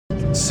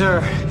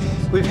Sir,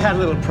 we've had a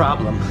little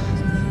problem.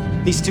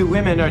 These two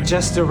women are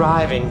just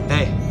arriving.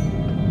 They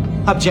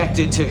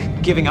objected to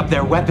giving up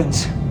their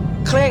weapons.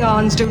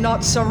 Klingons do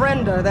not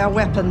surrender their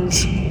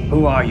weapons.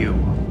 Who are you?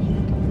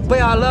 We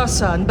are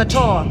Lursa and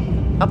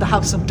Bator of the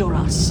House of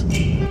Duras.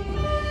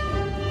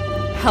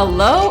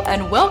 Hello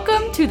and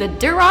welcome to the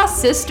Duras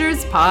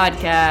Sisters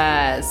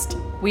podcast.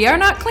 We are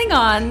not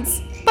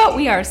Klingons, but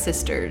we are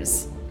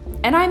sisters.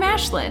 And I'm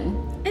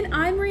Ashlyn. And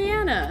I'm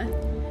Rihanna.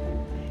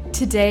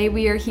 Today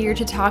we are here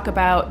to talk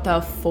about the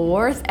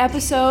 4th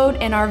episode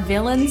in our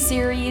villain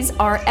series,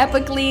 our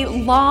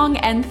epically long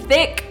and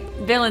thick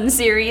villain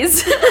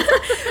series,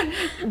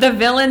 The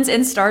Villains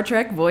in Star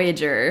Trek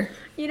Voyager.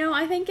 You know,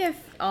 I think if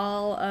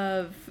all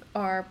of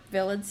our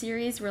villain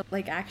series were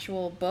like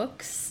actual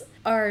books,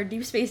 our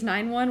Deep Space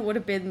Nine one would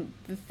have been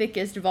the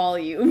thickest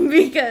volume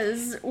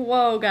because,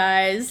 whoa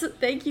guys,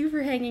 thank you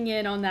for hanging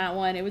in on that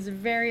one. It was a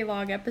very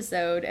long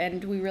episode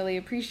and we really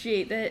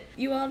appreciate that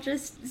you all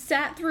just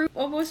sat through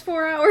almost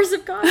 4 hours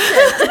of content.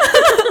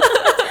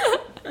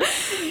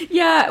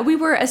 Yeah, we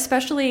were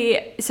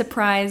especially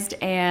surprised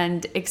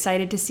and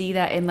excited to see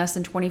that in less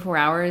than 24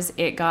 hours,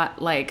 it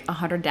got like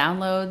 100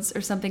 downloads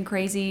or something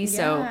crazy. Yeah.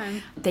 So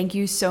thank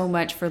you so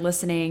much for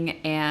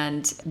listening.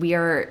 And we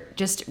are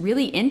just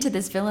really into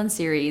this villain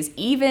series,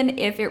 even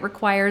if it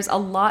requires a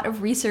lot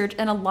of research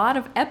and a lot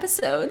of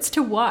episodes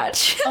to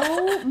watch.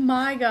 Oh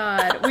my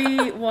god,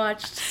 we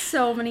watched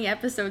so many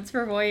episodes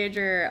for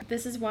Voyager.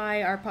 This is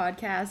why our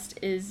podcast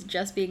is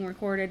just being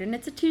recorded and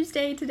it's a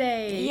Tuesday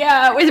today.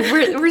 Yeah,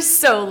 we're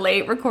so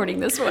late recording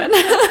this one.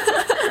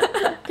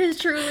 Because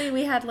truly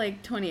we had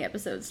like 20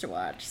 episodes to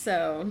watch,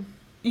 so...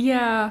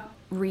 Yeah.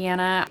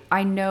 Rihanna,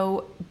 I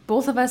know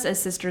both of us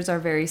as sisters are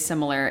very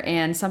similar,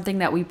 and something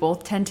that we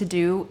both tend to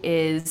do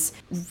is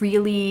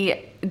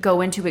really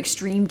go into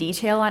extreme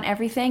detail on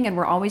everything, and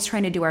we're always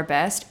trying to do our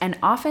best, and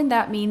often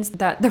that means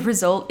that the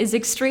result is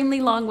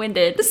extremely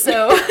long-winded,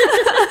 so...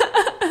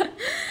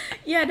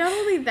 Yeah, not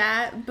only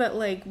that, but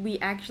like we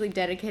actually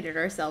dedicated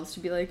ourselves to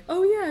be like,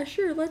 oh yeah,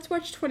 sure, let's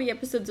watch 20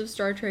 episodes of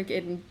Star Trek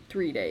in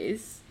 3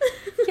 days.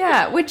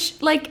 Yeah,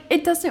 which, like,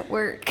 it doesn't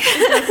work.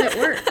 It doesn't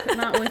work.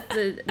 Not with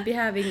the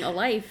having a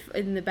life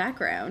in the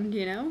background,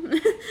 you know?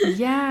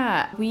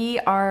 Yeah, we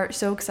are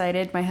so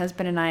excited, my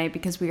husband and I,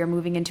 because we are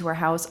moving into our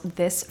house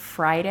this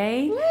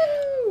Friday.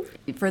 Woo!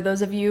 For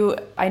those of you,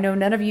 I know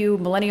none of you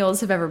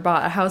millennials have ever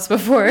bought a house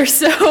before,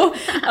 so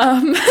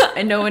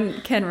and no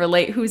one can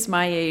relate who's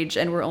my age,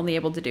 and we're only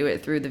able to do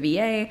it through the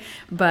VA,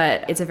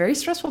 but it's a very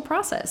stressful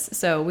process,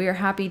 so we are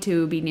happy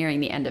to be nearing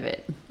the end of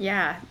it.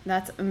 Yeah,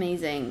 that's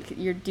amazing.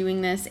 You're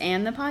doing this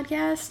and the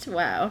podcast?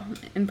 Wow,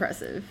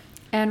 impressive.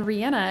 And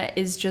Rihanna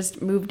is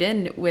just moved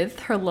in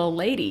with her little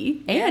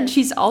lady, and Yes.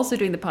 she's also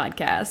doing the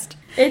podcast.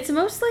 It's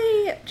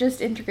mostly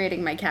just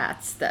integrating my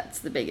cats that's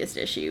the biggest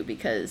issue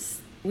because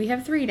we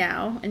have 3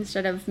 now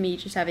instead of me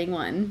just having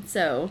 1.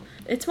 So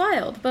it's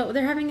wild, but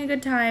they're having a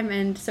good time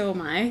and so am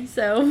I.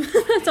 So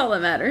that's all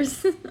that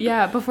matters.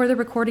 Yeah, before the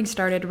recording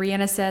started,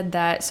 Rihanna said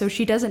that so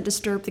she doesn't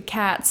disturb the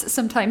cats,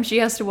 sometimes she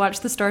has to watch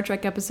the Star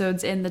Trek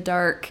episodes in the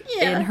dark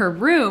in her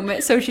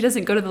room so she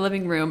doesn't go to the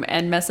living room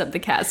and mess up the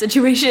cat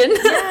situation.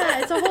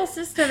 Yeah, it's a whole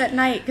system at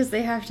night because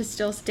they have to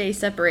still stay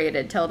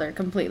separated till they're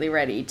completely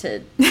ready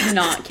to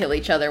not kill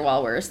each other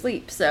while we're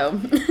asleep.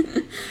 So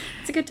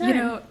it's a good time. You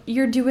know,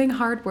 you're doing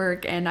hard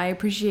work and I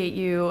appreciate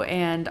you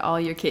and all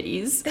your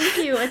kitties. Thank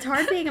you. It's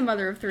hard being a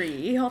mother of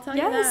 3. I'll tell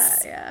you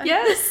that. Yeah.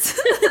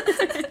 Yes.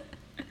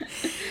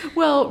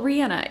 Well,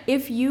 Rihanna,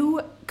 if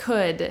you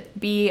could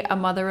be a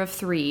mother of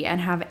 3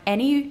 and have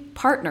any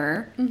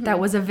partner that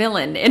was a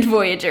villain in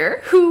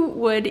Voyager, who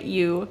would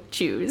you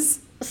choose?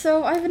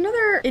 So I have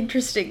another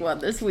interesting one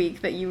this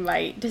week that you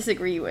might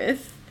disagree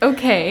with.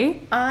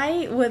 Okay.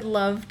 I would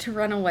love to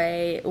run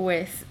away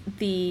with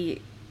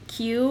the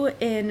Q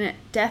in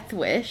Death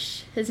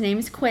Wish. His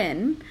name's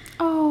Quinn.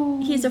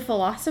 Oh. He's a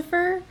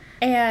philosopher,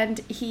 and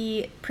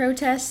he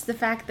protests the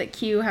fact that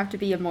Q have to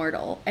be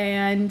immortal.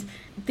 And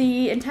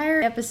the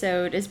entire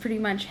episode is pretty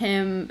much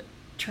him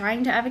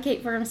trying to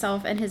advocate for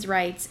himself and his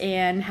rights,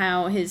 and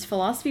how his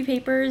philosophy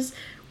papers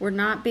were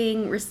not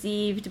being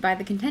received by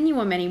the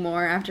Continuum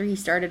anymore after he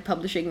started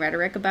publishing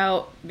rhetoric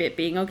about it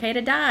being okay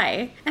to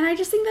die. And I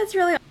just think that's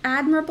really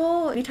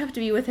admirable. It'd be tough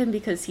to be with him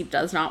because he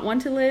does not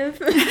want to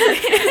live.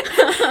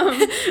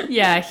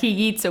 Yeah, he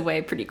eats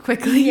away pretty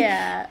quickly.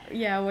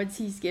 Yeah, once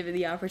he's given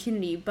the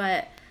opportunity.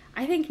 But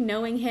I think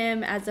knowing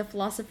him as a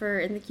philosopher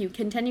in the Q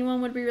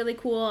Continuum would be really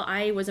cool.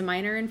 I was a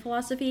minor in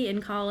philosophy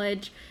in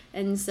college,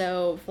 and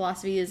so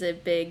philosophy is a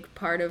big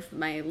part of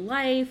my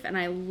life, and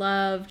I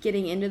love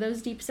getting into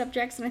those deep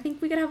subjects, and I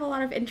think we could have a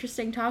lot of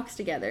interesting talks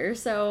together.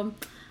 So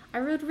I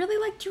would really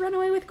like to run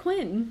away with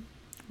Quinn.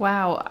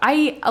 Wow.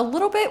 I a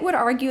little bit would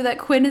argue that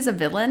Quinn is a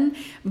villain,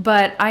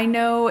 but I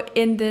know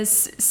in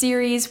this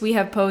series we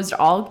have posed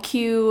all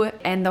Q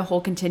and the whole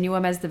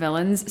continuum as the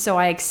villains, so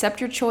I accept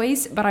your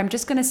choice, but I'm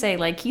just going to say,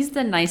 like, he's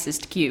the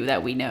nicest Q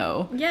that we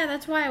know. Yeah,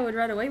 that's why I would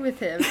run away with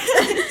him.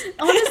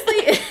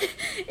 Honestly,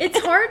 it's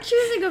hard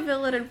choosing a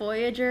villain in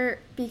Voyager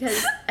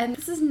because, and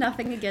this is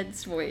nothing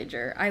against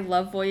Voyager, I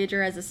love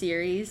Voyager as a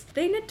series.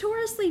 They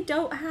notoriously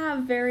don't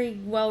have very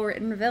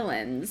well-written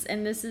villains,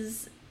 and this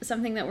is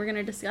something that we're going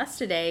to discuss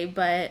today,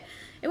 but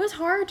it was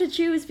hard to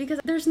choose because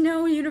there's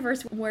no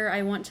universe where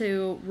I want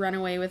to run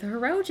away with a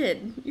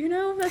Hirogen. You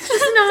know, that's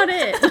just not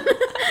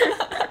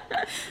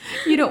it.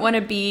 You don't want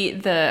to be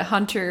the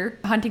hunter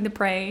hunting the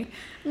prey?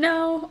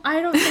 No,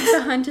 I don't think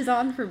the hunt is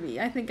on for me.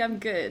 I think I'm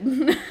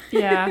good.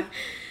 Yeah,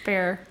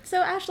 fair.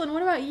 So, Ashlyn,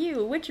 what about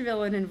you? Which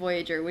villain in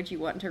Voyager would you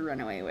want to run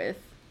away with?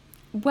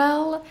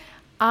 Well,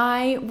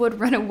 I would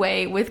run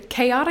away with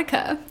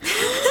Chaotica.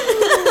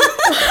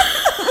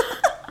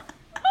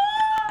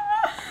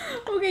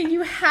 Okay,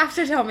 you have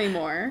to tell me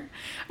more.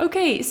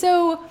 Okay,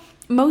 so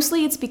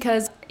mostly it's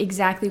because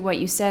exactly what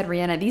you said,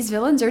 Rhianna. These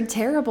villains are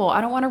terrible. I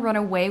don't want to run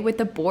away with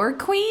the Borg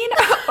Queen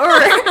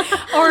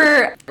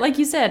or like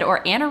you said,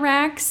 or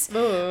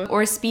Anorax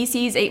or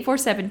Species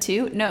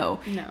 8472. No,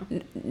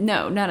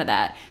 none of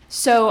that.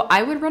 So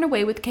I would run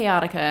away with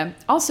Chaotica.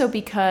 Also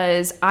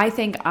because I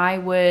think I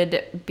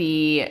would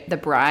be the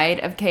bride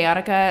of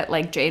Chaotica,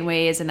 like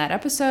Janeway is in that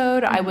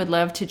episode. I would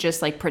love to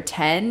just like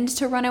pretend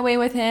to run away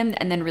with him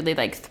and then really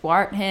like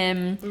thwart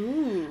him.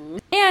 Ooh.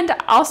 And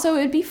also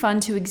it'd be fun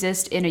to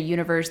exist in a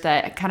universe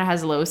that kind of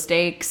has low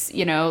stakes,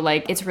 you know,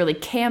 like it's really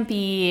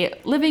campy.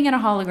 Living in a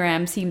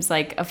hologram seems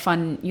like a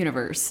fun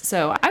universe.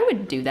 So I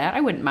would do that.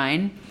 I wouldn't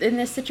mind. In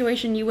this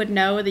situation, you would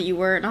know that you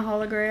weren't a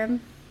hologram?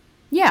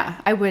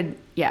 Yeah, I would.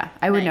 Yeah,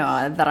 I would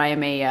know that I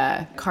am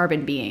a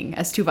carbon being,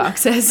 as Tuvok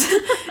says.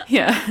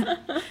 Yeah.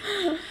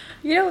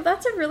 You know,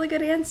 that's a really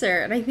good answer.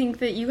 And I think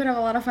that you could have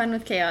a lot of fun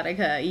with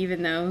Chaotica,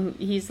 even though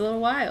he's a little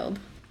wild.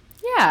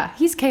 Yeah,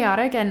 he's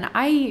chaotic, and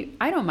I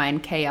don't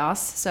mind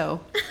chaos,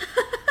 so.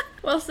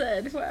 Well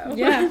said. Wow.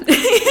 Yeah.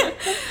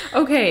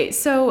 Okay,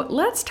 so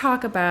let's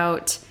talk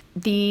about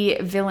the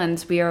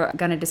villains we are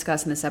going to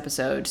discuss in this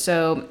episode.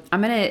 So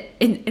I'm going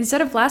to, instead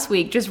of last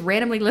week just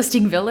randomly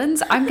listing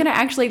villains, I'm going to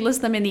actually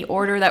list them in the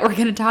order that we're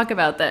going to talk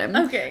about them.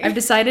 Okay. I've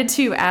decided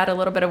to add a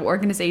little bit of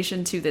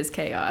organization to this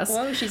chaos.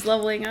 Whoa, she's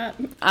leveling up.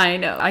 I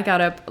know. I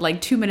got up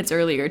like 2 minutes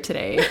earlier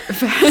today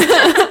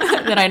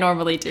than I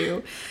normally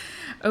do.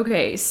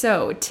 Okay,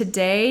 so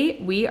today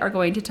we are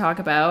going to talk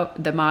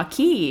about the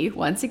Maquis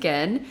once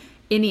again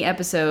in the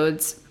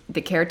episodes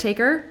The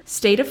Caretaker,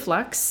 State of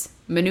Flux,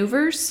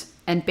 Maneuvers,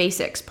 and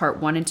Basics, Part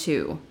 1 and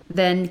 2.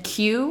 Then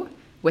Q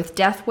with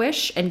Death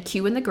Wish and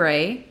Q in the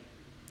Gray.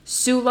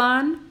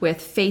 Sulan with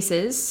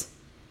Faces.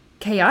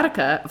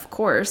 Chaotica, of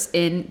course,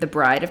 in The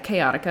Bride of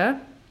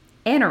Chaotica.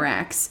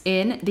 Anorax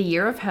in The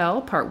Year of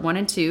Hell, Part 1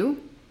 and 2.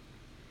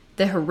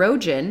 The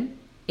Hirogen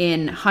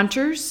in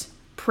Hunters,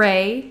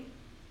 Prey,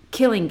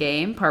 Killing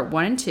Game, Part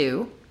 1 and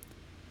 2.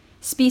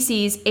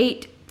 Species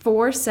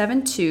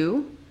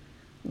 8472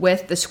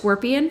 with The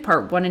Scorpion,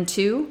 Part 1 and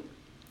 2.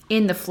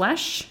 In the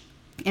Flesh.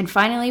 And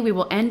finally, we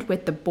will end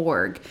with the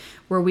Borg,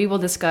 where we will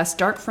discuss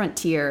Dark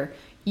Frontier,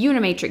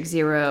 Unimatrix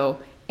Zero,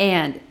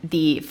 and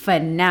the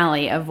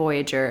finale of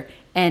Voyager,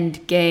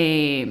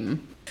 Endgame.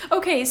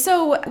 Okay,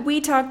 so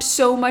we talked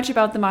so much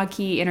about the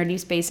Maquis in our Deep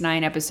Space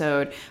Nine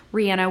episode.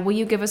 Rhianna, will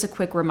you give us a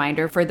quick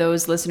reminder for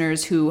those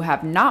listeners who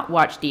have not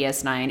watched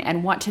DS9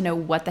 and want to know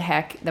what the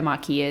heck the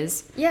Maquis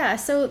is? Yeah,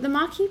 so the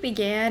Maquis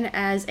began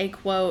as a,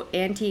 quote,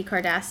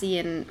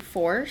 anti-Cardassian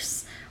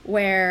force,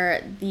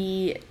 where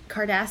the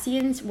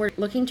Cardassians were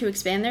looking to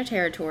expand their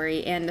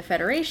territory, and the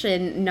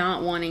Federation,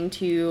 not wanting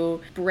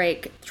to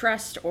break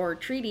trust or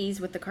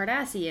treaties with the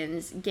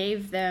Cardassians,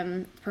 gave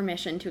them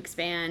permission to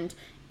expand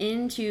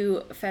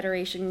into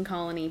Federation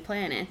colony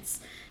planets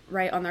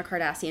right on their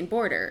Cardassian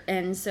border.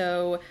 And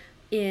so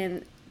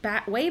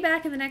way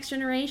back in The Next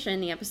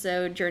Generation, the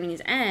episode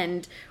Journey's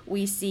End,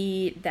 we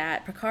see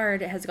that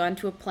Picard has gone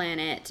to a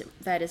planet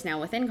that is now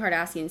within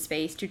Cardassian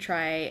space to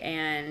try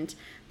and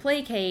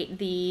placate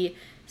the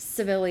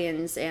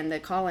civilians and the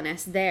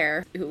colonists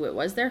there, who it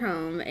was their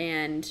home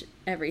and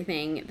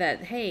everything,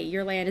 that, hey,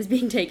 your land is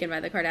being taken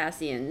by the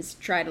Cardassians,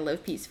 try to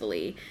live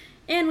peacefully.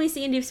 And we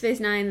see in Deep Space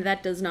Nine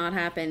that does not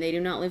happen. They do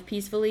not live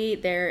peacefully.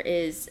 There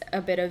is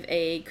a bit of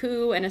a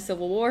coup and a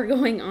civil war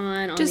going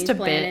on just these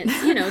planets.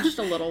 Bit. You know, just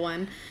a little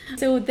one.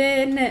 So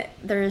then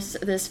there's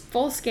this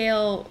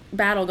full-scale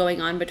battle going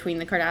on between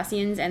the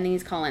Cardassians and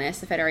these colonists,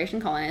 the Federation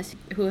colonists,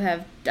 who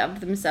have dubbed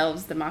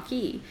themselves the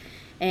Maquis.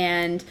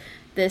 And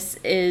this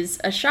is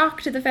a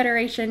shock to the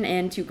Federation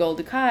and to Gul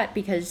Dukat,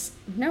 because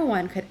no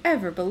one could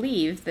ever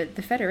believe that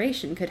the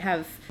Federation could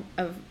have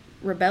a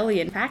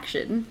rebellion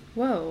faction.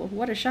 Whoa,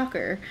 what a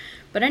shocker.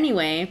 But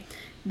anyway,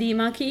 the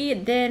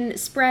Maquis then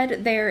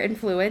spread their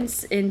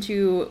influence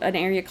into an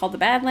area called the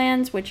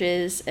Badlands, which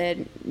is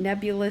a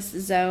nebulous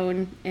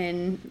zone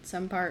in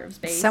some part of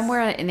space.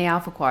 Somewhere in the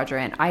Alpha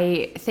Quadrant.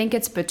 I think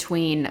it's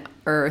between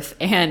Earth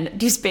and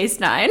Deep Space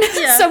Nine.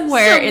 Yeah,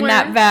 somewhere in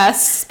that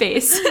vast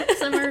space.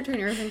 Somewhere between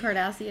Earth and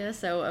Cardassia,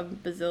 so a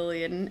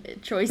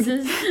bazillion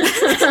choices.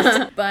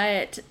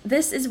 But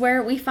this is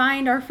where we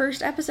find our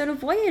first episode of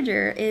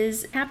Voyager,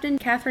 is Captain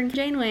Catherine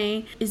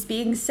Janeway is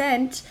being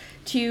sent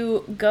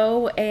to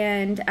go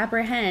and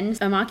apprehend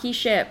a Maquis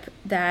ship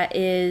that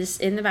is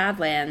in the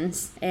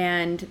Badlands,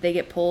 and they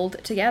get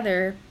pulled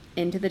together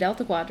into the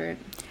Delta Quadrant.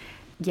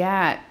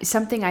 Yeah,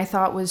 something I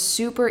thought was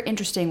super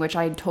interesting, which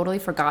I totally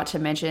forgot to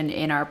mention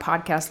in our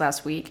podcast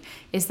last week,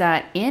 is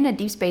that in a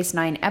Deep Space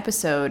Nine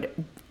episode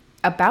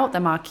about the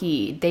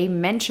Maquis, they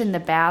mention the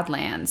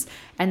Badlands,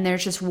 and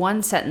there's just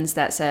one sentence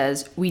that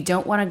says, "We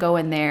don't want to go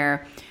in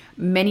there.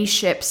 Many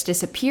ships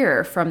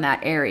disappear from that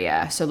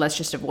area, so let's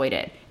just avoid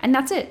it." And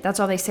that's it.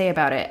 That's all they say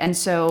about it. And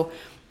so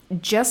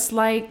just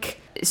like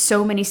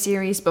so many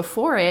series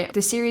before it,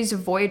 the series of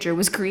Voyager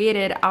was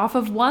created off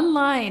of one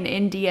line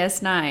in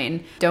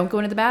DS9. Don't go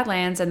into the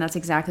Badlands, and that's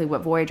exactly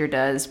what Voyager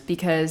does,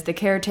 because the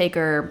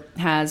caretaker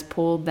has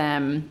pulled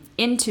them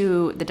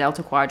into the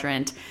Delta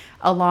Quadrant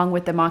along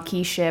with the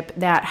Maquis ship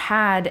that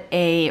had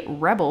a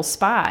rebel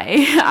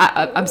spy.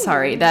 I'm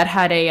sorry, that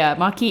had a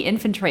Maquis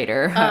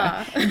infiltrator.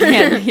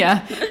 And,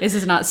 yeah, this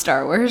is not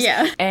Star Wars.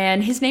 Yeah.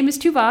 And his name is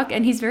Tuvok,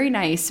 and he's very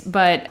nice,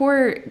 but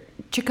poor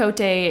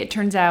Chakotay, it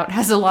turns out,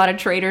 has a lot of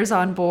traitors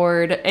on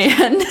board,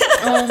 and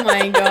Oh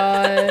my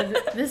god,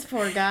 this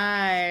poor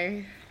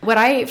guy. what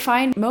I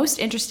find most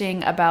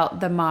interesting about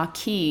the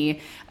Maquis,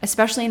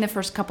 especially in the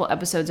first couple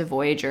episodes of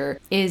Voyager,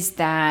 is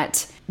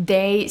that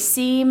they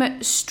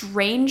seem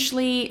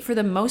strangely, for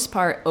the most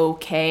part,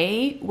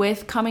 okay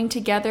with coming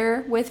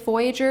together with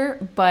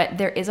Voyager, but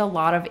there is a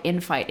lot of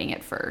infighting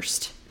at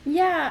first.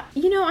 Yeah,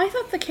 I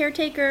thought the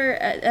caretaker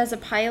as a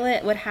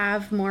pilot would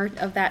have more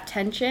of that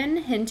tension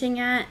hinting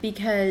at,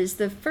 because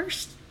the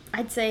first,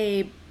 I'd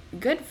say,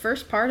 good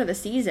first part of the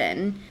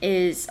season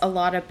is a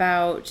lot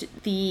about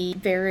the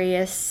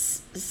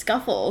various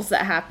scuffles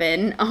that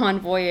happen on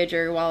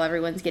Voyager while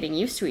everyone's getting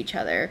used to each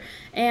other.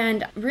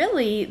 And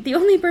really, the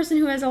only person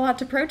who has a lot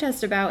to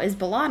protest about is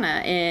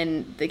B'Elanna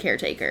in the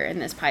caretaker in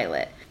this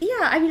pilot.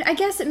 Yeah, I mean, I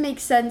guess it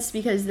makes sense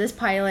because this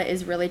pilot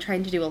is really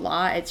trying to do a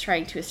lot. It's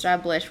trying to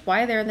establish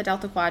why they're in the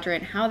Delta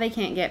Quadrant, how they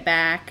can't get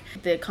back,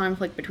 the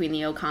conflict between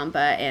the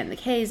Okampa and the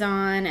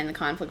Kazon, and the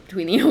conflict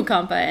between the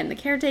Okampa and the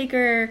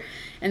caretaker,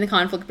 and the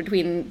conflict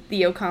between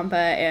the Okampa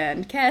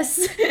and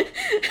Kes.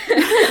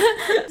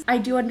 I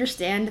do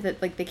understand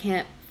that, like, they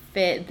can't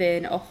fit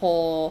then a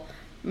whole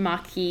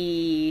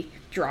Maquis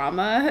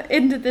drama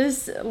into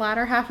this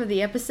latter half of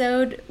the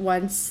episode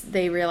once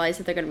they realize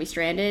that they're going to be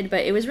stranded,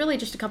 but it was really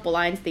just a couple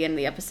lines at the end of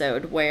the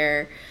episode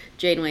where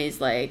Janeway's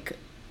like,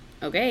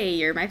 "Okay,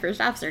 you're my first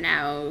officer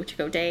now,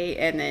 Chakotay,"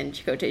 and then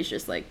Chakotay's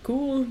just like,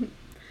 "Cool."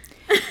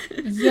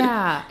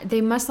 Yeah,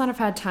 they must not have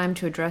had time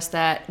to address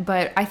that,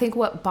 but I think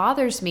what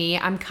bothers me,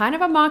 I'm kind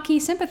of a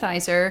Maquis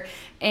sympathizer,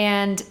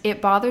 and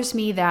it bothers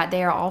me that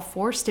they are all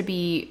forced to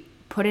be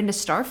put into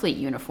Starfleet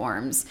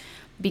uniforms,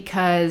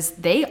 because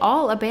they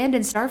all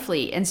abandoned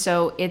Starfleet. And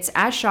so it's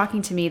as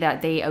shocking to me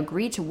that they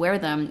agree to wear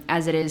them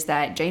as it is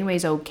that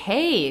Janeway's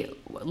okay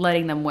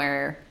letting them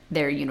wear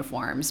their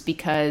uniforms,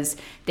 because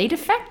they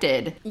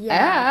defected.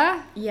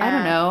 Yeah. I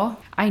don't know.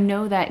 I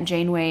know that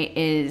Janeway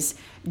is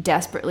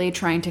desperately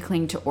trying to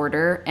cling to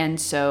order,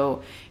 and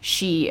so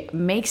she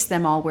makes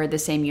them all wear the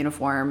same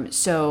uniform,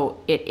 so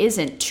it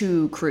isn't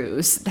two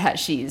crews that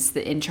she's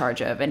in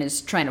charge of, and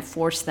is trying to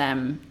force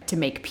them to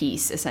make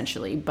peace,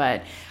 essentially.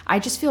 But I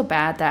just feel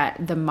bad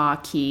that the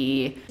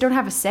Maquis don't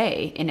have a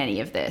say in any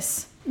of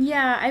this.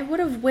 Yeah, I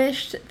would have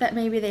wished that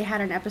maybe they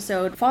had an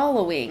episode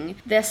following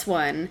this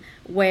one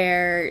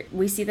where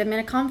we see them in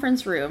a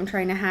conference room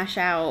trying to hash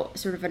out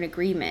sort of an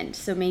agreement.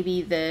 So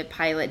maybe the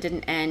pilot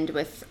didn't end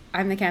with,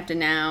 "I'm the captain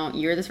now,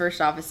 you're the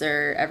first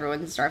officer,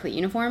 everyone's in Starfleet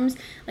uniforms."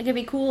 Like, it'd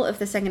be cool if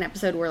the second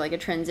episode were like a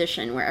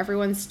transition where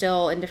everyone's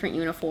still in different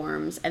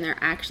uniforms and they're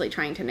actually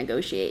trying to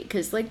negotiate.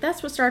 Because, like,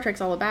 that's what Star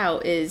Trek's all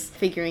about, is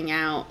figuring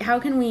out how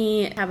can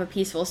we have a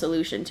peaceful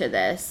solution to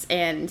this.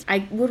 And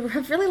I would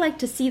have really liked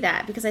to see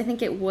that, because I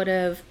think it would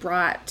have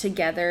brought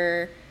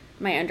together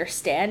my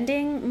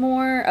understanding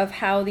more of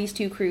how these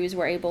two crews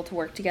were able to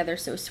work together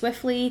so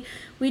swiftly.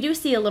 We do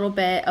see a little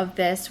bit of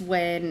this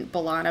when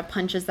B'Elanna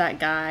punches that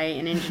guy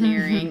in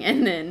engineering,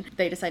 and then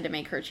they decide to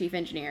make her chief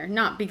engineer.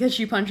 Not because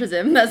she punches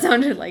him. That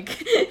sounded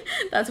like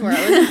that's where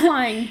I was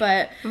implying,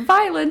 but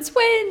Violence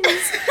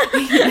wins!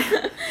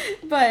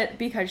 but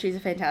because she's a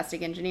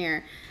fantastic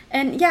engineer.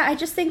 And yeah, I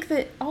just think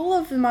that all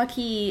of the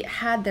Maquis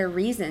had their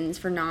reasons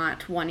for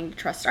not wanting to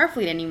trust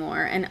Starfleet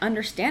anymore, and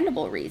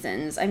understandable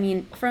reasons. I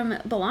mean, from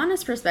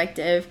B'Elanna's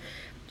perspective,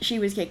 she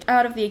was kicked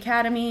out of the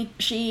academy.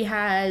 She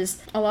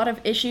has a lot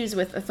of issues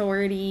with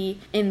authority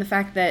in the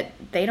fact that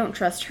they don't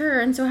trust her,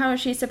 and so how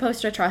is she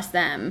supposed to trust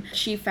them?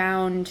 She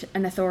found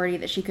an authority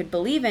that she could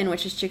believe in,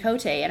 which is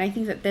Chakotay, and I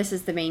think that this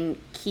is the main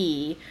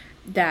key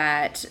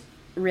that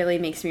really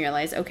makes me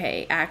realize,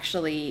 okay,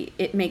 actually,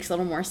 it makes a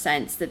little more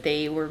sense that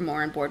they were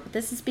more on board with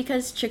this is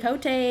because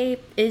Chakotay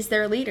is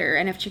their leader.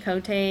 And if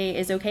Chakotay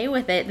is okay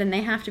with it, then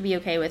they have to be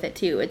okay with it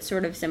too. It's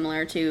sort of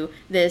similar to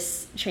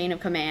this chain of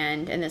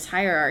command and this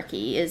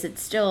hierarchy is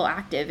it's still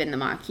active in the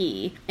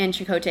Maquis. And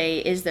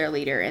Chakotay is their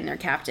leader and their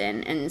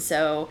captain. And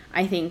so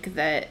I think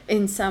that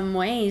in some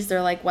ways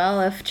they're like,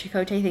 well, if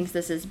Chakotay thinks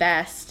this is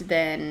best,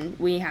 then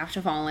we have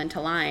to fall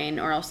into line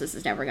or else this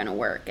is never going to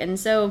work. And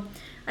so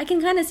I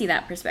can kind of see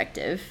that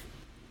perspective.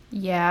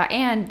 Yeah,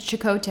 and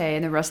Chakotay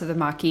and the rest of the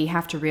Maquis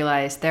have to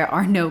realize there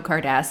are no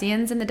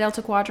Cardassians in the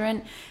Delta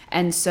Quadrant,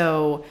 and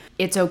so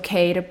it's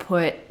okay to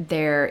put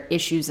their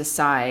issues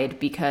aside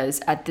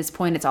because at this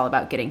point it's all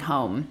about getting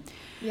home.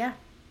 Yeah.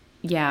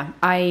 Yeah,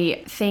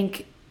 I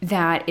think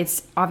that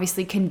it's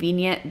obviously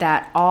convenient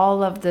that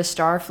all of the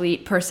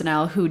Starfleet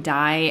personnel who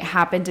die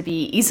happen to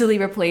be easily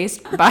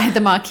replaced by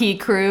the Maquis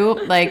crew.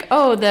 Like,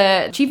 oh,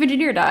 the chief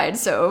engineer died,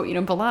 so,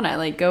 B'Elanna,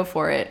 like, go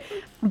for it.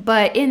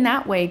 But in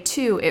that way,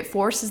 too, it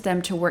forces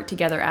them to work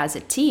together as a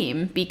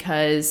team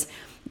because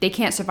they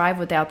can't survive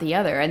without the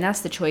other. And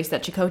that's the choice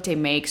that Chakotay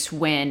makes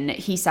when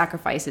he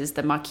sacrifices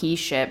the Maquis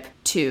ship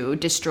to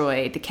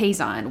destroy the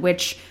Kazon,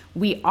 which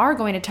we are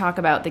going to talk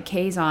about the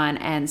Kazon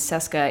and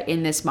Seska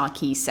in this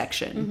Maquis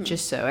section,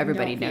 just so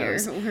everybody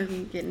knows. We're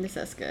getting to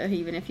Seska,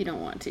 even if you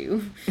don't want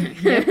to.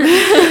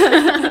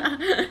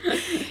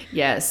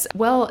 Yes.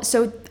 Well,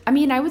 so,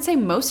 I would say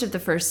most of the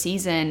first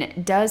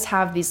season does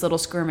have these little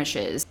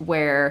skirmishes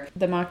where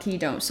the Maquis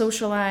don't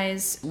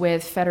socialize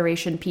with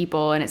Federation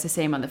people, and it's the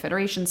same on the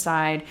Federation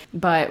side.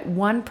 But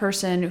one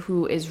person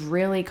who is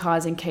really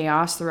causing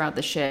chaos throughout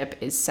the ship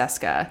is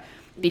Seska,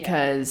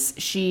 because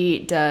she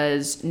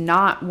does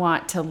not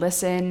want to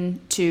listen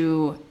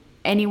to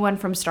anyone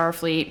from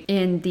Starfleet.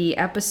 In the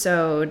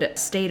episode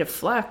State of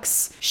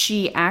Flux,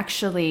 she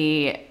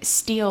actually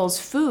steals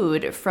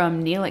food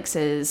from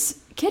Neelix's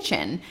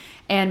kitchen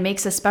and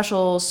makes a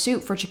special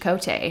soup for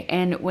Chakotay.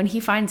 And when he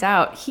finds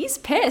out, he's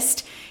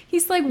pissed.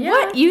 He's like,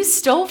 what? You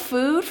stole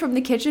food from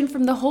the kitchen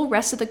from the whole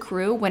rest of the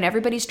crew when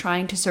everybody's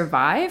trying to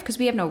survive? Because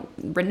we have no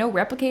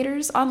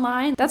replicators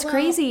online? That's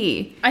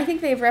crazy. I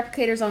think they have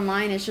replicators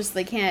online. It's just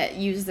they can't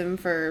use them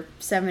for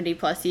 70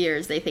 plus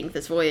years they think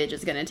this voyage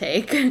is going to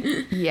take.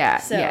 Yeah,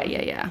 so,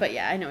 yeah. But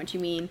yeah, I know what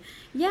you mean.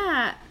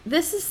 Yeah,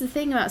 this is the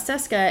thing about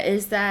Seska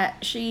is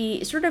that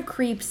she sort of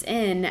creeps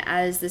in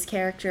as this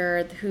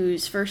character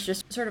who's first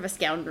just sort of a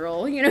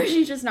scoundrel.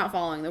 She's just not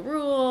following the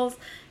rules.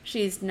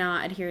 She's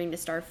not adhering to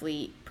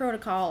Starfleet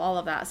protocol, all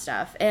of that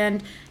stuff.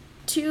 And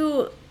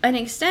to an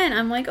extent,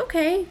 I'm like,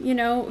 okay,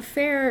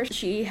 fair.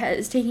 She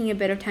is taking a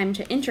bit of time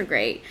to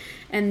integrate,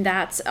 and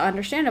that's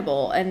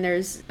understandable. And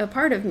there's a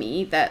part of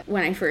me that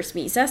when I first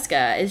meet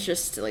Seska is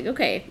just like,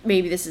 okay,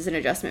 maybe this is an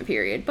adjustment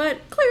period, but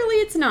clearly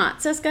it's not.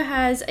 Seska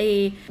has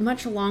a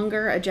much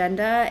longer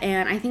agenda,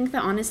 and I think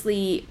that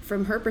honestly,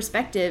 from her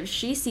perspective,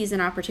 she sees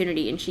an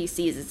opportunity and she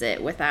seizes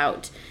it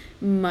without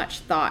much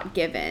thought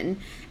given.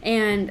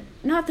 And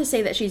not to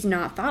say that she's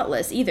not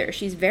thoughtless either.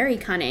 She's very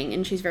cunning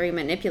and she's very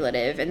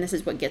manipulative, and this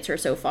is what gets her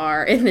so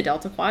far in the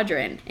Delta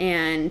Quadrant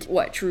and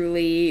what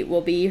truly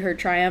will be her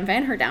triumph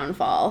and her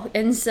downfall.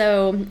 And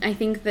so I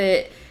think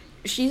that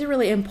she's a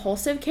really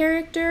impulsive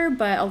character,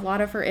 but a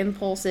lot of her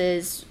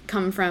impulses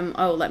come from,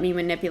 oh, let me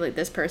manipulate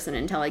this person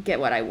until I get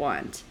what I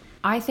want.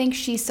 I think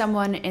she's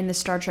someone in the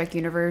Star Trek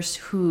universe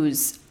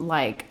who's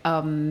like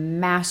a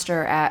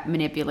master at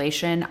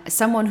manipulation.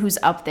 Someone who's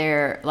up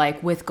there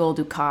like with Gul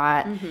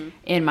Dukat,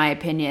 in my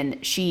opinion.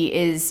 She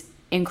is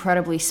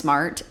incredibly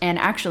smart. And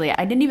actually,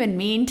 I didn't even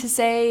mean to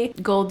say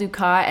Gul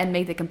Dukat and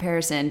make the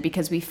comparison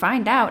because we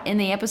find out in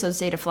the episode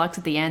State of Flux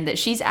at the end that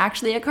she's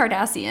actually a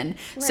Cardassian.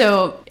 Right.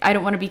 So I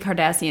don't want to be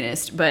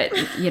Cardassianist, but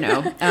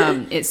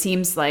it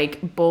seems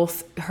like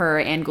both her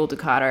and Gul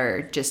Dukat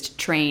are just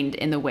trained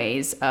in the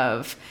ways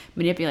of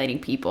manipulating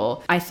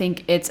people. I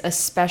think it's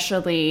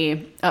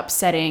especially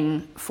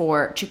upsetting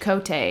for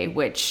Chakotay,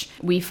 which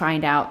we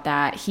find out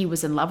that he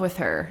was in love with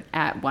her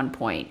at one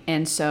point.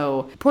 And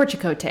so poor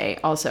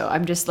Chakotay also,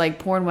 I'm just like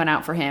pouring one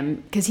out for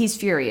him because he's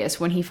furious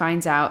when he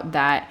finds out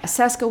that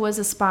Seska was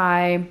a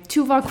spy,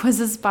 Tuvok was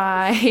a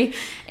spy,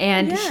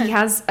 and he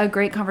has a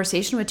great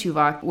conversation with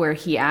Tuvok where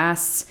he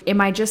asks, am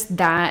I just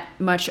that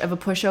much of a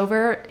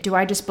pushover? Do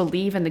I just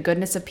believe in the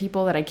goodness of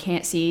people that I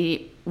can't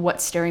see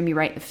what's staring me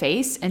right in the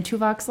face? And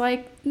Tuvok's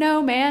like,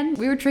 no, man,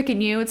 we were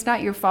tricking you. It's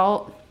not your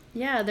fault.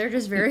 Yeah, they're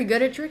just very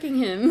good at tricking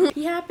him.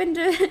 He happened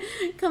to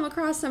come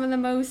across some of the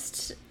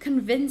most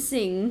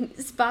convincing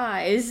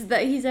spies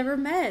that he's ever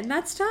met. And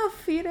that's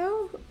tough,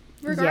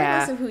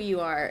 regardless of who you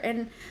are.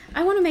 And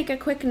I want to make a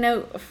quick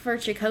note for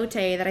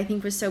Chakotay that I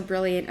think was so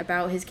brilliant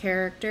about his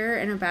character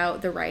and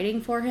about the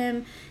writing for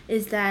him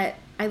is that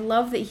I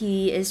love that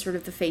he is sort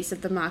of the face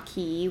of the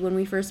Maquis when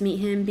we first meet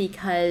him,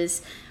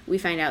 because we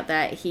find out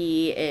that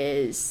he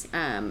is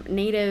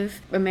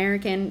Native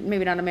American,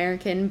 maybe not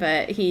American,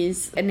 but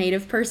he's a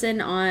Native person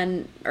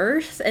on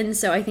Earth. And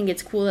so I think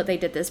it's cool that they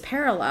did this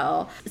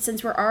parallel.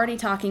 Since we're already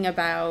talking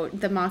about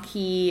the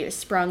Maquis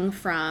sprung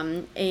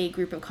from a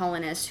group of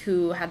colonists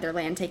who had their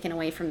land taken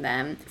away from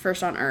them,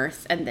 first on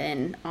Earth and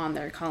then on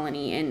their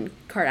colony in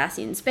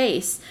Cardassian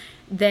space,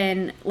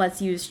 then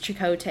let's use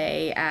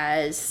Chakotay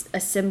as a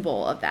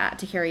symbol of that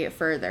to carry it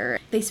further.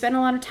 They spend a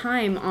lot of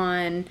time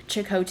on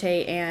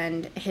Chakotay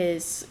and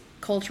his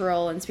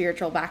cultural and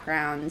spiritual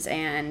backgrounds,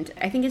 and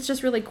I think it's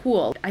just really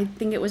cool. I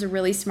think it was a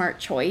really smart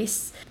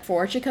choice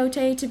for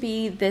Chakotay to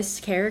be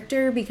this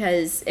character,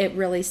 because it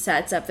really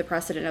sets up the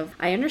precedent of,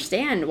 I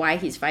understand why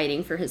he's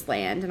fighting for his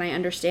land, and I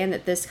understand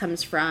that this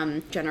comes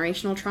from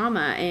generational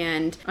trauma,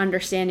 and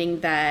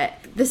understanding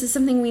that this is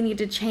something we need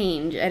to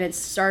change. And it's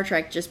Star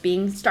Trek just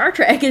being Star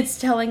Trek. It's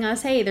telling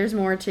us, hey, there's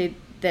more to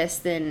this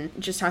than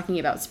just talking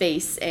about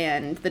space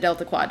and the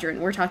Delta Quadrant.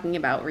 We're talking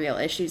about real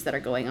issues that are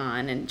going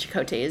on, and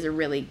Chakotay is a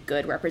really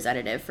good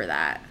representative for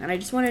that. And I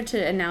just wanted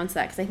to announce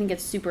that because I think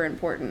it's super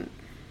important.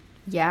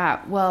 Yeah,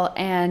 well,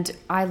 and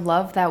I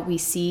love that we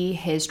see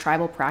his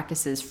tribal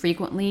practices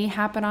frequently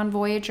happen on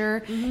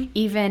Voyager.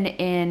 Even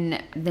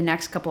in the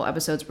next couple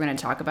episodes we're going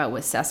to talk about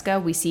with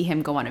Seska, we see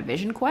him go on a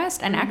vision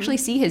quest and actually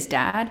see his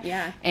dad.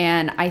 Yeah.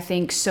 And I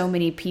think so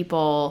many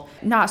people,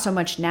 not so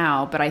much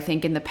now, but I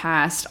think in the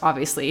past,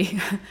 obviously,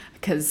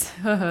 because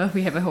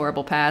we have a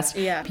horrible past,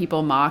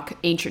 people mock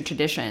ancient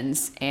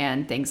traditions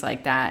and things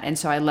like that. And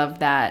so I love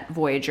that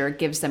Voyager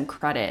gives them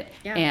credit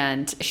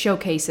and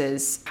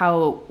showcases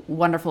how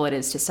wonderful it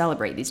is to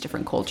celebrate these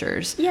different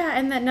cultures. Yeah,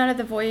 and that none of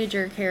the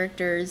Voyager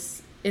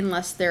characters,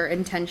 unless they're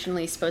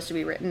intentionally supposed to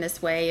be written this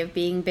way of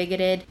being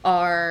bigoted,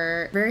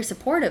 are very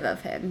supportive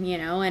of him, you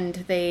know, and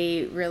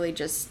they really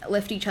just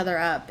lift each other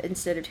up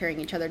instead of tearing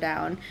each other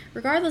down,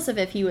 regardless of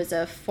if he was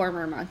a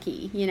former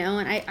Maquis, you know,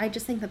 and I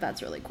just think that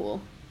that's really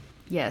cool.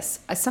 Yes.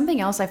 Something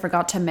else I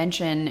forgot to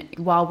mention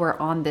while we're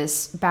on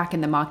this back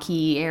in the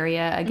Maquis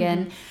area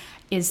again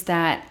is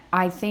that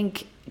I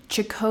think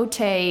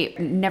Chakotay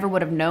never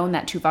would have known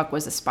that Tuvok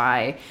was a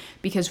spy,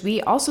 because we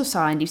also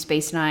saw in Deep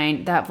Space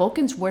Nine that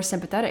Vulcans were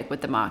sympathetic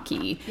with the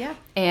Maquis. Yeah.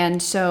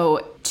 And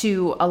so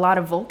to a lot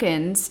of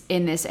Vulcans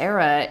in this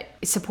era,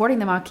 supporting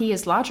the Maquis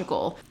is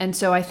logical. And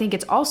so I think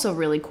it's also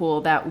really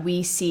cool that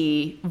we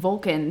see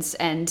Vulcans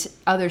and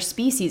other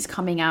species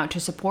coming out to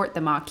support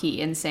the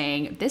Maquis and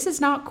saying, this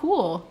is not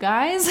cool,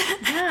 guys.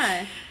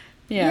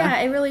 Yeah,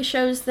 it really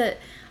shows that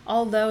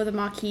although the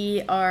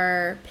Maquis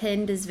are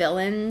pinned as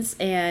villains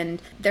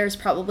and there's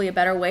probably a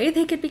better way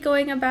they could be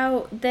going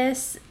about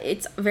this,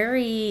 it's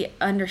very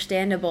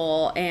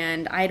understandable,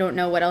 and I don't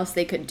know what else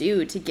they could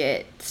do to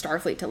get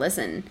Starfleet to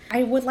listen.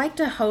 I would like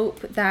to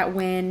hope that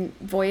when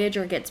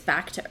Voyager gets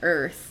back to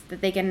Earth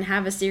that they can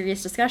have a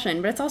serious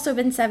discussion, but it's also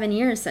been 7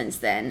 years since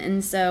then,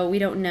 and so we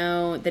don't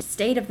know the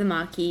state of the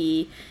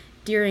Maquis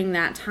during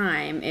that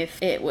time,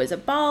 if it was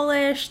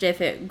abolished, if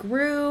it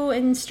grew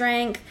in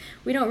strength.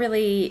 We don't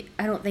really,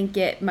 I don't think,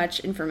 get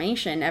much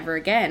information ever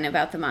again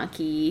about the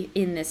Maquis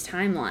in this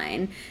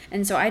timeline.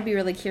 And so I'd be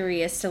really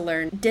curious to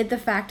learn, did the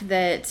fact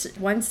that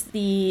once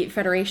the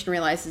Federation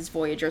realizes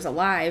Voyager's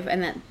alive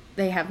and that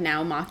they have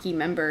now Maquis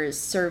members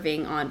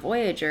serving on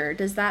Voyager,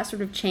 does that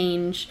sort of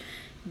change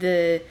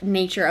the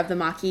nature of the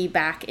Maquis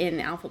back in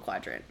the Alpha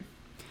Quadrant?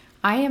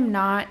 I am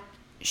not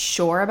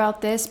sure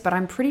about this, but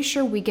I'm pretty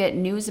sure we get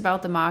news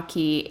about the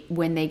Maquis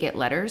when they get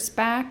letters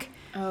back.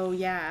 Oh,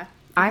 yeah.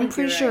 I'm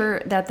pretty sure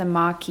that the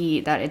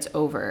Maquis, that it's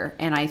over,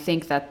 and I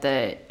think that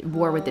the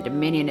war with the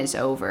Dominion is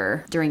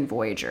over during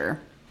Voyager.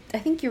 I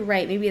think you're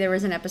right. Maybe there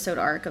was an episode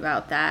arc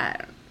about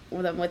that,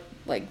 with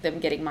like them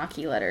getting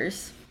Maquis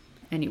letters.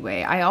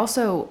 Anyway, I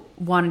also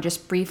want to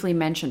just briefly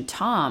mention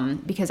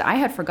Tom, because I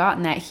had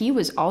forgotten that he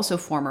was also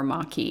former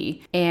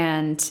Maquis,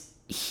 and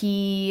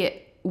he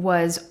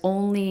was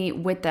only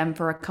with them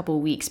for a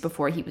couple weeks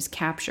before he was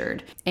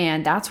captured.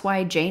 And that's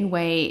why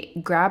Janeway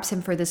grabs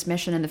him for this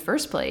mission in the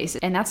first place.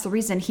 And that's the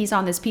reason he's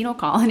on this penal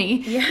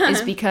colony,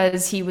 is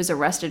because he was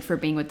arrested for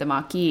being with the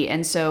Maquis.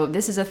 And so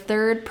this is a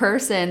third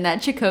person that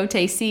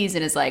Chakotay sees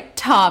and is like,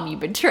 Tom, you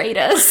betrayed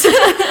us. Tom,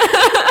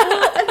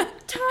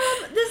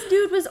 this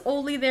dude was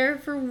only there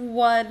for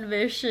one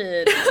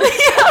mission.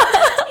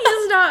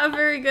 He's not a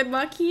very good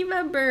Maquis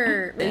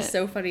member. It's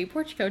so funny.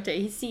 Poor Chakotay,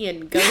 he's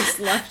seeing ghosts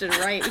left and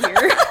right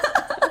here.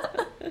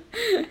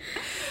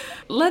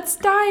 Let's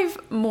dive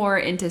more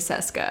into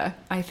Seska,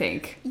 I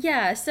think.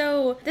 Yeah,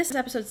 so this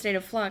episode's State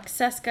of Flux.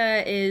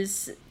 Seska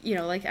is, you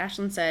know, like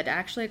Ashlyn said,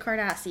 actually a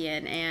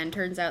Cardassian, and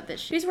turns out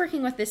that she's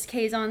working with this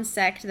Kazon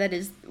sect that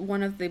is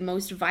one of the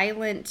most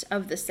violent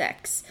of the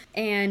sects.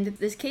 And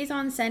this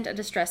Kazon sent a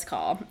distress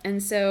call,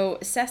 and so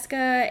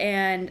Seska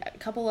and a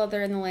couple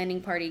other in the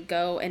landing party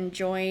go and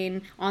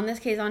join on this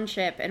Kazon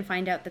ship and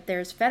find out that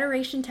there's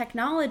Federation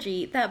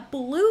technology that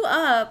blew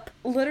up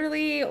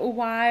literally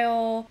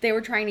while they were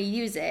trying to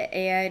use it,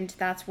 and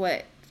that's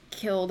what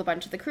killed a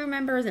bunch of the crew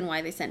members and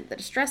why they sent the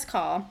distress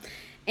call.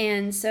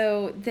 And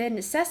so then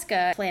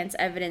Seska plants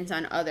evidence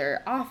on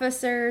other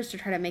officers to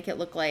try to make it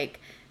look like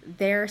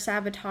they're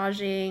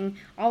sabotaging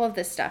all of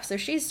this stuff. So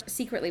she's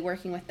secretly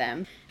working with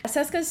them.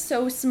 Seska's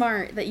so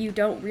smart that you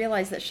don't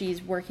realize that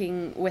she's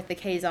working with the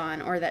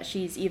Kazon or that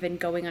she's even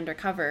going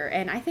undercover.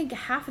 And I think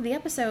half of the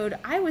episode,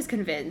 I was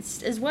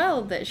convinced as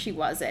well that she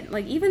wasn't.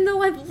 Like, even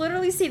though I've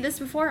literally seen this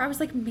before, I was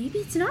like, maybe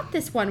it's not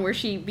this one where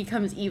she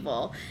becomes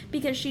evil.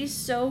 Because she's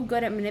so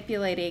good at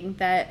manipulating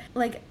that,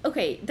 like,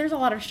 okay, there's a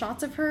lot of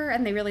shots of her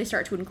and they really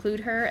start to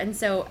include her. And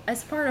so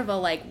as part of a,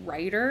 like,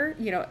 writer,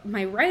 you know,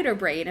 my writer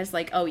brain is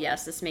like, oh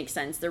yes, this makes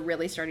sense. They're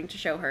really starting to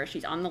show her.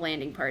 She's on the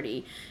landing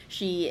party.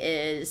 She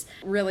is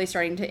really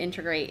starting to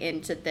integrate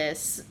into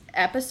this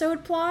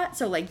episode plot.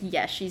 So, like,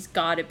 yes, she's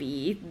gotta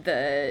be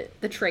the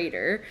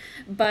traitor,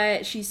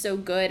 but she's so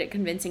good at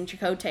convincing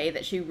Chakotay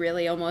that she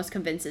really almost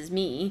convinces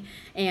me.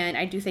 And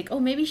I do think, oh,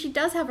 maybe she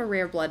does have a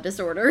rare blood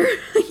disorder,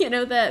 you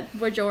know, that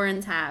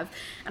Bajorans have.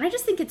 And I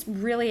just think it's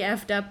really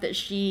effed up that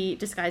she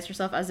disguised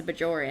herself as a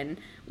Bajoran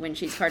when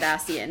she's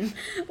Cardassian.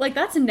 Like,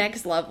 that's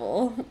next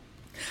level.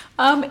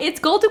 It's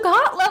Gul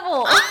Dukat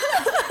level.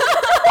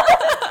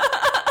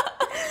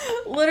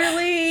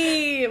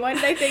 Literally, why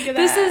did I think of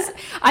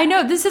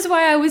that? This is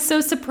why I was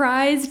so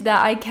surprised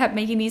that I kept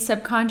making these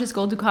subconscious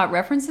Gul Dukat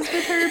references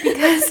with her,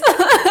 because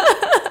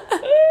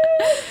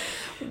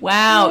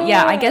wow,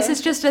 yeah, I guess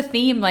it's just a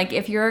theme. Like,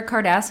 if you're a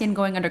Cardassian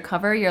going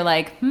undercover, you're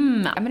like,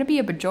 I'm gonna be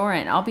a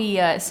Bajoran. I'll be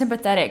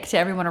sympathetic to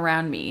everyone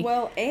around me.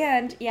 Well,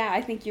 and yeah,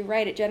 I think you're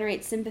right. It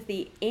generates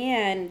sympathy,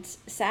 and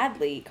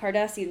sadly,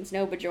 Cardassians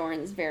know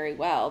Bajorans very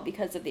well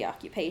because of the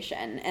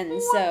occupation,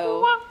 and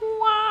so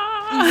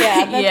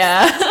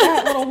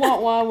that little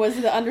wah-wah was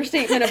the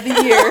understatement of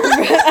the year.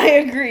 But I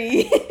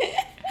agree.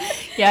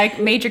 Yeah,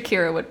 Major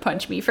Kira would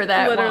punch me for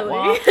that. Literally.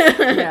 Wah, wah.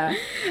 Yeah.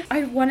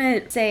 I want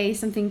to say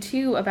something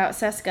too about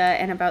Seska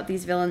and about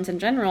these villains in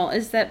general,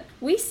 is that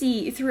we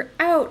see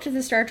throughout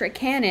the Star Trek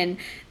canon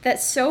that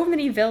so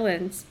many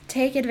villains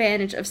take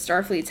advantage of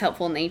Starfleet's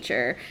helpful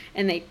nature,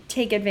 and they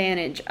take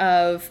advantage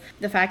of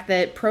the fact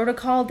that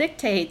protocol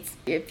dictates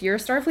if you're a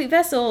Starfleet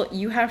vessel,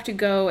 you have to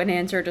go and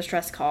answer a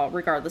distress call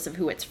regardless of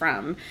who it's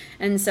from.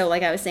 And so,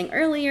 like I was saying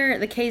earlier,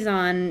 the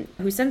Kazon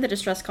who sent the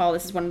distress call,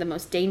 this is one of the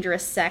most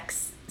dangerous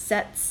sets.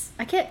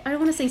 I don't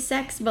want to say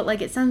sex, but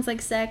like it sounds like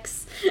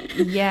sex.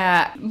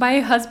 Yeah, my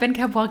husband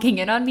kept walking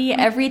in on me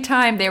every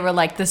time they were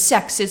like, the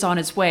sex is on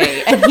its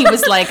way, and he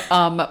was like,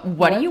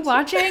 what are you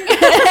watching?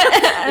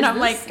 And I'm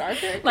like,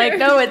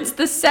 no, it's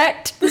the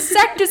sect. The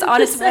sect is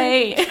on its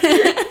way.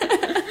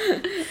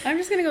 I'm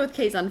just gonna go with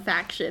Kazon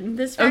faction.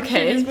 This faction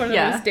is one of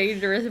the most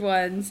dangerous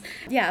ones.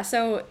 Yeah,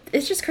 so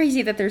it's just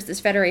crazy that there's this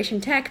Federation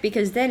tech,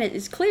 because then it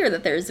is clear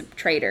that there's a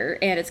traitor,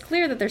 and it's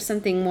clear that there's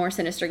something more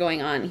sinister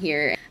going on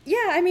here.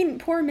 Yeah, I mean,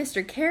 poor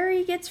Mr.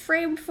 Carey gets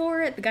framed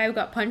for it. The guy who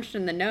got punched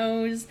in the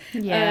nose.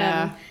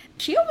 Yeah.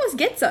 She almost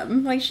gets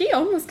him. Like, she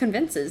almost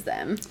convinces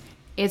them.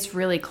 It's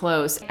really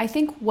close. I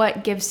think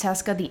what gives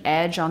Seska the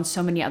edge on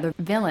so many other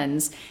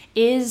villains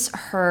is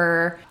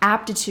her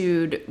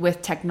aptitude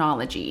with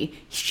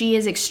technology. She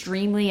is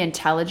extremely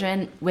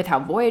intelligent with how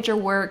Voyager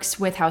works,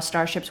 with how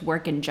starships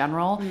work in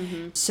general.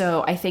 Mm-hmm.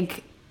 So I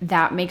think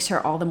that makes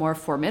her all the more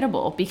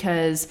formidable,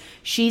 because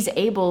she's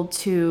able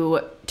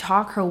to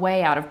talk her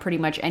way out of pretty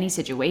much any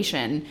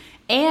situation.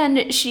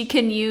 And she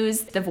can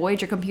use the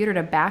Voyager computer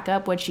to back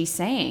up what she's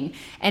saying.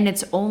 And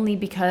it's only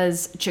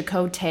because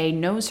Chakotay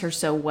knows her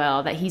so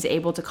well that he's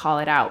able to call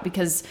it out.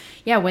 Because,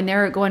 yeah, when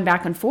they're going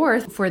back and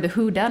forth for the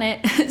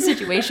whodunit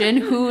situation,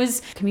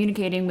 who's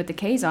communicating with the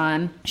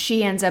Kazon,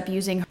 she ends up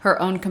using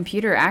her own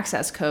computer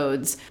access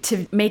codes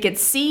to make it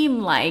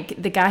seem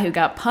like the guy who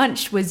got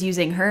punched was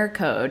using her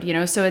code, you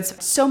know? So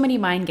it's so many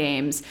mind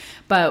games.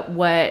 But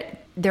what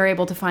they're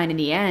able to find in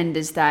the end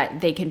is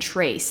that they can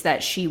trace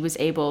that she was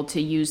able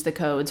to use the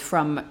codes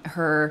from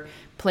her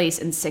place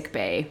in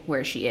sickbay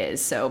where she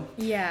is. So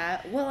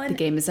yeah, well, and the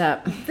game is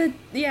up. And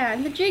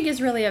the jig is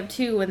really up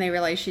too when they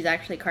realize she's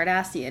actually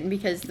Cardassian,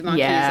 because the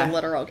Maquis is a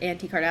literal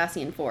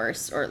anti-Cardassian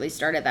force, or at least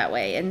started that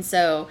way. And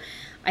so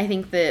I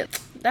think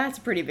that's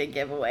a pretty big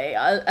giveaway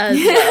as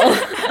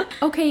well.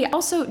 Okay,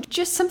 also,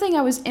 just something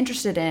I was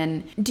interested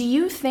in. Do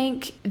you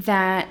think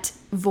that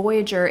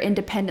Voyager,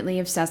 independently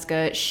of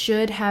Seska,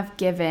 should have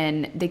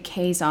given the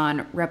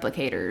Kazon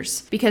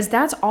replicators? Because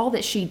that's all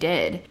that she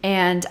did.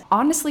 And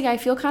honestly, I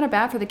feel kind of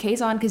bad for the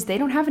Kazon, because they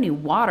don't have any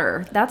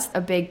water. That's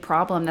a big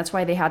problem. That's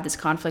why they had this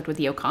conflict with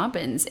the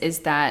Ocampans, is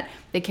that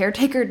the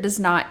caretaker does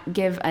not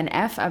give an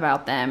F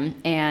about them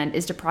and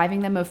is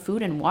depriving them of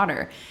food and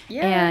water.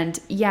 Yeah. And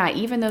yeah,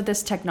 even though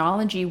this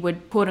technology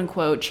would, quote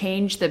unquote,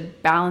 change the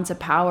balance of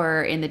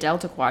power in the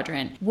Delta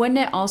Quadrant, wouldn't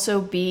it also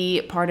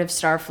be part of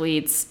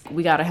Starfleet's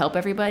 "we gotta help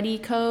everybody"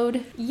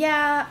 code?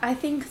 Yeah, I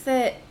think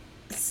that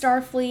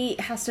Starfleet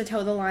has to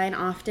toe the line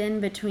often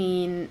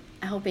between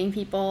helping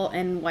people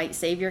and white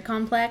savior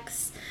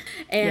complex.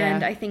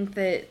 And I think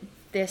that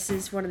this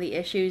is one of the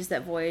issues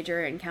that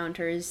Voyager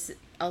encounters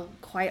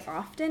quite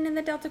often in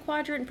the Delta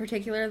Quadrant,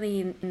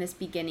 particularly in this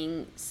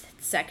beginning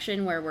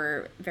section where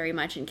we're very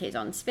much in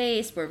Kazon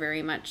space. We're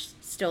very much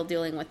still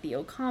dealing with the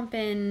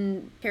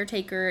Ocampan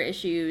caretaker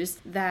issues,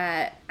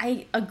 that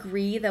I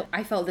agree that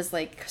I felt this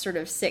like sort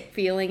of sick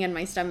feeling in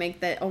my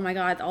stomach that, oh my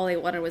god, all I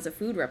wanted was a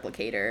food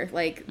replicator.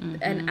 Like,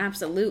 and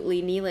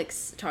absolutely,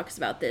 Neelix talks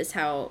about this,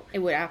 how it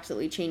would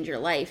absolutely change your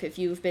life if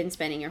you've been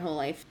spending your whole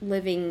life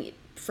living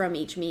from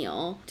each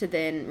meal to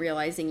then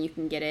realizing you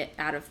can get it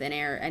out of thin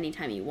air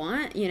anytime you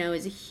want, you know,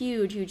 is a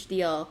huge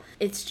deal.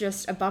 It's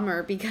just a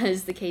bummer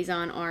because the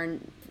Kazon are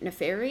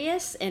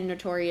nefarious and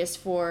notorious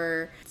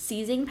for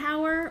seizing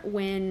power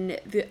when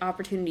the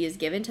opportunity is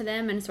given to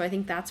them. And so I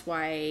think that's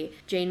why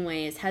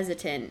Janeway is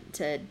hesitant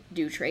to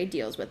do trade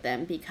deals with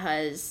them,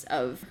 because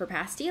of her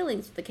past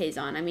dealings with the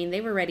Kazon. I mean,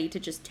 they were ready to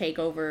just take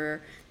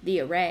over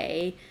the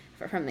array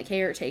from the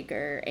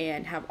caretaker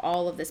and have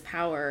all of this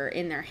power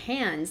in their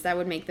hands. That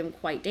would make them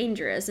quite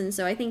dangerous. And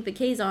so I think the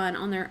Kazon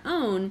on their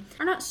own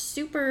are not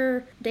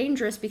super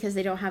dangerous because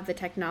they don't have the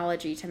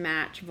technology to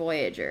match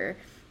Voyager.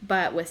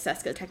 But with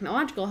Seska's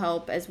technological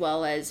help, as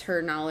well as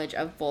her knowledge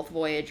of both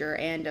Voyager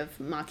and of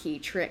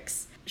Maquis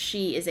tricks,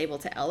 she is able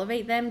to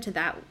elevate them to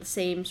that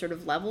same sort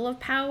of level of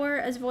power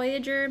as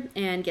Voyager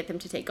and get them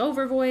to take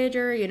over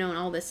Voyager, you know, and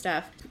all this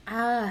stuff.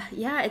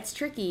 Yeah, it's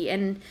tricky,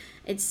 and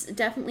it's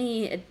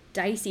definitely a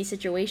dicey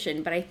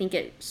situation, but I think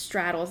it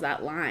straddles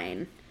that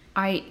line.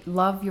 I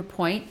love your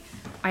point.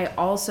 I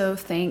also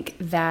think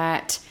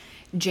that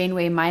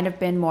Janeway might have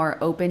been more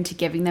open to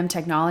giving them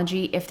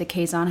technology if the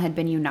Kazon had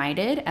been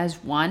united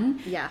as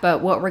one. Yeah.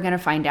 But what we're going to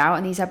find out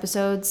in these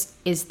episodes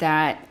is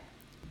that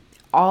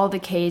all the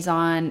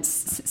Kazon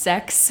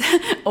sects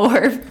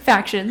or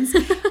factions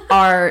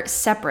are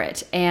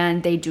separate,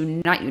 and they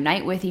do not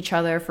unite with each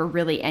other for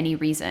really any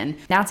reason.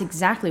 That's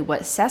exactly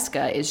what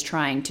Seska is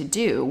trying to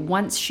do.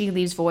 Once she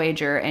leaves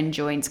Voyager and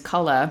joins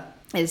Kulla,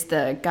 is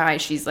the guy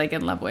she's like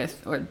in love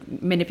with or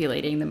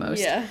manipulating the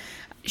most. Yeah.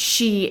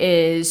 She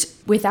is,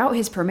 without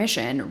his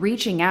permission,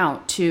 reaching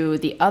out to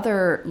the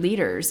other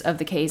leaders of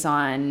the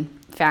Kazon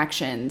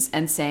factions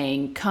and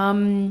saying,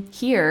 come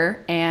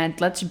here and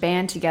let's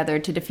band together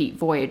to defeat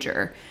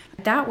Voyager.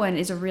 That one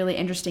is a really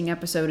interesting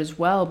episode as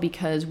well,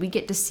 because we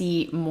get to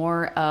see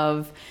more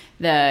of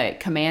the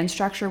command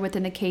structure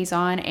within the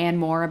Kazon and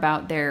more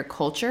about their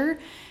culture.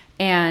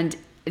 And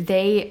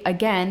they,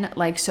 again,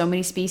 like so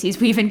many species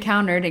we've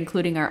encountered,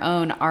 including our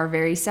own, are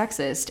very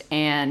sexist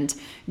and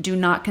do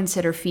not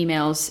consider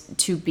females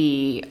to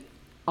be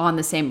on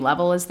the same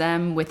level as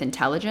them with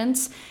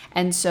intelligence.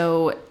 And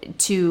so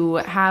to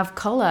have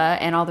Kulla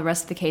and all the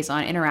rest of the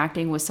Kazon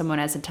interacting with someone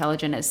as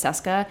intelligent as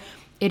Seska,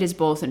 it is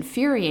both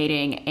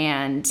infuriating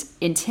and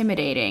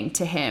intimidating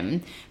to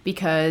him,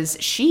 because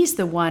she's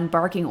the one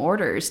barking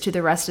orders to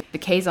the rest of the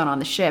Kazon on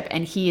the ship,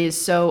 and he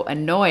is so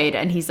annoyed,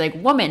 and he's like,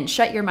 woman,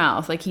 shut your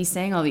mouth. Like, he's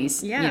saying all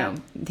these, you know,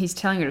 he's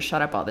telling her to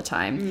shut up all the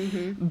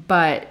time.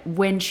 But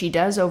when she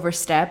does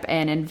overstep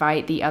and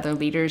invite the other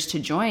leaders to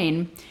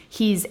join,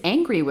 he's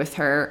angry with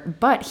her,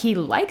 but he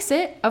likes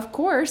it, of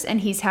course, and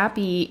he's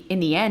happy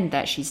in the end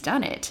that she's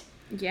done it.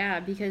 Yeah,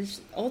 because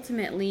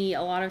ultimately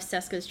a lot of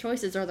Seska's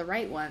choices are the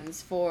right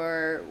ones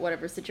for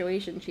whatever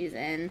situation she's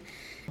in.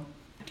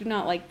 I do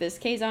not like this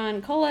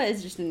Kazon. Kulla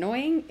is just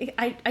annoying.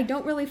 I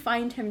don't really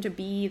find him to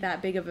be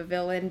that big of a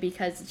villain,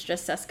 because it's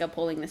just Seska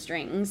pulling the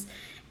strings,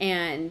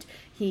 and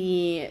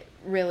he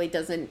really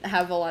doesn't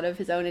have a lot of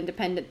his own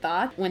independent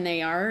thoughts. When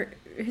they are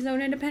his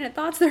own independent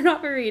thoughts, they're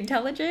not very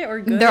intelligent or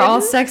good. They're all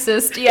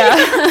sexist,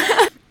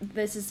 yeah.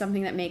 This is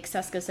something that makes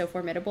Seska so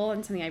formidable,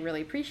 and something I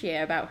really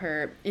appreciate about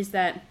her is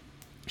that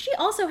she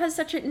also has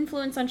such an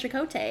influence on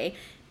Chakotay.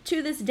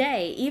 To this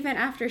day, even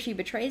after she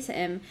betrays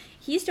him,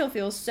 he still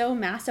feels so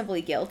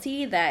massively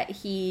guilty that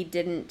he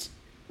didn't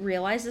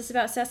realize this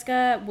about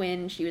Seska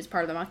when she was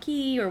part of the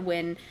Maquis, or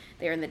when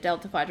they were in the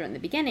Delta Quadrant in the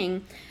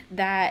beginning,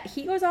 that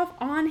he goes off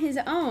on his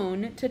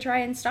own to try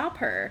and stop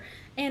her.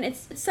 And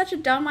it's such a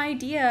dumb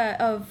idea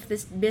of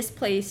this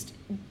misplaced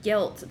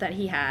guilt that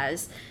he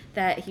has,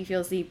 that he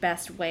feels the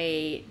best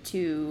way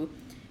to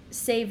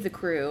save the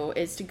crew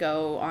is to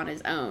go on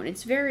his own.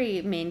 It's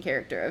very main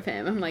character of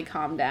him. I'm like,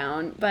 calm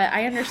down. But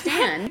I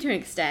understand to an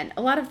extent.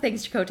 A lot of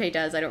things Chakotay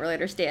does I don't really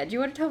understand. Do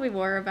you want to tell me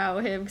more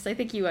about him? Because I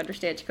think you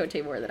understand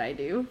Chakotay more than I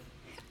do.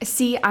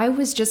 See, I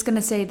was just going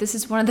to say, this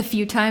is one of the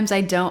few times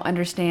I don't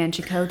understand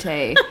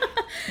Chakotay.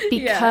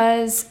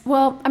 Because,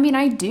 well, I mean,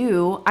 I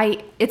do.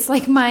 It's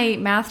like my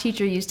math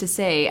teacher used to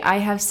say, I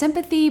have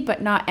sympathy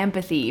but not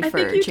empathy for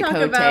Chakotay. I think you talk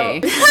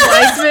about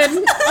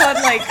Wiseman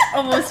on like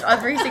almost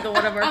every single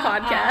one of our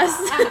podcasts.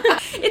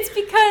 It's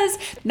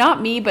because,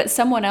 not me, but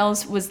someone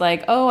else was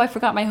like, oh, I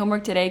forgot my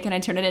homework today. Can I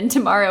turn it in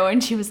tomorrow?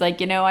 And she was like,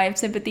 you know, I have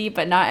sympathy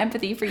but not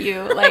empathy for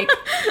you. Like,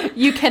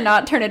 you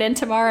cannot turn it in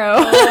tomorrow.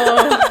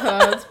 Oh,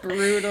 that's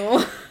brutal.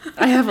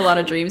 I have a lot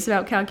of dreams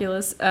about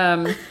calculus.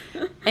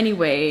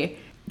 Anyway,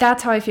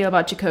 that's how I feel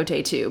about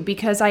Chakotay too,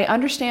 because I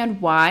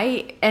understand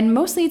why, and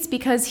mostly it's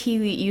because he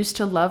used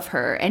to love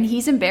her, and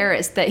he's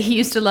embarrassed that he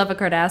used to love a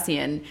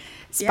Cardassian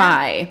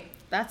spy.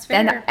 That's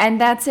fair. And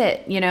that's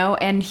it, you know?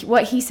 And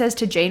what he says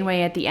to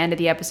Janeway at the end of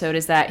the episode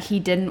is that he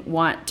didn't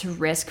want to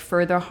risk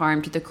further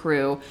harm to the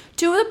crew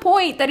to the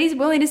point that he's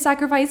willing to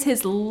sacrifice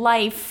his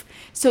life.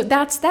 So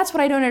that's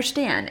what I don't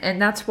understand.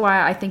 And that's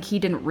why I think he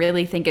didn't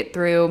really think it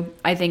through.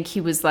 I think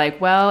he was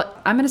like, well,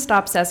 I'm going to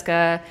stop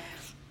Seska.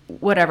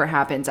 Whatever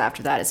happens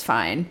after that is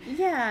fine.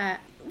 Yeah.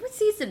 What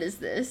season is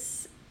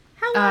this?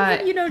 How long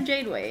have you known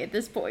Janeway at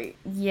this point?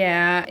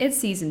 Yeah, it's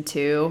season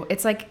 2.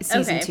 It's like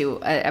season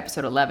 2,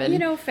 episode 11. You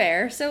know,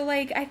 fair. So,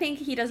 like, I think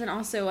he doesn't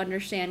also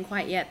understand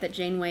quite yet that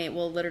Janeway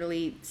will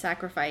literally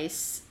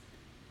sacrifice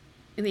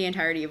the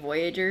entirety of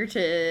Voyager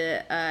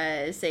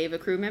to save a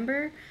crew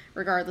member,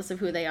 regardless of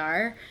who they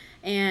are,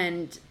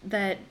 and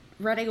that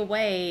running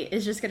away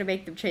is just going to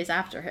make them chase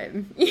after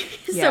him.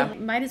 So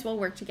might as well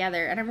work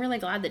together. And I'm really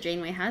glad that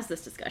Janeway has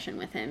this discussion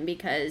with him,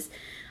 because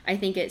I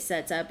think it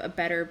sets up a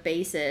better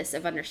basis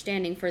of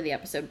understanding for the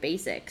episode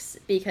basics,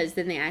 because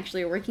then they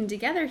actually are working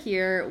together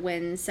here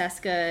when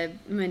Seska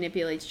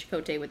manipulates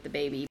Chakotay with the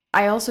baby.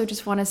 I also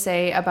just want to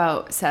say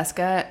about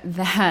Seska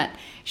that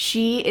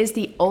she is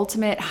the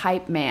ultimate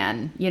hype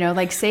man. You know,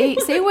 like say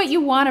what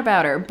you want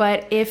about her,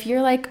 but if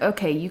you're like,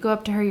 okay, you go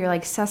up to her, you're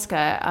like,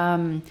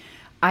 Seska,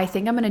 I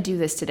think I'm going to do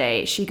this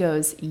today. She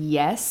goes,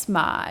 yes,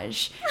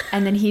 Maj.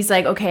 And then he's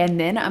like, okay, and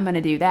then I'm going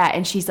to do that.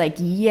 And she's like,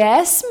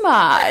 yes,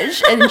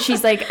 Maj. And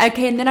she's like,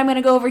 okay, and then I'm going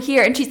to go over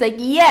here. And she's like,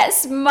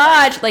 yes,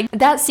 Maj. Like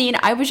that scene,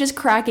 I was just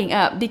cracking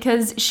up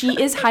because she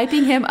is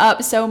hyping him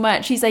up so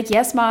much. She's like,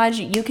 yes, Maj,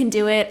 you can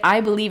do it. I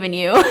believe in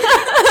you.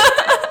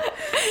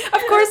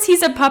 Of course,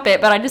 he's a puppet,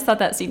 but I just thought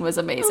that scene was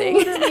amazing.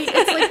 Literally,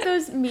 it's like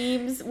those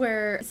memes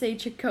where, say,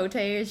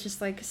 Chakotay is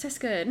just like,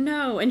 Seska,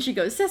 no. And she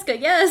goes, Seska,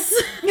 yes.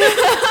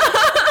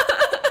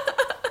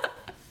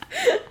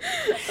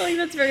 Like,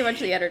 that's very much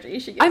the energy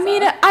she gives I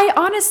mean, off. I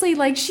honestly,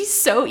 like, she's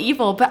so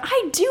evil, but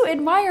I do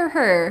admire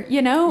her,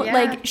 you know? Yeah.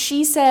 Like,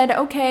 she said,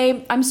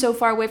 okay, I'm so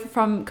far away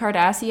from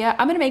Cardassia,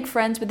 I'm going to make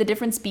friends with the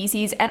different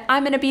species, and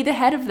I'm going to be the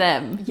head of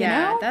them, you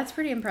know? That's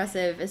pretty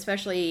impressive,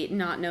 especially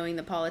not knowing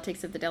the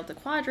politics of the Delta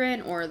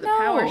Quadrant or the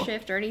power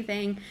shift or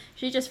anything.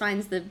 She just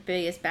finds the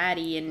biggest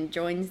baddie and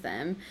joins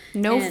them.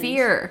 No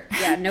fear.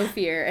 Yeah, no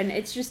fear. And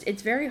it's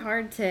very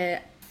hard to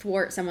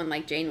thwart someone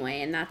like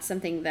Janeway, and that's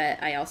something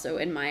that I also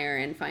admire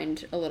and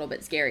find a little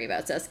bit scary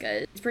about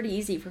Seska. It's pretty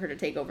easy for her to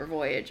take over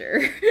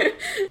Voyager,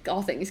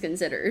 all things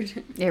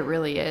considered. It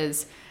really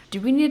is.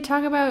 Do we need to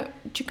talk about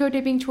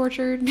Chakotay being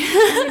tortured? I mean,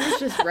 it's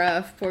just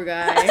rough, poor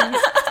guy.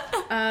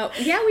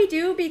 Yeah, we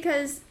do,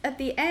 because at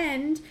the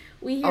end,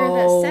 we hear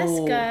that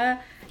Seska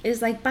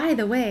is like, by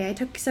the way, I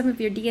took some of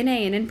your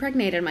DNA and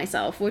impregnated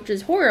myself, which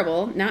is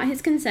horrible. Not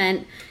his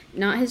consent,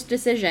 not his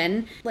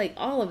decision. Like,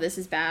 all of this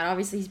is bad.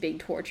 Obviously, he's being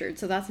tortured,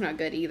 so that's not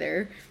good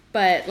either.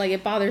 But, like,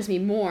 it bothers me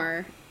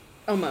more,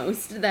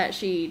 almost, that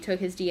she took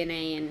his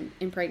DNA and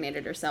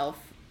impregnated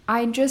herself.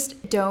 I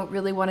just don't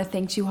really want to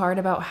think too hard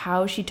about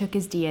how she took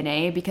his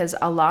DNA, because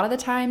a lot of the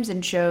times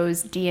in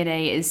shows,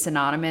 DNA is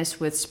synonymous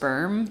with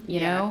sperm,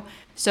 you know?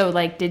 So,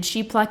 like, did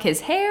she pluck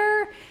his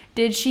hair?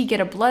 Did she get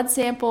a blood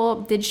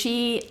sample? Did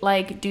she,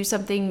 like, do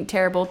something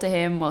terrible to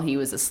him while he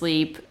was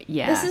asleep?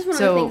 Yeah. This is one of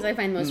the things I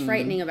find most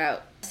frightening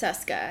about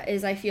Seska,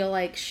 is I feel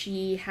like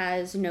she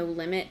has no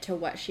limit to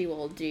what she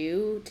will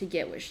do to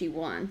get what she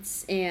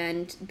wants.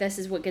 And this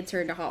is what gets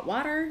her into hot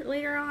water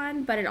later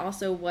on, but it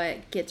also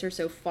what gets her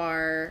so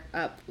far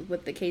up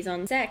with the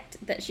Kazon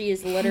sect that she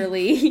is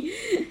literally,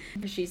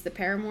 she's the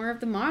paramour of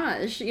the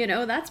Maj. You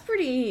know, that's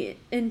pretty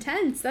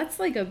intense. That's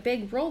like a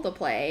big role to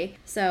play.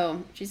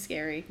 So she's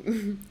scary.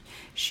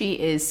 She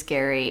is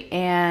scary.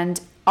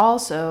 And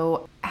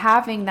also,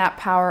 having that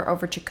power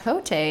over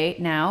Chakotay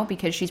now,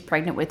 because she's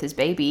pregnant with his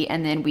baby,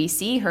 and then we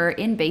see her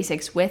in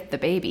basics with the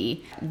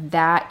baby,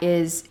 that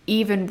is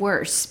even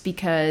worse,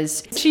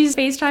 because she's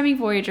FaceTiming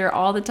Voyager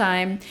all the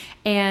time,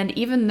 and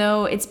even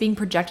though it's being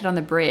projected on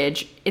the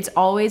bridge, it's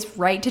always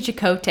right to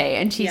Chakotay,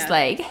 and she's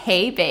like,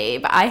 hey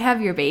babe, I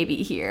have your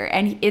baby here.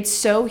 And it's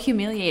so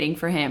humiliating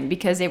for him,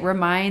 because it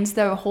reminds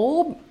the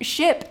whole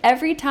ship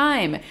every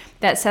time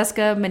that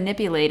Seska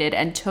manipulated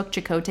and took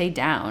Chakotay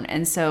down.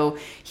 And so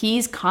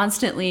he's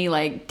constantly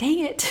like, dang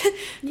it,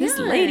 this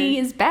lady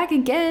is back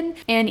again.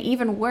 And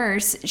even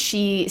worse,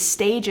 she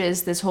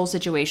stages this whole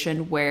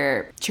situation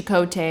where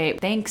Chakotay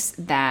thinks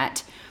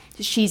that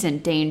she's in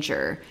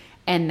danger,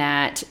 and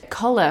that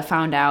Kulla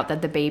found out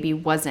that the baby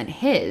wasn't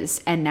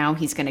his, and now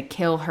he's going to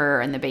kill her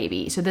and the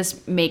baby. So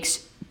this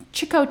makes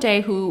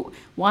Chakotay, who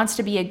wants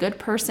to be a good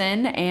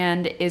person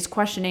and is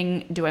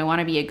questioning, do I want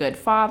to be a good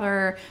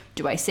father?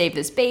 Do I save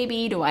this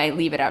baby? Do I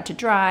leave it out to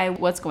dry?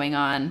 What's going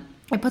on?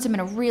 It puts him in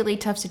a really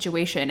tough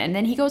situation. And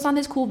then he goes on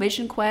this cool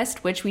vision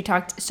quest, which we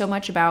talked so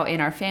much about in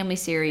our family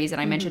series,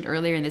 and I mentioned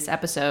earlier in this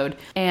episode.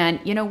 And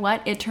you know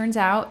what? It turns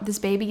out this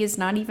baby is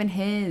not even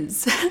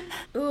his.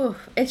 Ooh,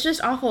 it's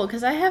just awful,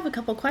 because I have a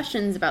couple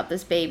questions about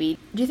this baby.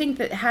 Do you think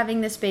that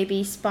having this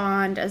baby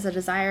spawned as a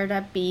desire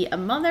to be a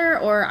mother,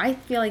 or I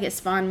feel like it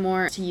spawned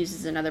more to use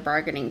as another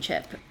bargaining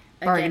chip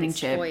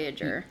against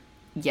Voyager?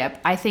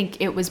 Yep. I think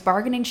it was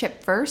bargaining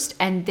chip first,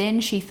 and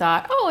then she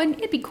thought, oh, and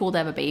it'd be cool to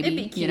have a baby. It'd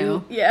be cute. You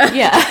know? Yeah.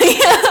 Yeah.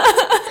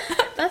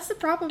 That's the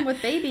problem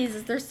with babies,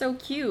 is they're so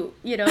cute.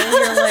 You know,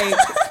 you're like,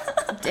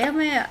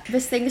 damn it,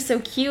 this thing is so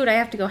cute, I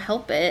have to go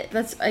help it.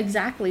 That's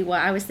exactly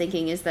what I was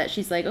thinking, is that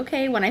she's like,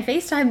 okay, when I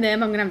FaceTime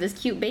them, I'm gonna have this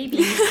cute baby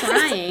who's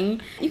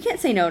crying. You can't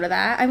say no to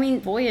that. I mean,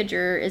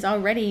 Voyager is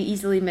already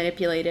easily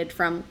manipulated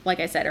from, like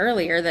I said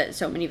earlier, that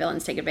so many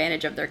villains take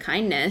advantage of their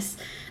kindness,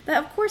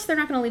 that of course they're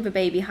not gonna leave a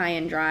baby high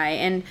and dry.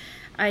 And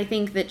I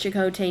think that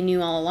Chakotay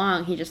knew all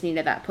along he just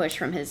needed that push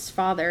from his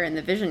father in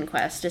the Vision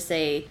Quest to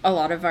say, a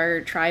lot of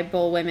our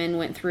tribal women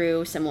went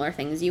through similar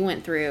things you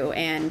went through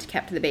and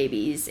kept the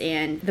babies,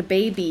 and the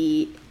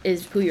baby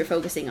is who you're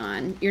focusing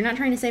on. You're not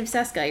trying to save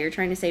Seska, you're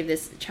trying to save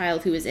this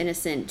child who is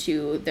innocent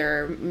to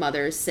their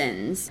mother's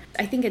sins.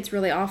 I think it's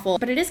really awful,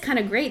 but it is kind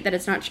of great that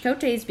it's not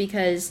Chakotay's,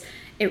 because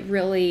it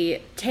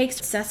really takes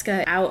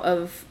Seska out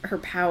of her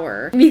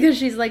power, because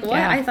she's like, what?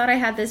 Yeah. I thought I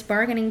had this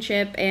bargaining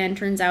chip, and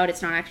turns out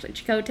it's not actually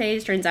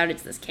Chakotay's. Turns out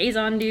it's this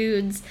Kazon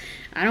dude's.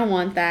 I don't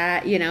want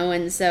that, you know?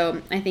 And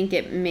so I think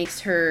it makes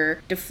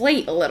her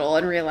deflate a little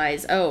and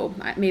realize, oh,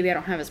 maybe I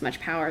don't have as much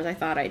power as I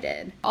thought I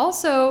did.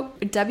 Also,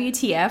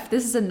 WTF,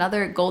 this is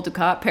another Gul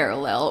Dukat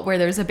parallel, where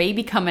there's a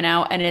baby coming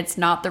out and it's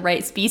not the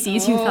right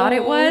species you thought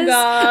it was.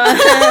 God.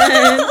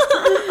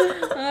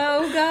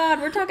 Oh,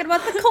 God, we're talking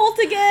about the cult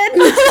again.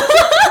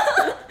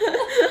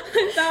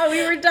 I thought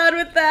we were done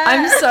with that.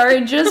 I'm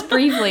sorry, just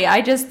briefly.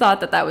 I just thought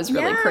that was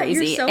really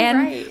crazy. You're so and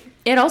right.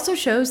 It also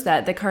shows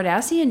that the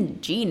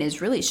Cardassian gene is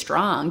really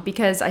strong,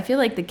 because I feel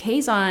like the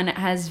Kazon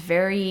has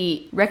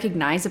very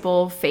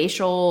recognizable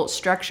facial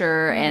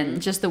structure, and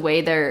just the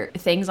way their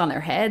things on their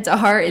heads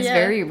are is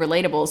very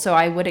relatable. So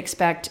I would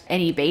expect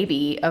any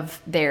baby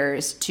of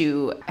theirs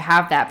to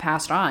have that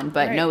passed on.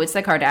 But no, it's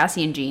the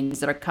Cardassian genes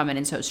that are coming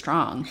in so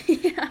strong.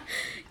 Yeah.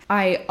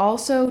 I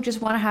also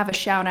just want to have a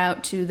shout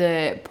out to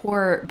the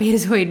poor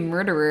Betazoid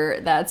murderer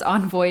that's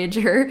on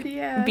Voyager.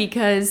 Yeah.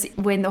 Because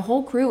when the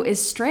whole crew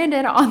is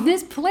stranded on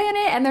this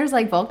planet and there's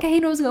like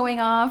volcanoes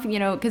going off, you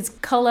know, because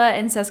Cullen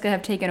and Seska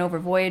have taken over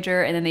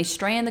Voyager, and then they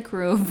strand the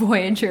crew of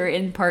Voyager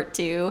in part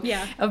 2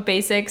 of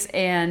Basics,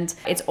 and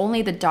it's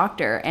only the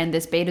Doctor and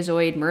this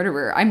Betazoid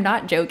murderer, I'm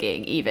not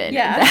joking even,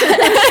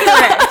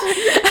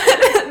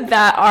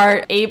 that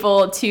are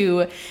able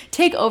to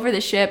take over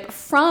the ship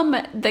from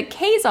the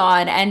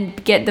Kazon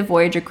and get the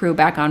Voyager crew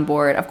back on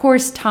board. Of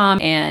course,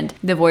 Tom and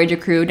the Voyager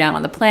crew down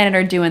on the planet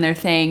are doing their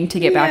thing to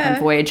get back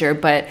on Voyager,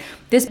 but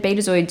this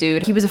Betazoid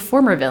dude, he was a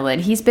former villain.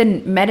 He's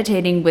been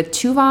meditating with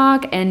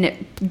Tuvok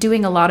and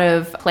doing a lot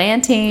of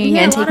planting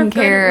and taking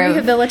care of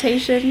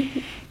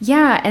rehabilitation.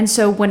 Yeah, and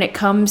so when it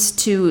comes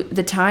to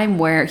the time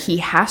where he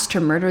has to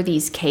murder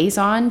these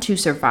Kazon to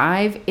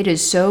survive, it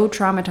is so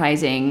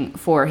traumatizing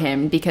for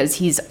him, because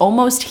he's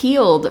almost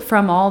healed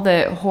from all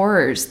the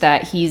horrors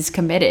that he's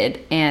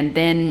committed. And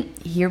then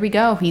here we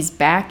go, he's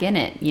back in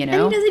it, you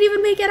know? And he doesn't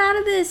even make it out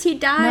of this. He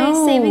dies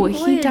saving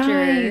Voyager. He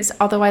dies.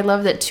 Although I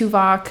love that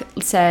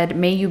Tuvok said,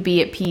 may you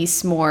be at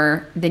peace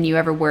more than you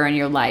ever were in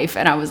your life.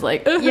 And I was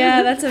like, ugh.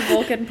 Yeah, that's a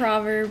Vulcan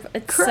proverb.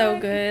 It's so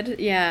good.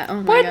 Yeah,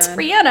 oh my God.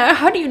 Rihanna,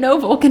 how do you know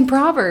Vulcan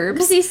proverbs?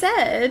 Because he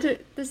said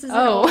this is an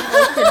old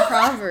Vulcan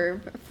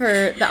proverb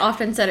for the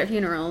often said at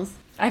funerals.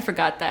 I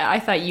forgot that. I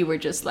thought you were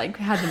just like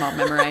had them all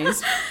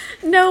memorized.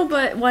 No,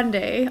 but one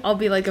day I'll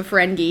be like a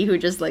Ferengi who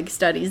just like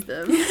studies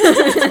them.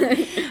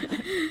 This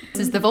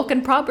is the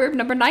Vulcan proverb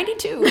number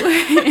 92.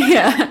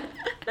 Yeah.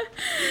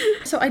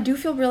 So I do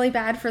feel really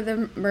bad for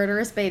the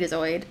murderous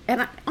Betazoid,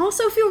 and I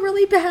also feel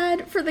really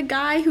bad for the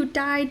guy who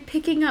died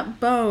picking up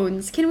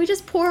bones. Can we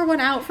just pour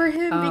one out for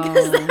him?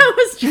 Because that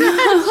was tragic.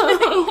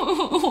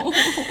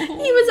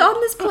 He was on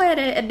this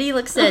planet, and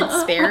Neelix said,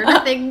 spare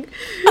nothing.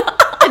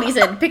 And he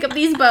said, pick up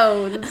these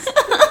bones.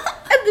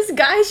 And this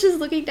guy's just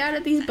looking down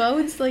at these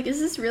bones like, is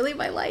this really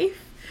my life?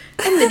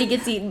 And then he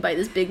gets eaten by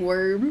this big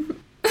worm.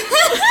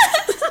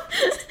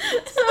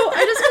 So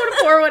I just want to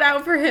pour one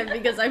out for him,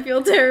 because I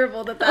feel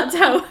terrible that that's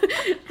how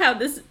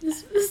this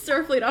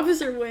Starfleet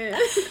officer went.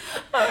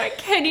 Oh, I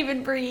can't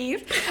even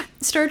breathe.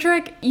 Star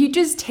Trek, you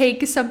just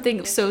take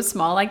something so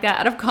small like that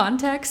out of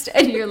context,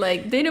 and you're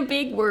like, then a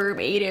big worm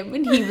ate him,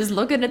 and he was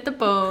looking at the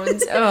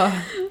bones.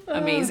 Oh,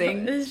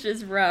 amazing. It's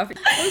just rough. It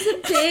was a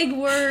big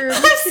worm.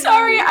 I'm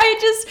sorry,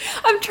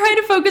 I'm trying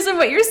to focus on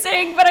what you're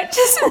saying, but I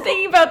just am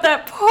thinking about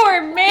that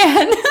poor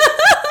man.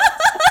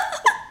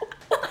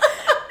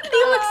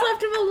 Neelix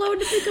left him alone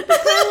to pick up a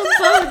pile of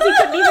bones. He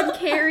couldn't even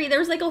carry. There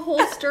was like a whole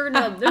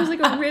sternum. There was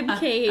like a rib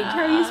cage.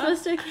 How are you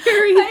supposed to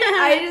carry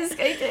that?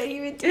 I can't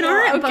even do it. And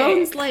aren't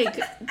bones like?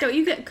 Don't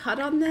you get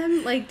cut on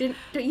them? Like, don't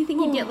you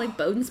think you get like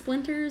bone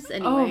splinters?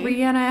 Anyway. Oh,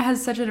 Rihanna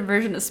has such an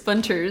aversion to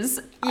splinters.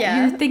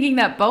 Yeah. You're thinking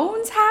that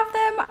bones have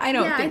them? I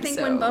don't think so. I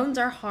think when bones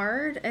are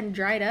hard and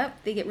dried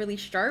up, they get really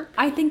sharp.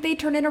 I think they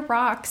turn into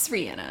rocks,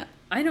 Rihanna.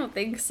 I don't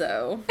think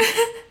so.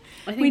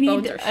 I think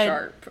bones are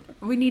sharp.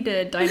 We need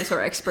a dinosaur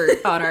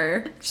expert on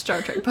our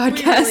Star Trek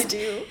podcast. We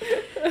really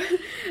do.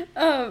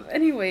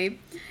 Anyway,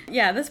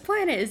 yeah, this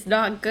planet is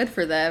not good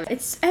for them.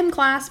 It's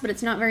M-class, but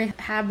it's not very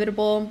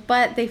habitable.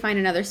 But they find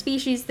another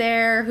species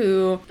there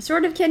who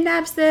sort of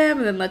kidnaps them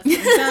and then lets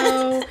them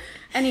go.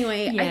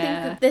 Anyway, I think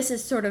that this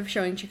is sort of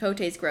showing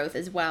Chakotay's growth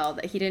as well,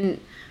 that he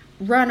didn't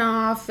run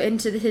off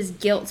into his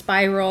guilt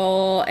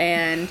spiral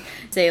and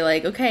say,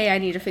 like, okay, I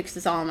need to fix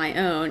this all on my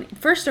own.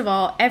 First of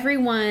all,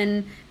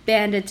 everyone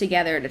banded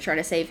together to try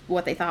to save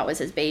what they thought was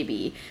his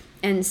baby.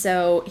 And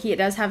so he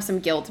does have some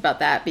guilt about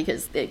that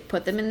because they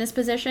put them in this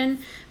position.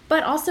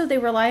 But also they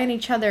rely on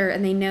each other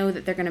and they know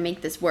that they're going to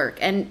make this work.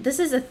 And this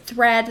is a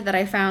thread that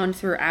I found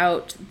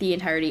throughout the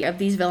entirety of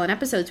these villain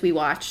episodes we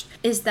watched,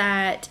 is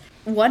that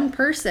one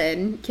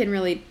person can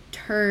really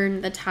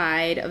turn the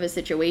tide of a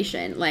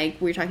situation. Like,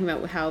 we were talking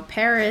about how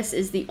Paris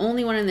is the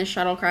only one in the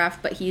shuttlecraft,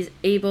 but he's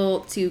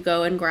able to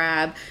go and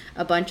grab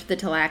a bunch of the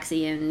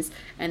Talaxians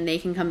and they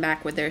can come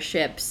back with their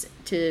ships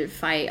to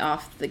fight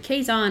off the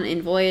Kazon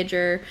in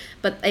Voyager.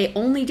 But they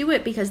only do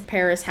it because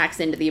Paris hacks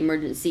into the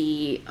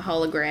emergency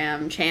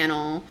hologram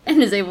channel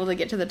and is able to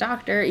get to the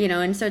doctor, you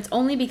know. And so it's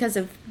only because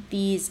of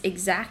these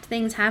exact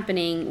things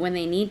happening when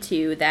they need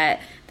to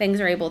that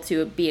things are able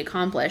to be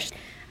accomplished.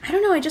 I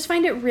don't know, I just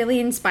find it really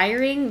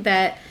inspiring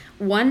that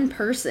one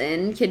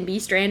person can be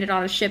stranded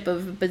on a ship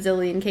of a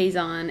bazillion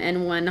Kazon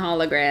and one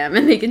hologram,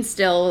 and they can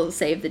still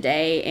save the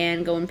day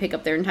and go and pick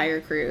up their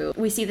entire crew.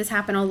 We see this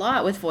happen a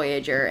lot with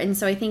Voyager, and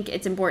so I think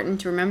it's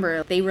important to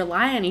remember they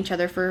rely on each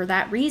other for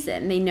that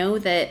reason. They know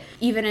that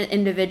even an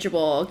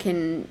individual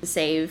can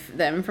save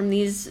them from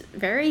these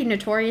very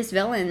notorious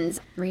villains.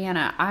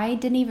 Rihanna, I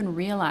didn't even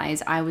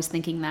realize I was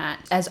thinking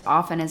that as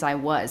often as I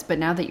was, but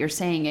now that you're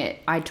saying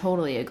it, I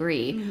totally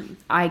agree. Mm-hmm.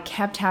 I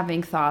kept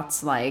having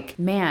thoughts like,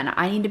 man,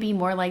 I need to be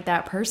more like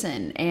that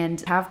person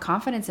and have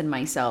confidence in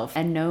myself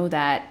and know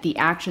that the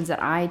actions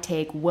that I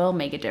take will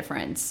make a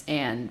difference.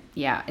 And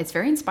yeah, it's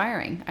very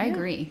inspiring. I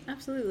agree.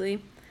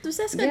 Absolutely. So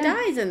Seska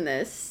dies in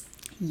this.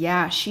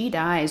 Yeah, she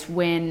dies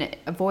when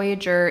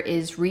Voyager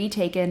is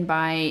retaken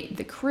by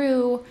the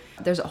crew.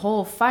 There's a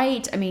whole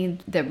fight. I mean,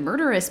 the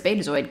murderous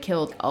Betazoid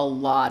killed a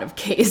lot of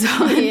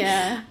Kazon.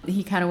 Yeah.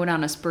 He kind of went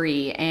on a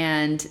spree.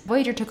 And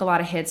Voyager took a lot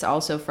of hits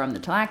also from the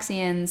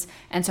Talaxians.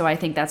 And so I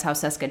think that's how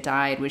Seska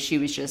died, was she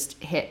was just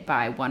hit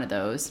by one of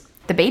those.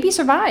 The baby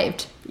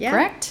survived,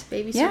 correct?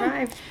 Baby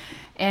survived.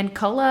 And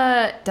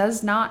Kulla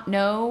does not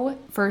know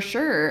for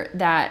sure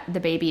that the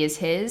baby is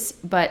his,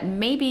 but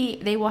maybe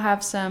they will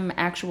have some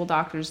actual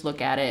doctors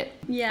look at it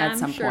at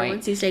some point.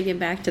 Once he's taken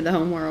back to the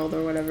home world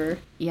or whatever.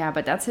 Yeah,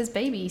 but that's his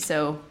baby,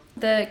 so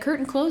the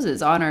curtain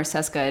closes on our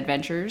Seska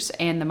adventures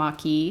and the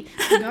Maquis.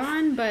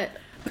 Gone, but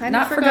kind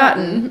of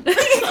forgotten.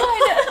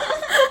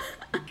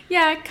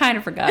 Yeah, kind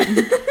of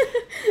forgotten.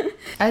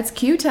 It's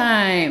Q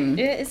time.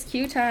 It is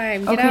Q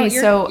time. Get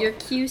out your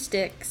Q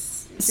sticks.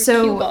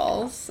 Cue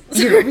balls.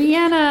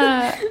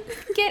 Rihanna,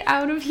 get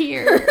out of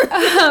here.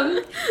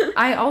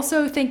 I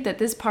also think that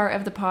this part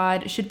of the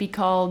pod should be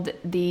called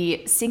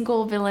the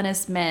single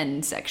villainous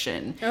men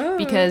section,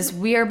 because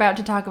we are about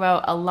to talk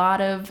about a lot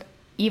of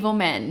evil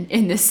men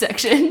in this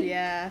section.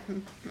 Yeah.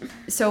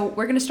 So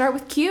we're going to start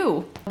with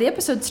Q. The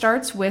episode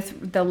starts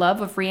with the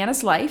love of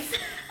Rihanna's life.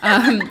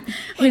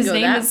 His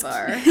name is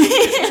far.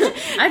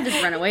 I'd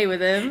just run away with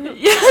him.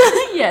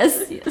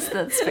 yes,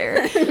 that's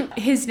fair.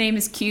 His name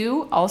is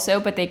Q also,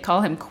 but they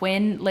call him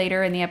Quinn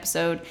later in the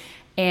episode.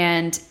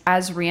 And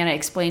as Rihanna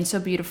explained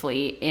so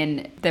beautifully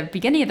in the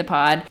beginning of the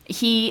pod,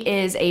 he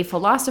is a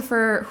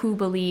philosopher who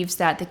believes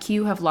that the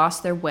Q have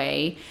lost their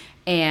way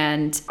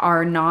and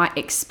are not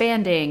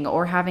expanding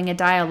or having a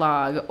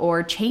dialogue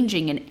or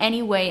changing in any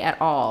way at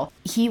all.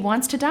 He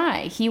wants to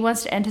die. He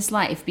wants to end his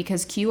life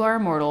because Q are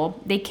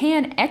immortal. They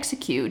can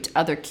execute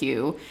other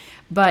Q,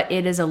 but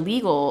it is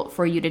illegal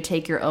for you to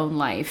take your own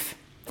life.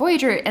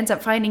 Voyager ends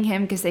up finding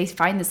him because they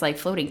find this like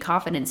floating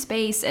coffin in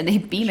space and they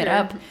beam it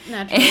up.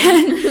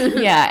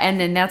 Naturally. And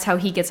then that's how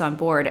he gets on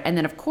board. And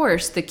then of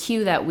course the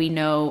Q that we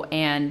know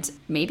and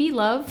maybe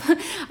love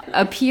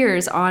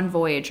appears on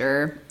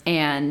Voyager.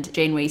 And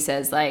Janeway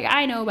says, like,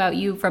 I know about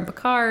you from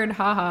Picard,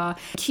 haha.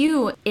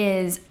 Q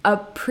is a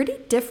pretty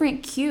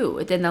different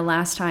Q than the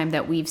last time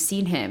that we've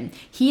seen him.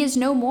 He is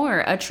no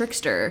more a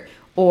trickster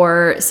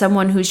or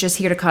someone who's just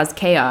here to cause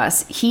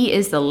chaos. He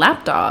is the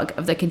lapdog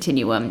of the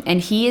Continuum, and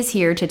he is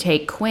here to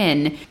take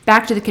Quinn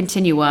back to the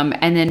Continuum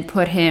and then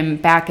put him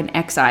back in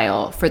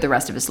exile for the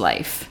rest of his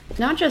life.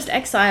 Not just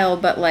exile,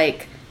 but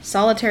like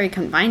solitary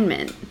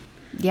confinement.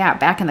 Yeah,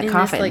 back in the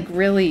coffin. This like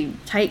really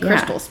tight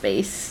crystal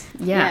space.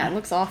 Yeah, it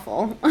looks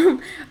awful.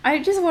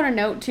 I just want to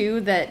note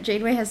too that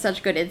Janeway has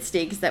such good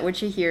instincts that when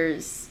she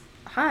hears,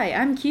 "Hi,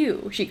 I'm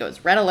Q," she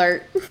goes, "Red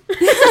alert."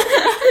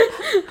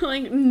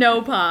 Like,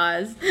 no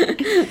pause.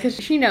 Because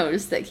she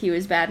knows that Q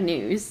is bad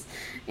news.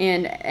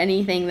 And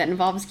anything that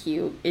involves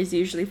Q is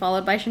usually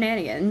followed by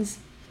shenanigans.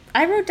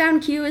 I wrote down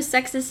Q as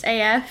sexist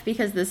AF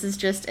because this is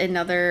just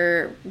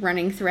another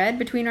running thread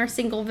between our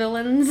single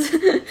villains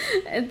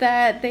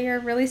that they are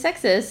really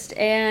sexist,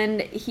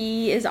 and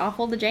he is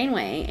awful to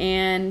Janeway,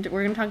 and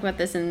we're going to talk about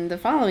this in the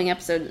following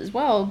episode as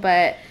well,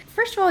 but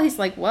first of all, he's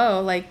like,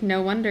 whoa, like,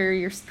 no wonder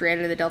you're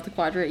stranded in the Delta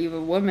Quadrant, you have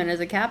a woman as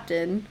a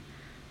captain.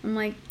 I'm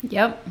like,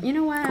 yep. You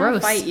know what? Gross. I'll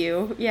fight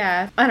you.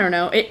 Yeah. I don't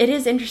know. It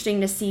is interesting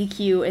to see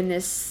Q in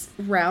this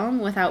realm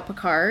without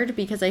Picard,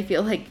 because I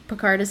feel like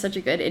Picard is such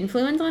a good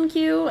influence on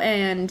Q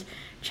and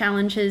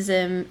challenges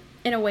him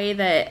in a way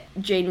that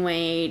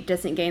Janeway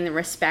doesn't gain the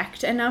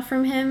respect enough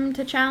from him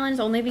to challenge,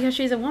 only because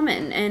she's a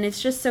woman, and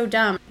it's just so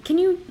dumb. Can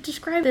you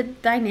describe the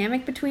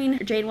dynamic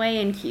between Janeway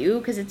and Q?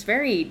 Because it's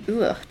very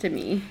ugh to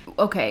me.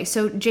 Okay,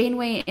 so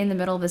Janeway in the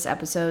middle of this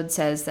episode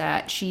says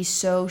that she's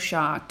so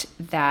shocked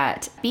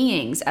that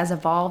beings as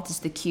evolved as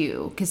the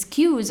Q, because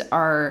Qs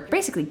are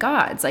basically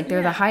gods, like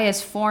they're the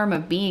highest form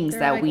of beings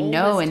that like we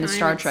know in the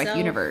Star Trek itself.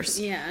 universe.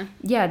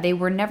 Yeah, they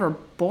were never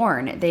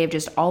born, they have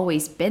just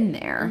always been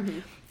there. Mm-hmm.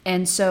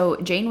 And so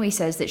Janeway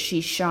says that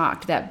she's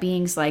shocked that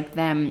beings like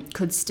them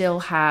could still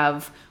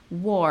have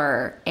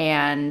war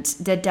and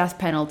the death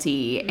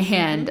penalty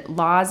and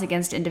laws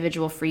against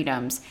individual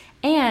freedoms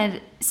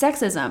and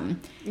sexism.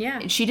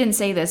 Yeah. She didn't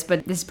say this,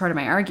 but this is part of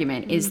my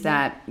argument, is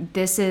that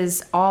this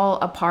is all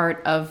a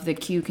part of the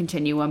Q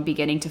continuum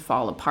beginning to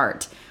fall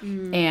apart.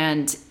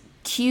 And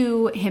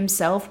Q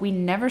himself, we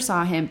never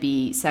saw him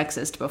be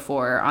sexist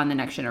before on The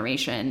Next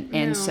Generation.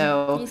 And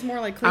so he's more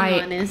like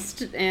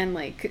Klingonist and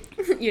like,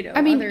 you know,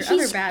 I mean,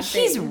 other bad things.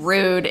 He's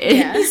rude.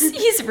 Yeah.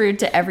 He's rude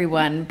to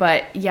everyone.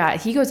 But yeah,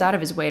 he goes out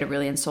of his way to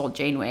really insult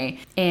Janeway.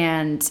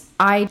 And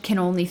I can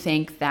only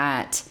think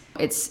that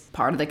it's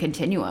part of the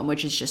continuum,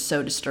 which is just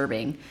so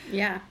disturbing.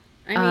 Yeah.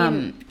 I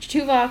mean,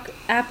 Tuvok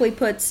aptly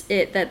puts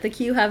it that the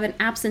Q have an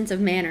absence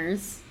of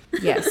manners.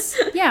 Yes.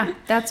 Yeah,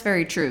 that's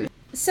very true.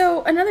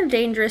 So another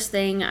dangerous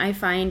thing I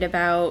find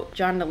about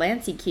John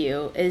Delancey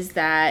Q is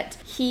that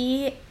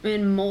he,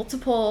 in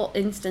multiple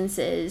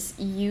instances,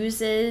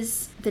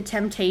 uses the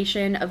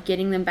temptation of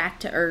getting them back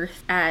to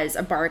Earth as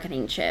a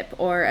bargaining chip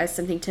or as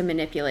something to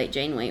manipulate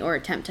Janeway or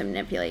attempt to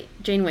manipulate.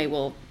 Janeway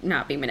will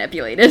not be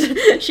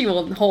manipulated. She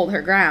will hold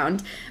her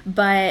ground.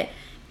 But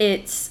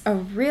it's a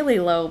really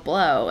low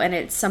blow, and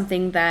it's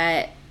something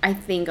that I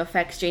think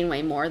affects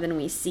Janeway more than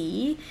we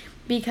see.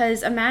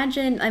 Because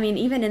imagine, I mean,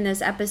 even in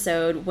this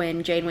episode,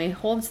 when Janeway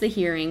holds the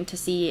hearing to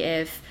see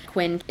if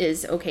Quinn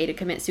is okay to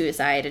commit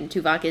suicide, and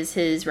Tuvok is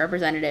his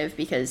representative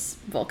because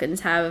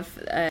Vulcans have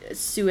a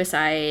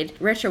suicide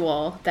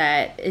ritual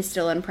that is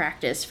still in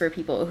practice for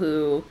people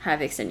who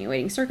have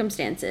extenuating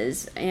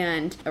circumstances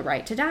and a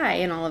right to die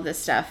and all of this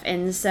stuff.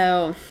 And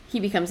so he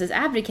becomes his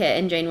advocate,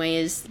 and Janeway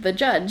is the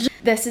judge.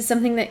 This is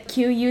something that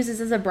Q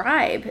uses as a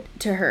bribe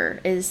to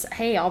her, is,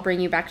 hey, I'll bring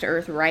you back to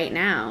Earth right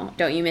now.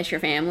 Don't you miss your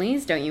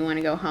families? Don't you want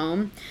to go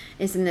home?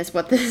 Isn't this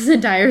what this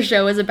entire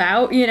show is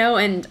about? You know,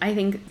 and I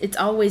think it's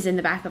always in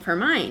the back of her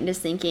mind, is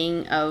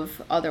thinking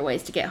of other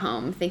ways to get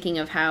home, thinking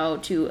of how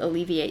to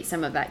alleviate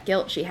some of that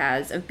guilt she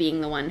has of being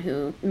the one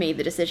who made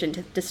the decision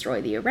to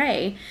destroy the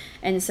array.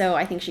 And so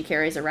I think she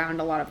carries around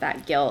a lot of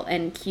that guilt,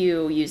 and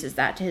Q uses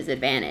that to his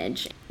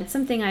advantage. It's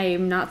something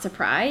I'm not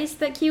surprised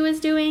that Q is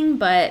doing,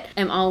 but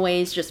I'm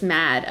always just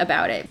mad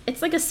about it.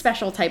 It's like a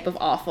special type of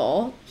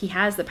awful. He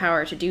has the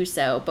power to do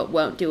so, but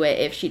won't do it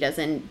if she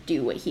doesn't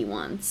do what he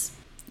wants.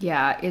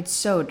 Yeah, it's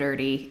so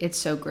dirty. It's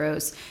so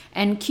gross.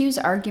 And Q's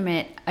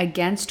argument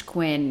against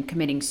Quinn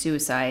committing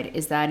suicide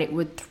is that it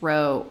would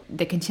throw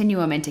the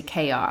continuum into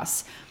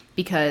chaos.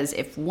 Because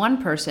if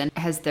one person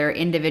has their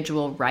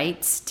individual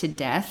rights to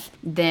death,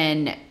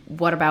 then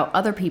what about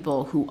other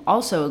people who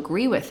also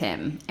agree with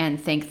him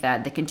and think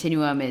that the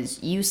continuum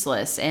is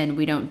useless and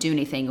we don't do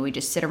anything and we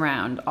just sit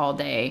around all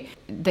day?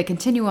 The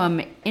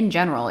continuum in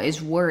general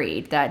is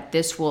worried that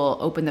this will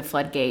open the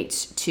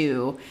floodgates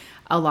to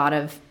a lot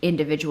of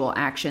individual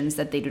actions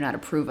that they do not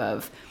approve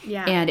of.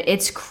 Yeah. And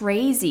it's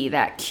crazy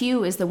that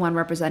Q is the one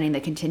representing the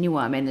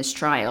continuum in this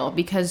trial,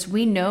 because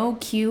we know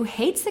Q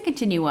hates the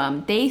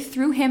continuum. They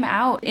threw him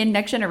out in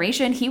Next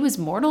Generation. He was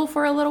mortal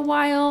for a little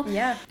while.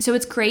 Yeah. So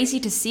it's crazy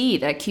to see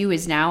that Q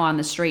is now on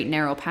the straight and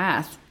narrow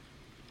path.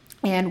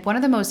 And one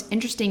of the most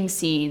interesting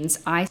scenes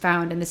I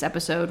found in this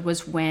episode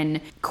was when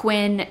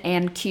Quinn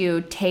and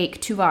Q take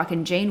Tuvok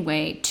and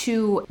Janeway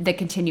to the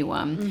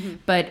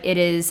continuum. But it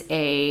is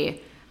a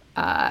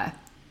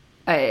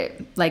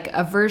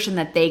version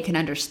that they can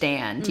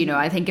understand. You know,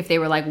 I think if they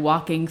were like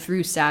walking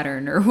through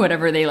Saturn or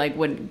whatever, they like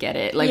wouldn't get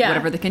it, like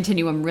whatever the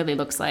continuum really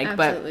looks like.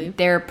 Absolutely. But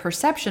their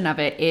perception of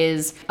it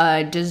is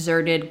a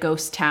deserted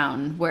ghost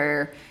town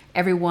where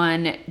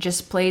everyone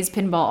just plays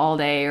pinball all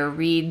day or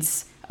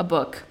reads a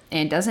book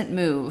and doesn't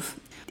move.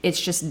 It's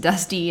just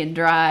dusty and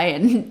dry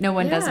and no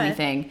one does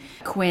anything.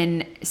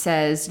 Quinn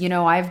says, you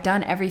know, I've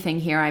done everything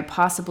here I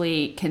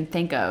possibly can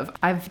think of.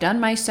 I've done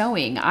my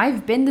sewing.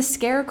 I've been the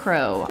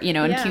scarecrow. You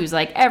know, and Q's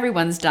like,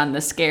 everyone's done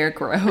the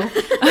scarecrow.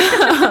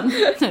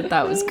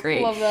 That was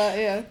great. Love that,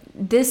 yeah.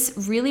 This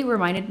really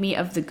reminded me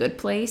of The Good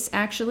Place,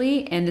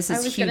 actually, and this is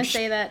I was going to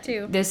say that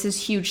too. This is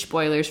huge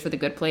spoilers for The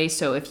Good Place,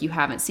 so if you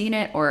haven't seen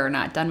it or are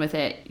not done with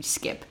it,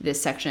 skip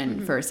this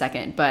section for a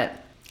second. But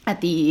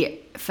at the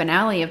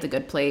finale of The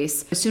Good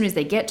Place, as soon as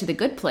they get to The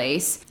Good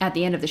Place, at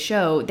the end of the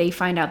show, they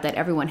find out that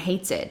everyone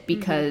hates it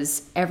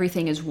because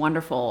everything is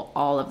wonderful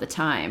all of the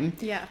time.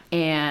 Yeah.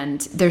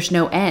 And there's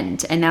no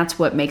end. And that's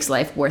what makes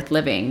life worth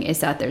living, is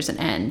that there's an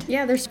end.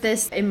 Yeah, there's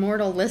this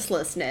immortal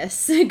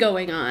listlessness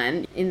going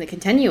on in the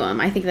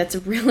continuum. I think that's a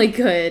really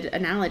good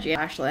analogy,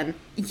 Ashlyn.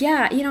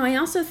 Yeah, I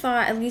also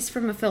thought, at least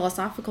from a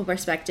philosophical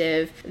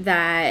perspective,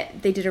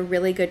 that they did a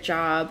really good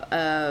job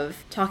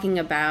of talking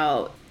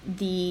about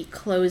the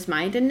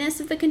closed-mindedness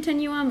of the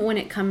continuum when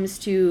it comes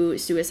to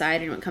suicide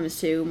and when it comes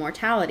to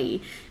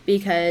mortality,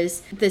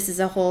 because this is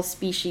a whole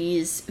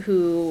species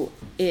who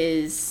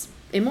is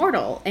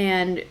immortal,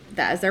 and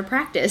that is their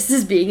practice,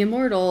 is being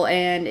immortal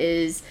and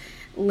is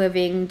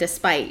living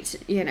despite,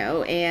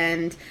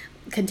 and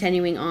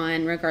continuing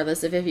on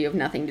regardless of if you have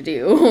nothing to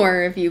do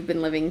or if you've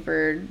been living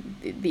for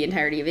the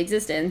entirety of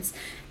existence.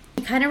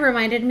 It kind of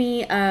reminded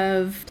me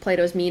of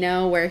Plato's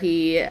Meno, where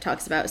he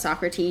talks about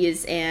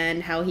Socrates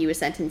and how he was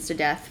sentenced to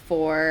death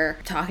for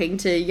talking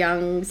to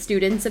young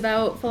students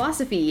about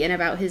philosophy and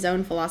about his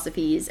own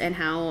philosophies, and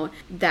how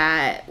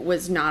that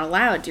was not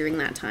allowed during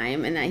that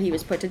time and that he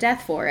was put to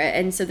death for it.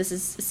 And so this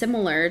is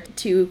similar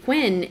to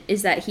Quinn,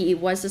 is that he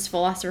was this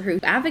philosopher who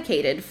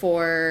advocated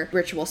for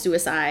ritual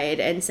suicide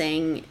and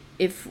saying,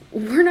 if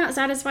we're not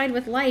satisfied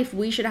with life,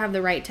 we should have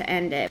the right to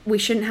end it. We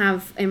shouldn't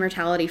have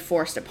immortality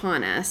forced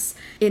upon us.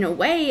 In a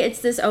way,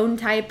 it's this own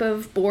type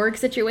of Borg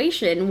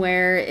situation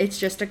where it's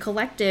just a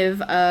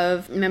collective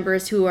of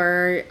members who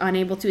are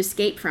unable to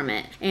escape from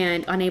it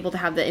and unable to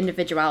have the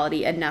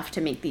individuality enough to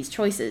make these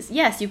choices.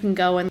 Yes, you can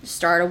go and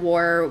start a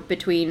war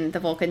between the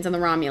Vulcans and the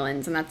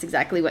Romulans, and that's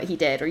exactly what he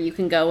did. Or you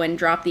can go and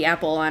drop the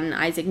apple on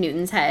Isaac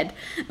Newton's head,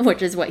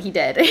 which is what he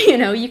did.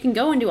 You can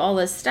go and do all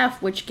this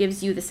stuff, which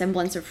gives you the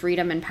semblance of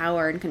freedom and power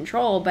and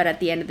control, but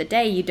at the end of the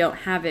day, you don't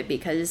have it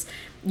because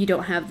you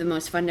don't have the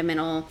most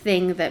fundamental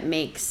thing that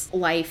makes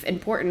life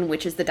important,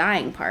 which is the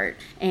dying part.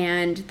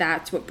 And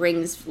that's what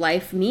brings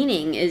life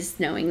meaning, is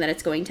knowing that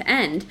it's going to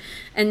end.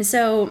 And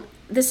so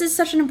this is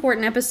such an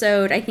important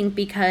episode, I think,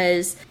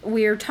 because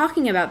we're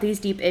talking about these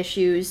deep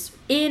issues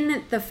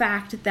in the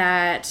fact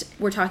that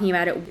we're talking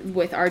about it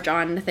with our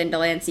Jonathan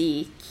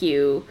Delancey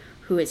Q,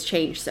 who has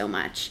changed so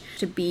much,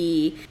 to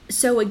be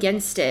so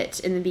against it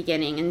in the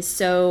beginning and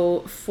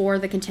so for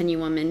the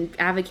continuum and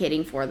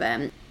advocating for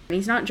them.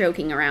 He's not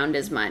joking around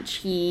as much.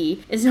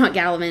 He is not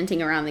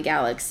gallivanting around the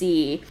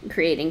galaxy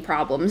creating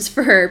problems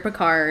for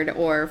Picard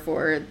or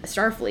for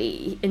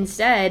Starfleet.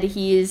 Instead,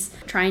 he's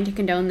trying to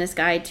condone this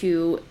guy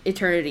to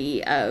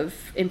eternity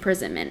of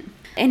imprisonment.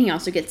 And he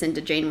also gets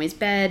into Janeway's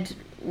bed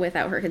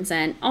without her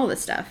consent, all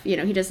this stuff.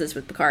 He does this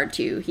with Picard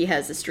too. He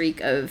has a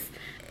streak of,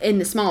 in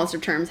the smallest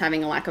of terms,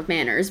 having a lack of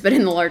manners, but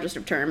in the largest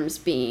of terms,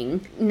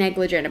 being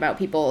negligent about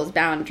people's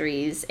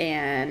boundaries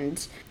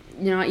and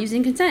not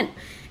using consent.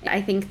 I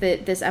think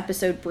that this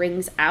episode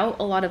brings out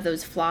a lot of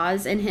those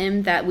flaws in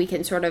him that we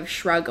can sort of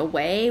shrug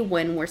away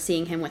when we're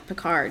seeing him with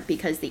Picard,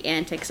 because the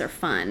antics are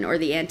fun, or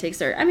the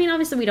antics are,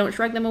 obviously we don't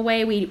shrug them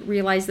away. We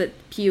realize that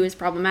Q is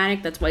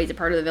problematic. That's why he's a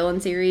part of the villain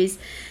series.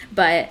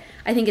 But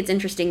I think it's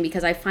interesting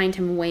because I find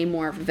him way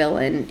more of a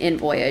villain in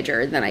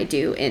Voyager than I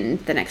do in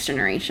The Next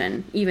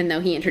Generation, even though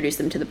he introduced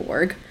them to the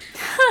Borg.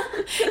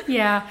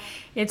 Yeah,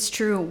 it's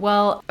true.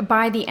 Well,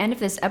 by the end of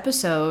this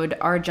episode,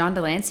 our John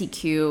Delancey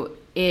Q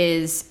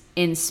is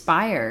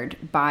inspired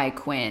by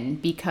Quinn,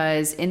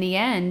 because in the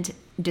end,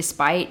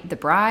 despite the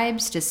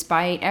bribes,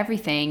 despite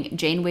everything,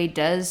 Janeway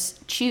does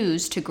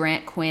choose to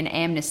grant Quinn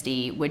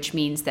amnesty, which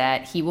means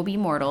that he will be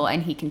mortal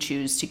and he can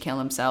choose to kill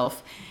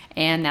himself.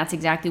 And that's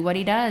exactly what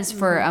he does.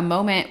 For a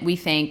moment, we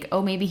think,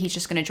 oh, maybe he's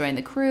just going to join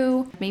the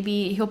crew.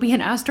 Maybe he'll be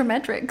an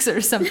astrometrics or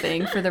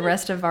something for the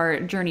rest of our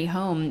journey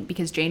home,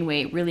 because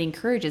Janeway really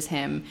encourages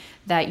him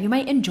that you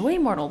might enjoy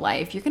mortal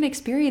life. You're going to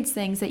experience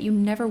things that you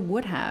never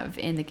would have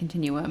in the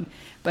continuum.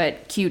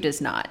 But Q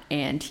does not,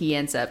 and he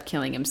ends up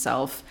killing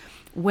himself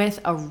with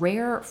a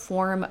rare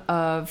form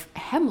of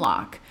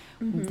hemlock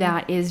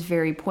that is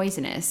very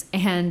poisonous.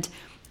 And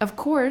of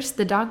course,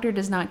 the doctor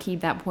does not keep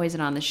that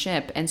poison on the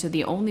ship, and so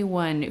the only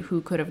one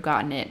who could have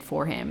gotten it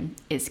for him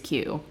is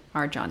Q,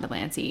 our John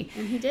Delancey.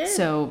 And he did.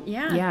 So,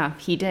 yeah,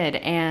 he did.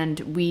 And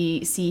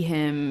we see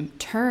him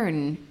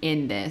turn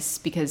in this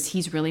because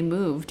he's really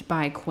moved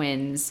by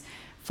Quinn's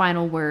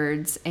final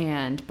words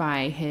and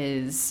by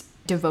his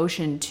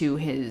devotion to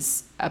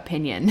his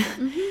opinion.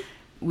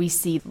 We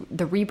see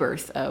the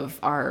rebirth of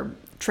our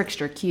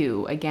trickster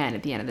Q again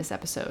at the end of this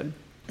episode.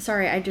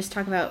 Sorry, I just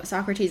talk about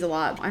Socrates a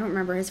lot. I don't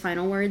remember his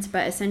final words,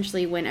 but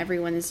essentially when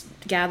everyone's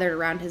gathered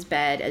around his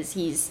bed as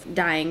he's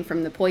dying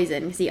from the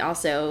poison, because he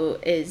also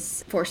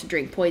is forced to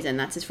drink poison,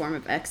 that's his form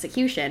of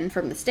execution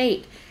from the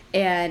state,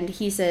 And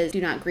he says,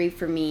 do not grieve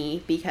for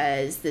me,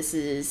 because this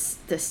is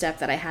the step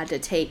that I had to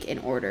take in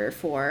order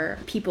for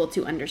people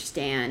to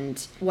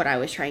understand what I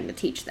was trying to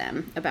teach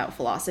them about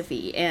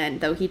philosophy. And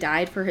though he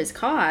died for his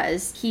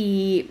cause,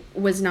 he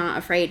was not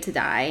afraid to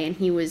die, and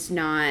he was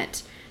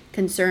not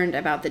concerned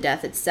about the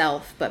death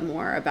itself, but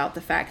more about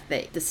the fact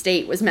that the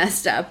state was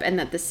messed up and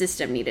that the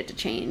system needed to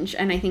change.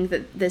 And I think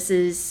that this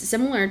is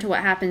similar to what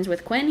happens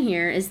with Quinn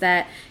here, is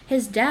that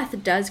his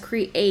death does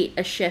create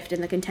a shift in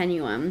the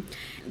continuum,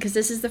 because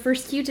this is the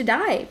first Q to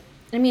die.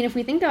 I mean, if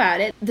we think about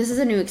it, this is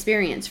a new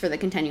experience for the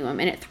continuum,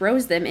 and it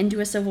throws them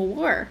into a civil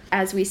war,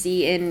 as we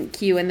see in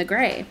Q and the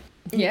Gray.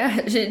 Yeah,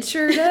 it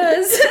sure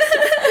does.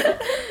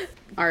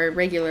 Our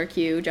regular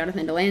Q,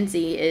 Jonathan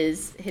Delancey,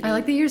 is hitting... I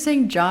like that you're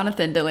saying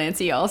Jonathan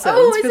Delancey also.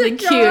 Oh, it's really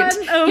is it John?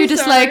 cute. Oh, you're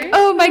just sorry. like,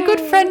 oh, my good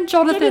friend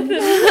Jonathan.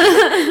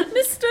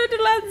 Mr.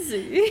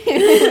 Delancey.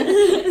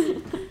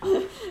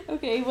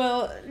 Okay,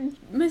 well,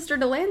 Mr.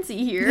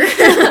 Delancey here.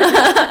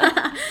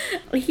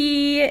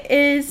 He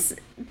is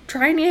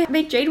trying to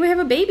make Janeway have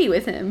a baby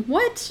with him.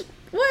 What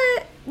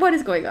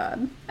is going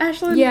on?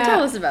 Ashlyn,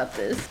 tell us about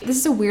this. This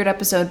is a weird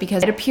episode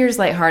because it appears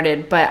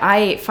lighthearted, but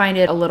I find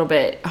it a little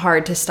bit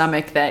hard to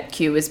stomach that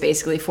Q is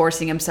basically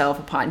forcing himself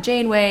upon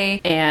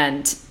Janeway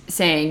and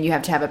saying, you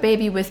have to have a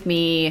baby with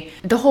me.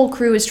 The whole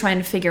crew is trying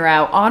to figure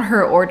out on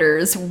her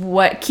orders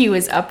what Q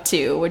is up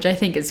to, which I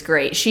think is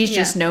great. She's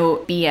just no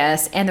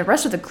BS, and the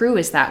rest of the crew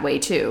is that way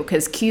too,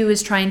 because Q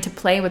is trying to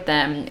play with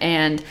them,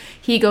 and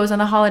he goes on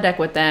the holodeck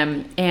with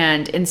them,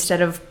 and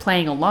instead of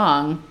playing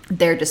along,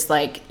 they're just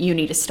like, you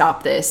need to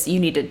stop this. You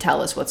need to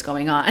tell us what's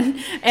going on.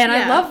 And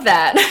I love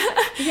that.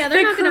 Yeah,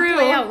 they're not going to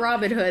play out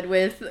Robin Hood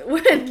with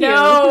Q.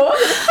 No.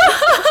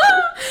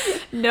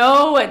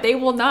 No, they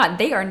will not.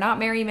 They are not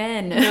merry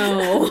men.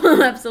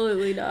 No,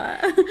 absolutely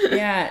not.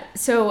 Yeah.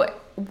 So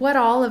what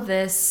all of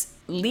this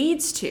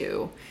leads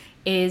to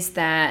is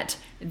that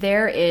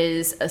there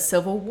is a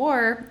civil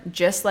war,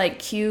 just like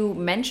Q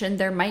mentioned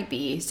there might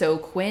be. So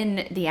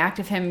Quinn, the act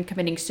of him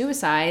committing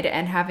suicide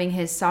and having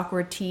his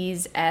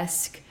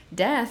Socrates-esque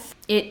death,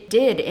 it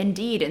did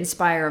indeed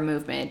inspire a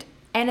movement.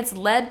 And it's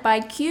led by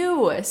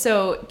Q.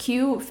 So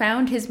Q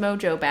found his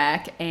mojo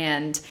back,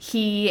 and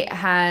he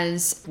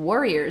has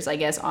warriors, I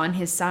guess, on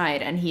his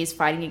side, and he's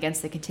fighting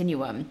against the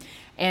continuum.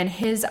 And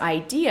his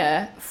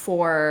idea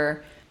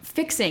for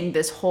fixing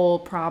this whole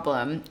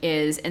problem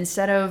is,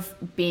 instead of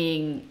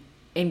being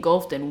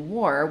engulfed in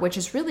war, which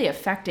is really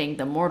affecting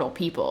the mortal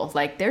people.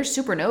 Like, there's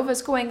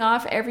supernovas going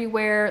off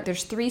everywhere.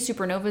 There's 3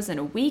 supernovas in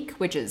a week,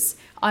 which is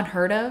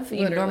unheard of.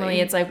 Normally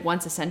it's like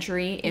once a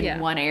century in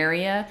one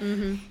area.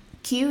 Mm-hmm.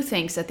 Q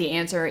thinks that the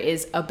answer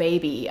is a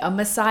baby, a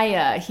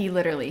messiah, he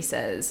literally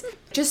says.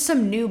 Just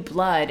some new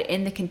blood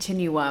in the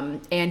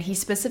continuum, and he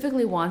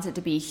specifically wants it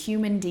to be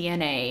human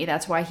DNA.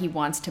 That's why he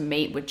wants to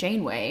mate with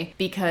Janeway,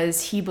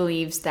 because he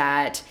believes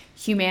that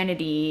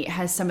humanity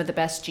has some of the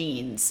best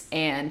genes,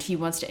 and he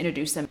wants to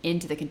introduce them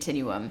into the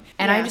continuum.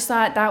 And I just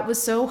thought that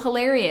was so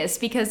hilarious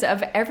because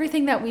of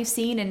everything that we've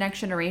seen in Next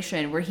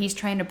Generation, where he's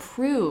trying to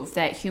prove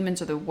that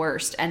humans are the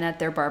worst and that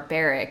they're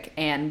barbaric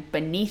and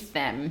beneath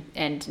them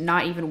and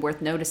not even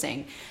worth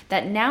noticing.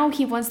 That now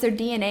he wants their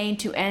DNA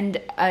to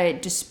end a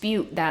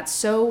dispute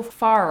that's so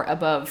far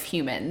above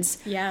humans.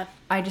 Yeah.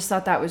 I just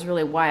thought that was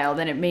really wild,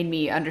 and it made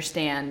me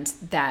understand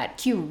that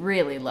Q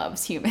really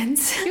loves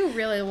humans. Q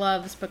really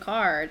loves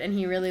Picard, and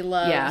he really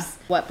loves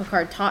what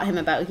Picard taught him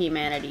about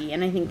humanity,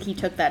 and I think he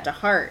took that to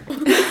heart,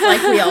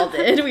 like we all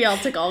did. We all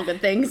took all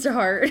good things to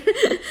heart.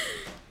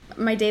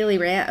 My daily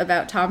rant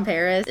about Tom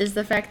Paris is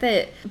the fact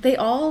that they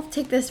all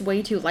take this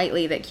way too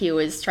lightly, that Q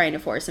is trying to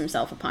force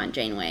himself upon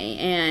Janeway,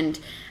 and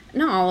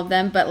not all of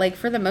them, but like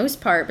for the most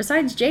part,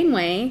 besides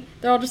Janeway,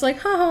 they're all just like,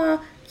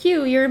 haha,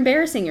 Q, you're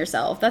embarrassing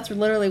yourself. That's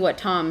literally what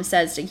Tom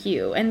says to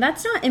Q. And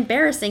that's not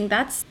embarrassing,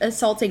 that's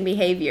assaulting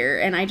behavior.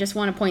 And I just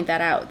want to point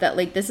that out, that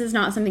like this is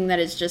not something that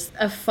is just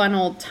a fun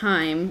old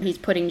time. He's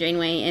putting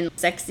Janeway in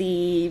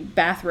sexy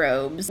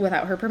bathrobes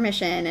without her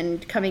permission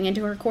and coming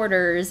into her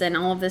quarters and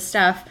all of this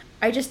stuff.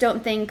 I just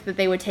don't think that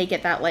they would take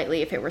it that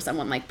lightly if it were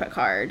someone like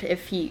Picard.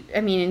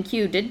 And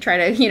Q did try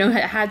to,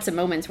 had some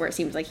moments where it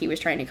seems like he was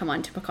trying to come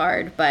on to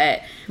Picard,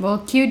 but... Well,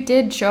 Q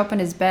did show up in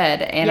his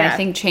bed, and I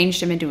think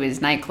changed him into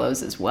his night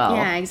clothes as well.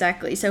 Yeah,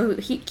 exactly. So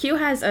Q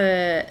has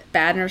a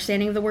bad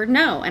understanding of the word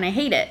no, and I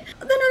hate it.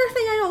 Another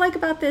thing I don't like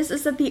about this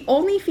is that the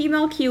only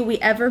female Q we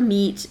ever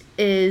meet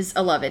is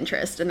a love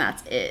interest, and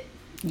that's it.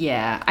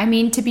 Yeah, I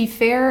mean, to be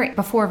fair,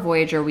 before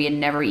Voyager, we had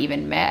never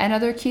even met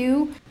another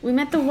Q. We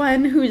met the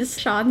one who's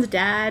Sean's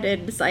dad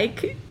and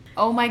Psyche.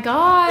 Oh my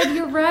god,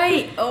 you're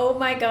right. Oh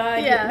my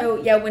god.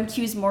 Yeah. When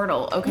Q's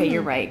mortal. Okay,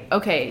 you're right.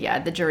 Okay, yeah,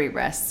 the jury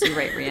rests. You're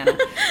right,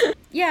 Rihanna.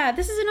 Yeah,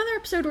 this is another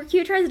episode where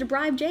Q tries to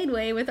bribe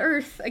Janeway with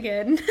Earth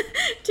again,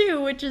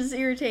 too, which is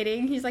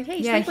irritating. He's like,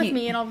 hey, sleep with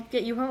me and I'll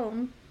get you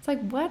home. It's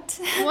like, what?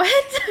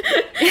 What?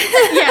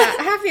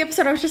 Yeah, half the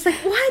episode I was just like,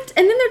 what?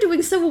 And then they're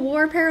doing Civil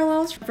War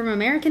parallels from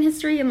American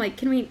history. I'm like,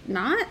 can we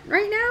not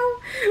right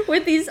now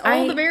with these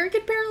old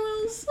American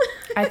parallels?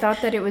 I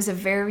thought that it was a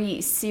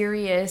very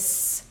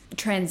serious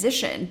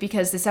transition,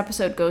 because this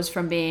episode goes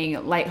from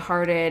being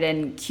lighthearted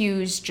and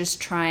Q's just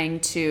trying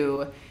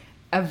to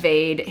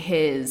evade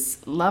his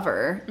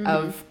lover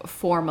of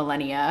 4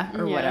 millennia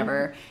or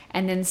whatever,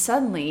 and then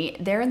suddenly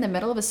they're in the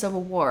middle of a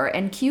civil war,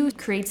 and Q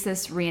creates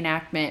this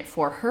reenactment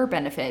for her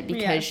benefit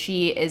because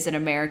she is an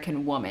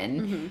American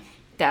woman.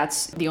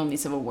 That's the only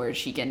civil war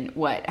she can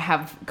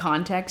have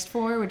context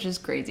for, which is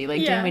crazy.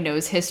 Like Janeway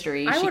knows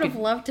history. I would have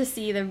loved to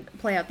see them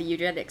play out the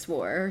eugenics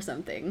war or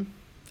something.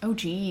 Oh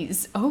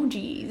geez,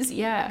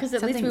 yeah. Because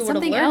at least we would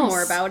have learned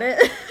more about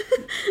it.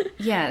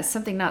 Yeah,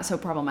 something not so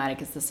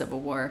problematic as the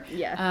Civil War.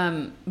 Yeah.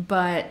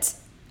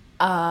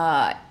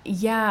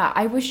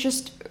 I was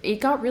just, it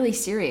got really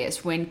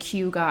serious when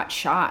Q got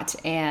shot,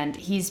 and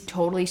he's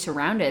totally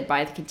surrounded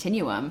by the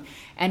Continuum.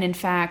 And in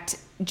fact,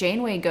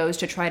 Janeway goes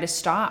to try to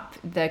stop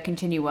the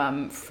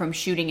Continuum from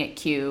shooting at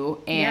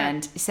Q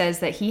and says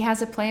that he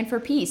has a plan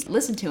for peace.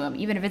 Listen to him,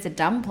 even if it's a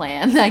dumb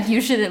plan. Like,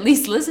 you should at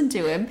least listen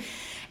to him.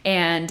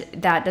 And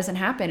that doesn't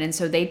happen. And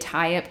so they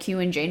tie up Q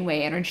and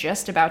Janeway and are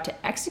just about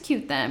to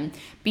execute them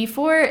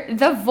before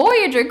the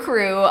Voyager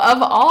crew,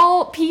 of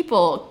all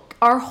people,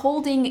 are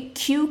holding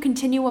Q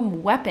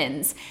Continuum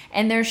weapons,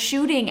 and they're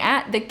shooting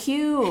at the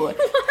Q. With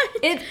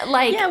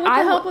the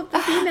help of the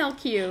female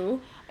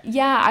Q.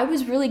 Yeah, I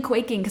was really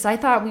quaking because I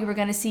thought we were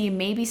going to see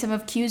maybe some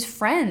of Q's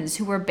friends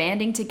who were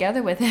banding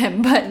together with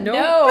him, but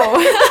no.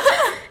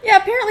 Yeah,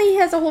 apparently he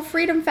has a whole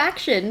freedom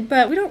faction,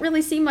 but we don't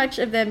really see much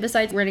of them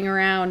besides running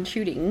around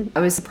shooting.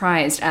 I was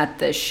surprised at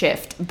the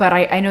shift, but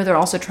I know they're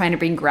also trying to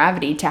bring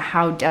gravity to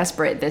how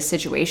desperate this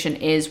situation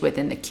is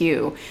within the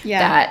Q. Yeah.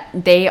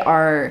 That they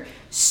are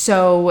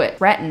so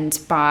threatened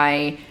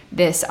by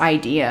this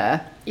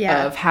idea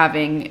of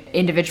having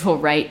individual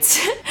rights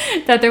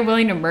that they're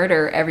willing to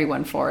murder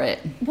everyone for it.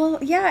 Well,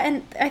 yeah,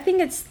 and I think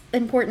it's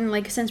important,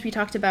 like, since we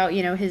talked about,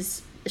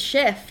 his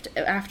shift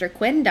after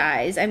Quinn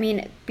dies. I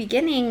mean,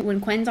 beginning when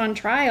Quinn's on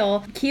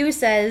trial, Q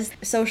says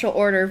social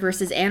order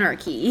versus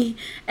anarchy.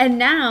 And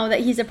now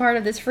that he's a part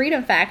of this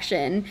freedom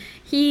faction,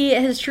 he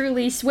has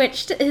truly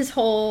switched his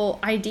whole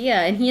idea,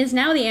 and he is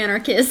now the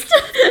anarchist.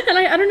 And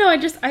I don't know,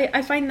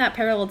 I find that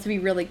parallel to be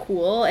really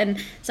cool and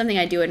something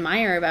I do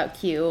admire about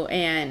Q,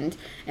 and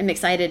am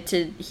excited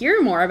to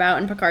hear more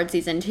about in Picard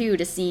Season 2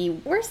 to see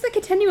where's the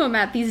Continuum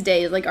at these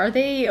days. Like, are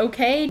they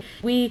okay?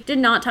 We did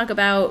not talk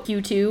about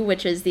Q2,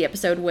 which is the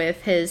episode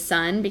with his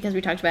son, because we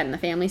talked about it in the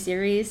family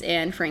series,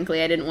 and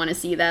frankly, I didn't want to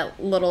see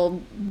that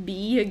little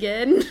bee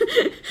again.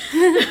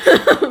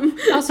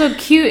 Also,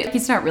 Q,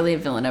 he's not really a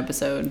villain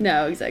episode.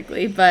 No,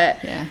 exactly.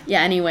 But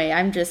yeah, anyway,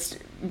 I'm just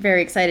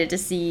very excited to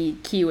see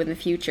Q in the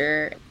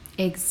future.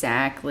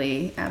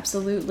 Exactly.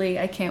 Absolutely.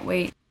 I can't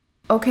wait.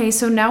 Okay,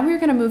 so now we're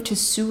going to move to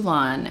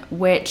Sulan,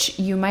 which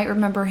you might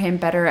remember him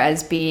better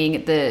as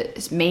being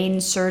the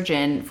main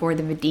surgeon for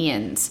the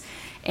Vidians.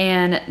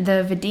 And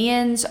the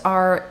Vidians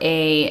are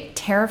a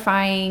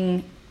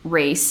terrifying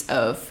race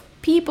of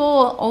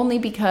people only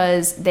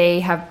because they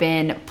have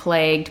been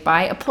plagued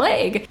by a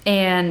plague.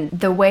 And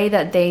the way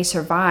that they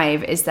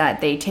survive is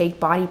that they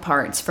take body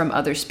parts from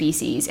other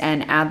species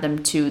and add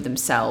them to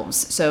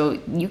themselves.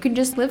 So you can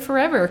just live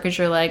forever because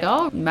you're like,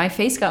 oh, my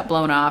face got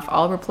blown off.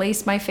 I'll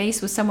replace my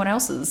face with someone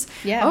else's.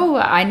 Yeah. Oh,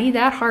 I need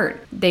that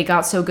heart. They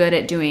got so good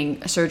at doing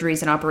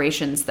surgeries and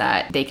operations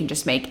that they can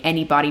just make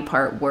any body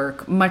part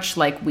work, much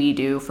like we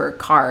do for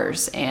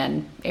cars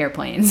and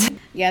airplanes.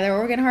 Yeah, they're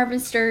organ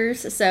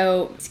harvesters,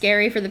 so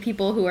scary for the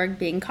people who are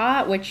being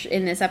caught, which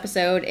in this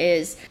episode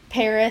is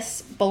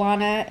Paris,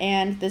 B'Elanna,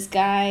 and this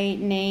guy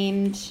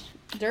named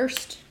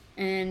Durst.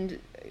 And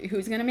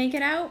who's gonna make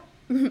it out?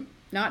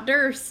 Not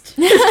Durst.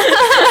 He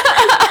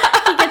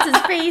gets his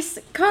face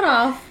cut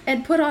off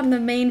and put on the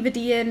main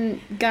Vidian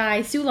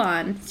guy,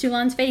 Sulan.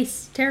 Sulan's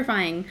face.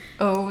 Terrifying.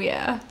 Oh,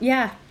 yeah.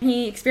 Yeah.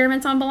 He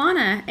experiments on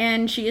B'Elanna,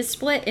 and she is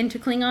split into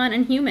Klingon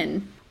and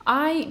human.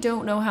 I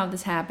don't know how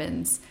this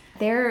happens.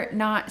 They're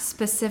not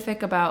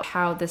specific about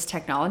how this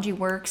technology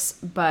works,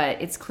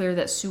 but it's clear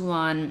that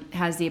Sulan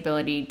has the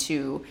ability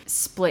to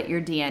split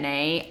your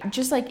DNA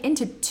just like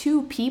into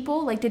 2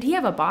 people. Like, did he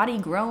have a body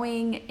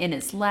growing in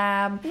his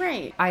lab?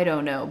 Right. I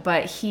don't know,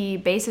 but he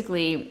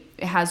basically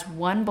has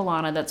one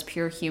B'Elanna that's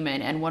pure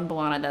human and one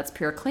B'Elanna that's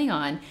pure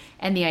Klingon.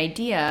 And the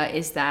idea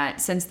is that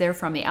since they're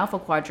from the Alpha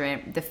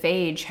Quadrant, the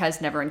phage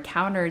has never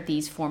encountered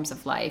these forms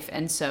of life.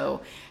 And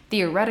so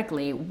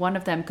theoretically, one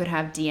of them could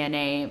have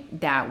DNA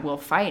that will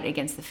fight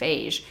against the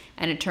phage.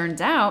 And it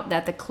turns out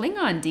that the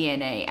Klingon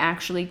DNA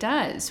actually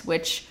does,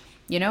 which,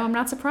 I'm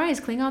not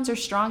surprised. Klingons are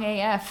strong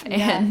AF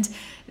and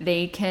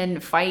they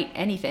can fight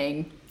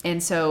anything.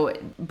 And so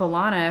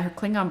B'Elanna, her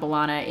Klingon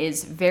B'Elanna,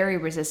 is very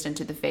resistant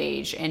to the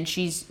phage, and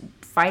she's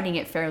fighting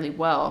it fairly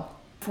well.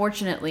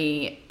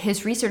 Fortunately,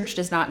 his research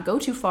does not go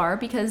too far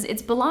because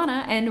it's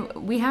B'Elanna, and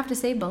we have to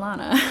save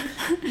B'Elanna.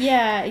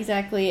 Yeah,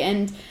 exactly.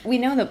 And we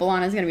know that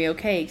B'Elanna is going to be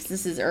okay because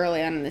this is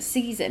early on in the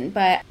season.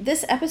 But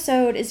this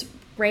episode is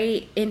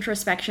great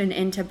introspection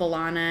into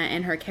B'Elanna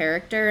and her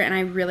character, and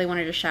I really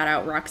wanted to shout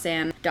out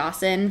Roxanne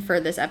Dawson for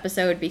this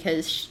episode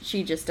because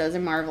she just does a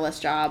marvelous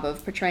job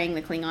of portraying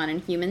the Klingon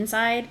and human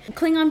side.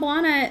 Klingon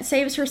B'Elanna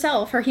saves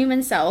herself, her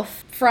human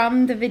self,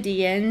 from the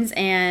Vidians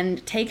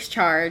and takes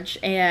charge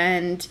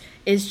and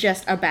is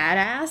just a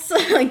badass,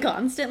 like,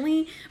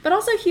 constantly. But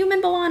also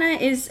human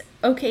B'Elanna is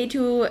okay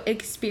to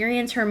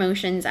experience her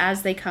emotions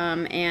as they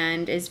come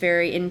and is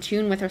very in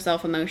tune with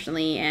herself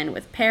emotionally and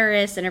with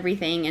Paris and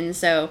everything. And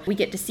so we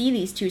get to see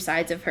these two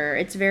sides of her.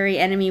 It's very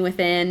enemy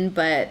within,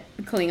 but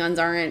Klingons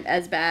aren't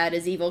as bad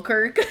as evil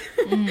Kirk.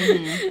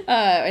 Mm-hmm.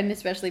 And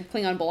especially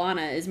Klingon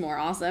B'Elanna is more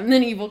awesome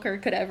than evil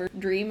Kirk could ever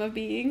dream of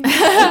being.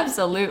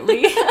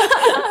 Absolutely.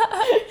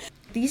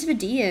 These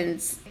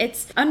Vidians,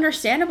 it's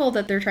understandable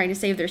that they're trying to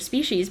save their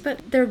species,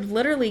 but they're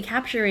literally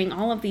capturing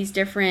all of these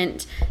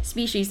different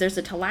species. There's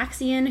a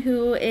Talaxian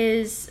who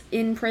is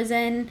in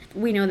prison.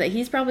 We know that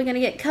he's probably going to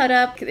get cut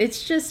up.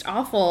 It's just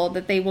awful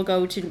that they will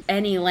go to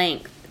any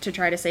length to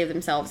try to save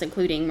themselves,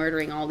 including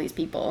murdering all these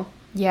people.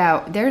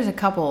 Yeah, there's a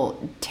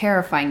couple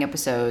terrifying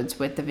episodes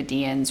with the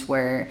Vidians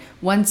where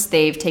once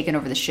they've taken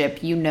over the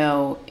ship, you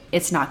know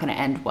it's not going to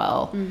end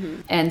well. Mm-hmm.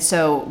 And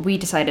so we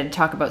decided to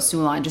talk about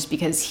Sulan just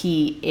because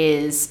he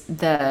is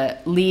the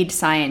lead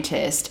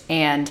scientist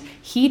and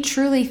he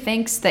truly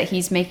thinks that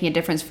he's making a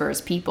difference for his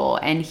people.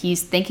 And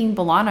he's thanking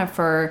B'Elanna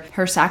for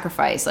her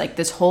sacrifice. Like,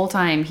 this whole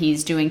time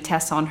he's doing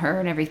tests on her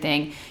and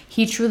everything,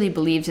 he truly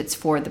believes it's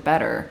for the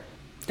better.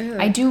 Ugh.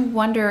 I do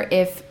wonder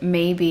if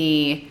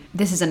maybe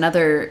this is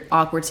another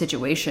awkward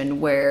situation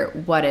where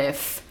what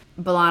if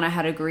B'Elanna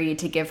had agreed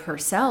to give her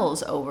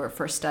cells over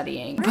for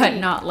studying, right, but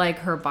not like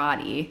her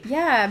body.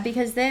 Yeah,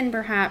 because then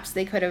perhaps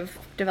they could have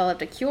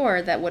developed a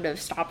cure that would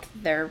have stopped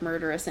their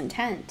murderous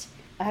intent.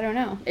 I don't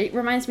know. It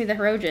reminds me of the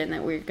Hirogen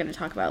that we're going to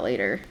talk about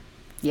later.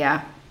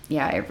 Yeah,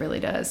 it really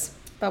does.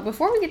 But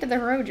before we get to the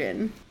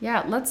Hirogen...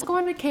 Yeah, let's go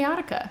on to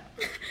Chaotica.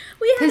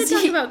 We had to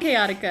talk about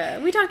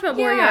Chaotica. We talked about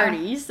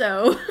Moriarty,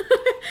 so...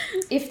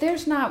 If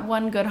there's not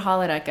one good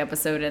holodeck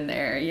episode in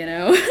there, you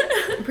know?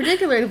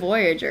 Particularly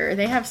Voyager.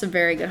 They have some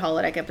very good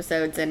holodeck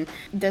episodes, and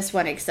this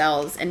one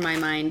excels in my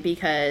mind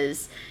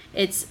because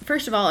it's,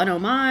 first of all, an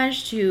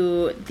homage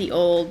to the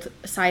old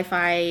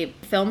sci-fi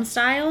film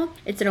style.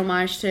 It's an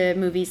homage to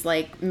movies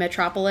like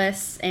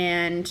Metropolis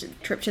and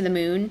Trip to the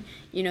Moon.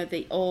 You know,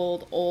 the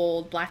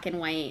old black and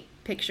white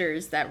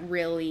pictures that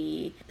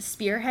really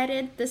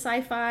spearheaded the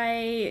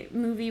sci-fi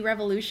movie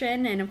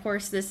revolution. And of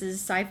course, this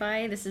is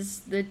sci-fi. This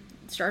is the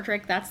Star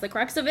Trek. That's the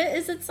crux of it,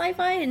 is it's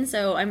sci-fi. And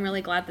so I'm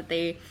really glad that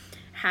they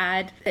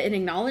had an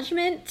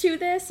acknowledgement to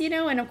this, you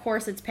know. And of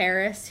course, it's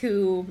Paris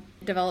who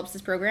develops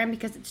this program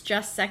because it's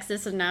just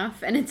sexist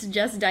enough and it's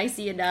just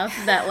dicey enough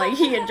that, like,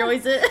 he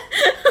enjoys it.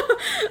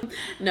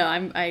 No,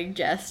 I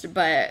jest,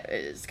 but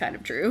it's kind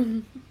of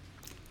true.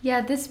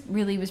 Yeah, this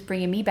really was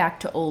bringing me back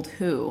to old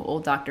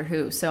Doctor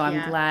Who. So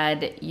I'm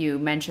glad you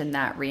mentioned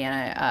that,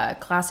 Rhianna.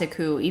 Classic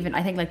Who, even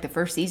I think like the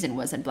first season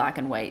was in black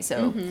and white.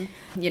 So,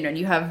 you know,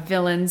 you have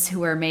villains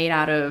who are made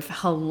out of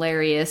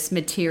hilarious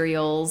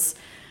materials.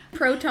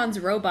 Proton's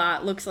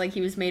robot looks like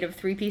he was made of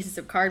 3 pieces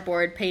of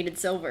cardboard painted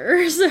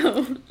silver.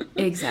 So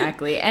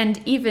exactly.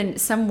 And even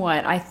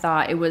somewhat, I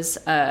thought it was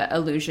an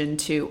allusion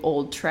to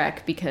old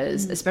Trek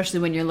because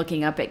especially when you're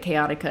looking up at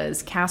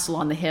Chaotica's castle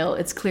on the hill,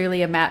 it's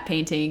clearly a matte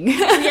painting.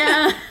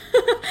 Yeah.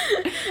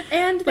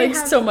 And they like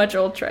have so much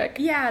old Trek.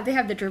 Yeah, they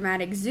have the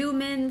dramatic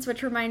zoom-ins,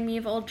 which remind me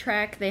of old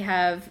Trek. They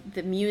have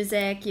the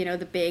music, you know,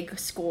 the big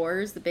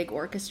scores, the big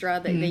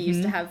orchestra that they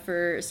used to have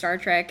for Star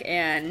Trek.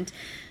 And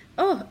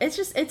oh, it's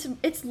just,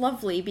 it's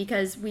lovely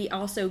because we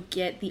also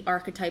get the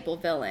archetypal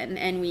villain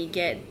and we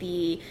get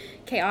the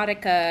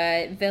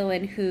Chaotica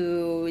villain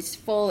whose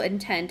full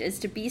intent is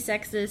to be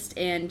sexist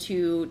and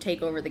to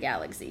take over the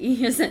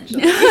galaxy,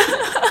 essentially.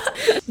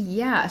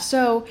 Yeah,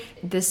 so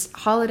this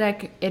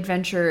holodeck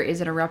adventure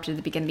is interrupted at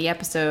the beginning of the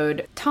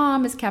episode.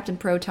 Tom is Captain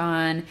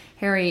Proton.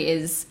 Harry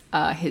is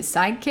his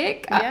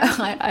sidekick.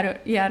 Yeah.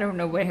 I don't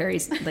know what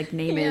Harry's like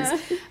name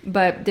is,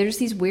 but there's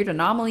these weird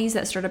anomalies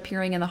that start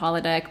appearing in the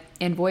holodeck,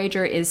 and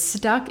Voyager is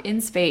stuck in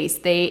space.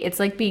 It's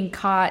like being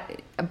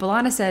caught.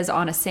 B'Elanna says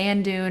on a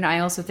sand dune. I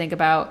also think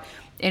about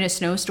in a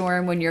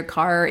snowstorm when your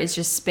car is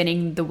just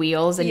spinning the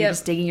wheels and you're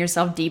just digging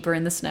yourself deeper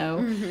in the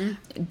snow.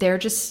 They're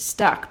just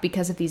stuck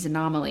because of these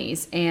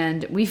anomalies.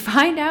 And we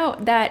find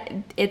out that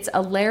it's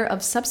a layer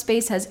of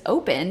subspace has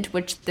opened,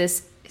 which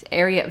this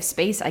area of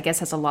space, I guess,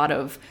 has a lot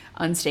of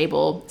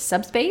unstable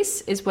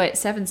subspace, is what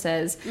Seven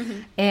says.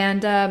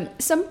 And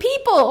some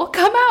people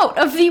come out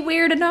of the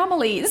weird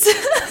anomalies.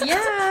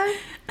 Yeah.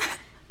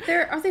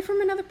 Are they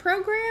from another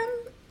program?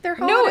 They're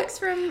holodecks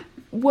from...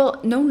 Well,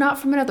 no, not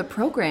from another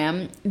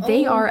program.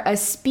 They are a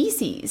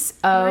species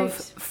of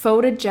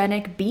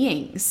photogenic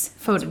beings.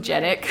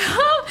 Photogenic.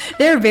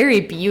 They're very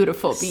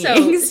beautiful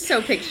beings.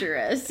 So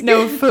picturesque.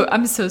 No,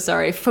 I'm so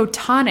sorry.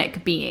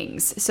 Photonic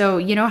beings. So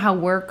you know how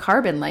we're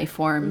carbon life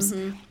forms?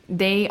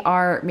 They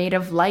are made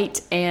of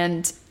light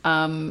and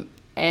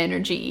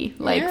energy,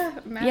 like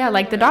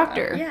like the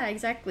Doctor. Yeah,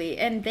 exactly.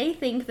 And they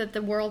think that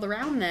the world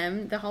around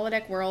them, the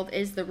holodeck world,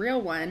 is the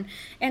real one.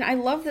 And I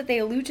love that they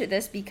allude to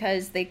this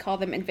because they call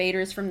them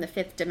invaders from the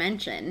 5th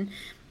dimension.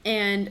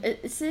 And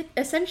it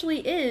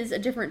essentially is a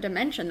different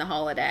dimension, the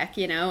holodeck,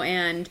 you know,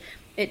 and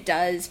it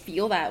does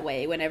feel that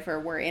way whenever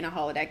we're in a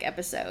holodeck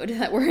episode,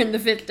 that we're in the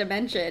fifth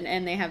dimension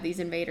and they have these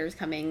invaders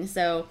coming.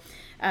 So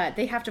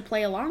they have to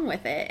play along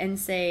with it and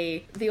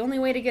say, the only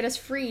way to get us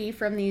free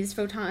from these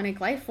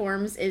photonic life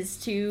forms is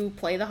to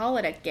play the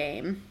holodeck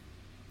game.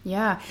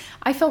 Yeah,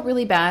 I felt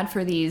really bad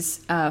for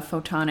these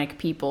photonic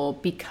people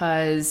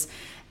because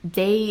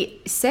they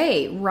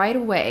say right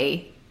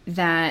away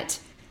that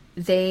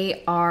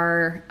they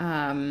are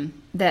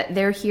that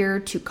they're here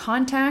to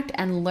contact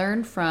and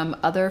learn from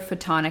other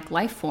photonic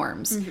life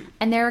forms,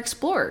 and they're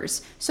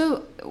explorers,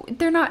 so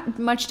they're not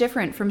much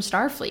different from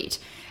Starfleet.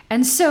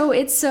 And so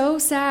it's so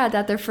sad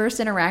that their first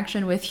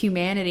interaction with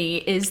humanity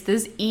is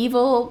this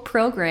evil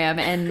program,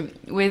 and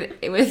with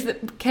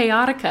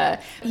Chaotica,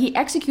 he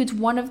executes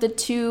one of the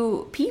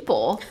two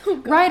people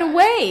right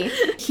away.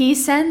 He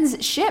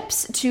sends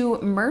ships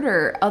to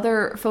murder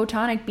other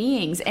photonic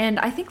beings, and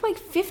I think like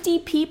 50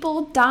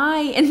 people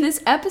die in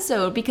this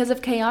episode because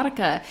of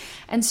Chaotica.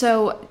 And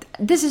so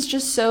this is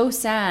just so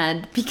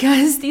sad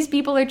because these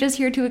people are just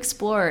here to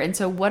explore, and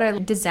so what a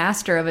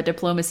disaster of a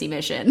diplomacy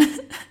mission.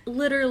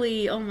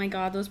 Literally, oh my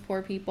god, those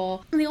poor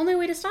people. And the only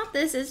way to stop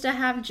this is to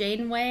have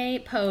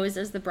Janeway pose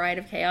as the bride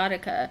of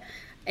Chaotica,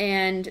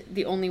 and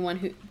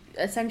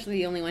essentially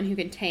the only one who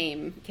can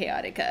tame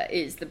Chaotica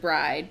is the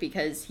bride,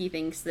 because he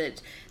thinks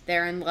that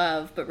they're in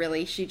love, but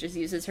really she just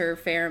uses her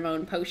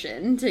pheromone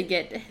potion to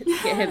get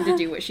him to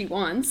do what she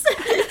wants.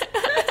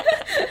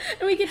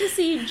 And we get to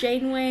see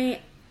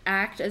Janeway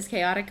act as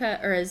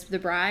Chaotica, or as the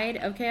bride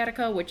of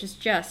Chaotica, which is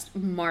just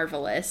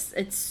marvelous.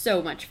 It's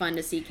so much fun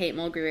to see Kate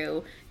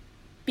Mulgrew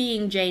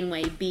being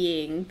Janeway,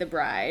 being the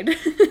bride.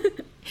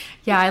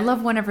 Yeah, I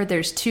love whenever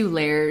there's two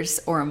layers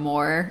or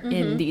more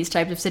in these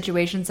types of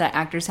situations that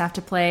actors have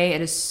to play.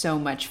 It is so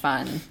much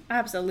fun.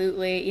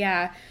 Absolutely,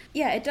 yeah.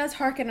 Yeah, it does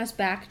harken us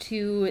back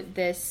to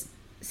this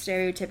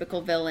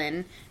stereotypical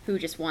villain who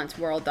just wants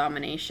world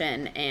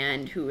domination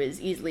and who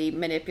is easily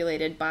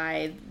manipulated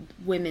by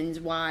women's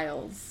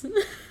wiles.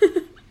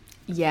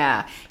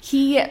 Yeah,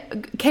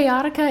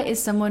 Chaotica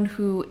is someone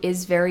who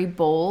is very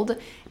bold,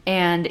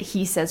 and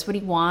he says what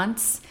he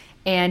wants,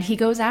 and he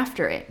goes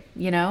after it,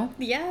 you know?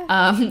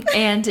 Yeah.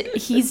 And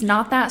he's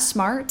not that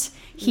smart.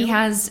 He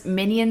has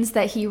minions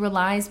that he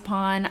relies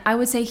upon. I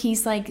would say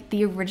he's like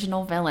the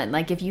original villain.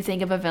 Like, if you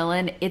think of a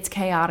villain, it's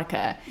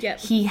Chaotica. Yep.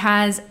 He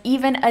has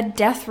even a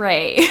death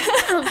ray.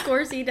 Of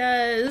course he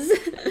does.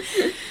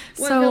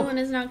 What villain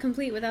is not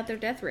complete without their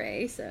death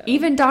ray? So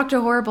even Dr.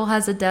 Horrible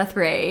has a death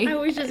ray. I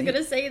was just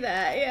gonna say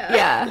that. Yeah.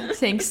 Yeah.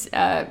 Thanks,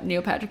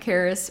 Neil Patrick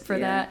Harris, for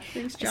that.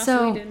 Thanks, Joss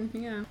Whedon.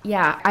 Yeah.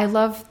 Yeah, I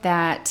love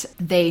that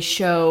they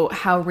show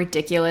how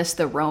ridiculous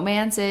the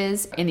romance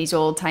is in these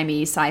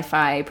old-timey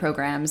sci-fi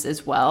programs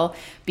as well,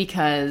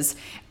 because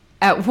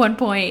at one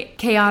point,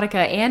 Chaotica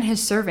and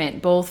his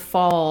servant both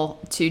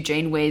fall to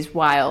Janeway's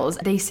wiles.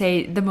 They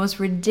say the most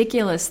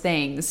ridiculous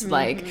things,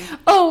 like,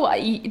 "Oh,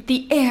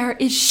 the air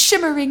is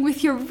shimmering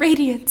with your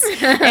radiance,"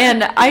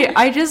 and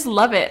I just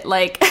love it.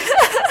 Like,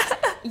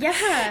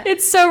 yeah,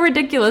 it's so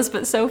ridiculous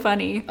but so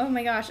funny. Oh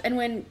my gosh! And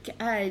when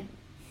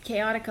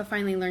Chaotica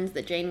finally learns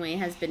that Janeway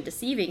has been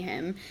deceiving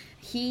him,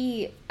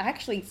 he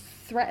actually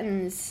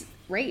threatens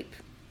rape.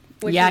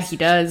 Which is he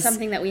does.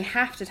 Something that we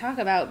have to talk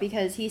about,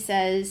 because he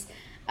says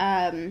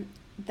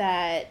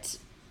that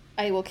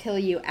I will kill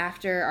you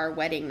after our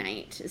wedding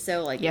night.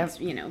 So, like, it's,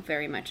 you know,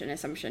 very much an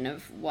assumption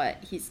of what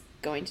he's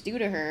going to do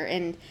to her.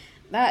 And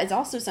that is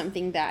also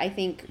something that I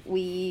think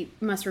we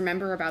must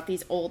remember about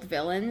these old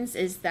villains,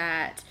 is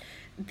that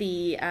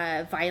the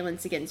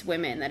violence against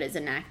women that is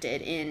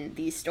enacted in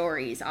these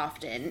stories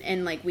often,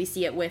 and like we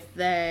see it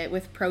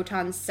with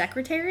Proton's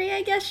secretary,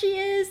 I guess she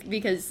is,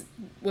 because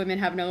women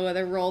have no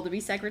other role to be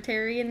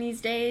secretary in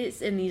these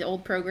days in these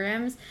old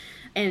programs.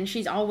 And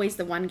she's always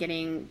the one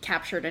getting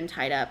captured and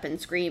tied up and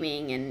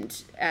screaming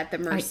and at the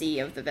mercy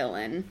of the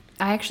villain.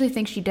 I actually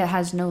think she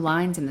has no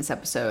lines in this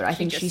episode. I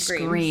think she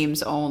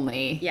screams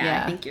only.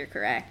 Yeah, I think you're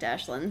correct,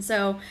 Ashlyn.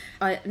 So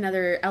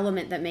another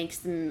element that makes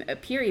them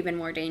appear even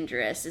more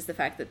dangerous is the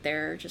fact that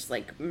they're just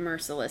like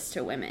merciless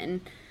to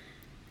women.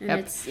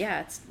 And it's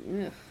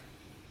ugh.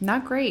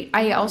 Not great.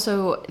 I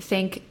also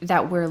think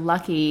that we're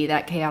lucky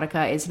that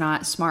Chaotica is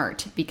not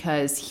smart,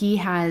 because he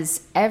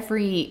has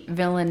every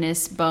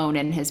villainous bone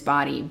in his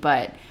body,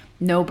 but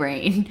no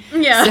brain.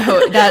 Yeah.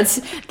 So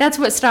that's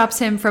what stops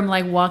him from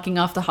like walking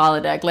off the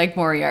holodeck like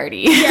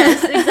Moriarty.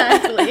 Yes,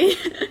 exactly.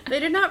 They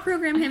did not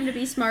program him to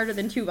be smarter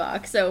than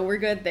Tuvok, so we're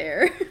good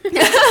there.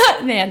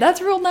 Man, that's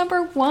rule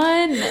number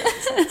 1.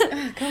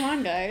 Come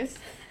on, guys.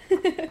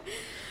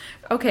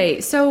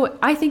 Okay, so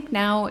I think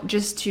now,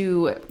 just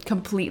to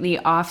completely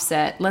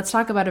offset, let's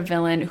talk about a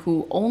villain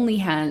who only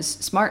has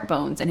smart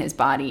bones in his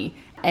body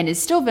and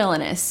is still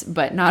villainous,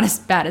 but not as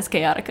bad as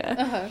Chaotica.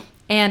 Uh-huh.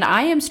 And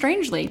I am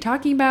strangely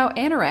talking about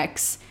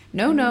Anorex.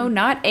 No,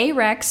 not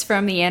Arex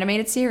from the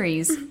animated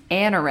series.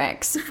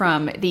 Anorex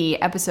from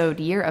the episode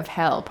Year of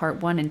Hell,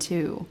 Part 1 and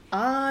 2.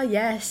 Ah,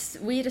 yes.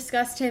 We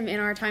discussed him in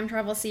our time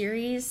travel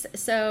series.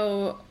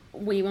 So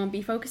we won't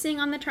be focusing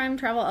on the time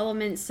travel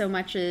elements so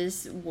much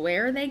as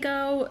where they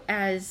go,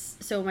 as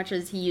so much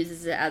as he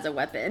uses it as a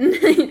weapon.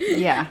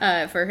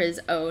 Yeah. For his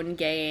own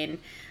gain.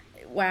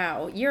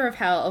 Wow. Year of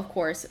Hell, of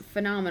course,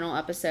 phenomenal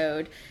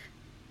episode.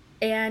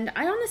 And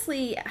I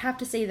honestly have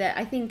to say that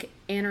I think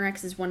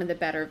Anorex is one of the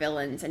better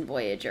villains in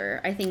Voyager.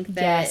 I think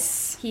that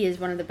he is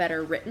one of the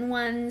better written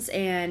ones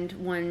and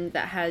one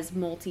that has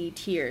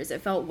multi-tiers. It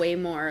felt way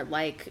more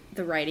like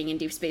the writing in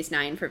Deep Space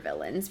Nine for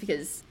villains,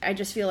 because I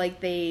just feel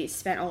like they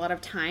spent a lot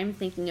of time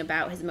thinking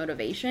about his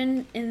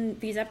motivation in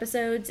these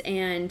episodes,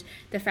 and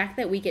the fact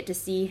that we get to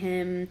see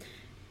him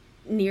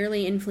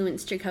nearly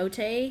influence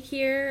Chakotay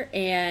here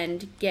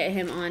and get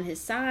him on his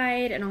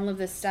side and all of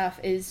this stuff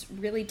is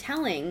really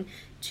telling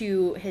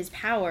to his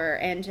power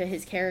and to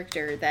his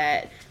character,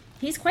 that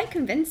he's quite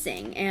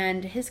convincing,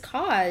 and his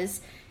cause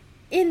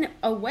in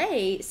a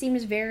way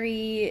seems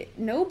very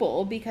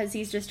noble because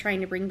he's just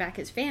trying to bring back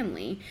his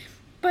family.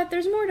 But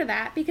there's more to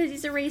that, because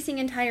he's erasing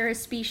entire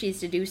species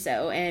to do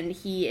so, and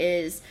he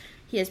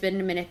has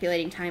been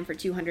manipulating time for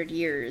 200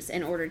 years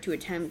in order to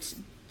attempt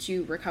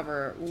to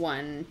recover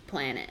one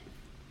planet.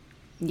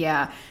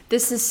 Yeah,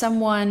 this is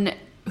someone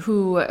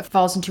who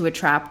falls into a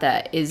trap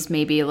that is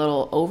maybe a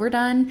little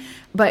overdone,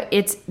 but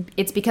it's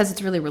because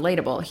it's really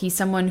relatable. He's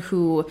someone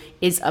who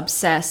is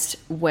obsessed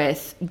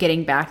with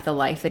getting back the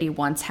life that he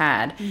once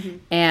had. Mm-hmm.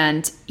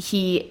 And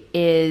he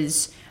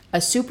is a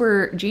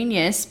super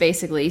genius,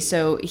 basically.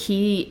 So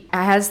he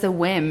has the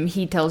whim,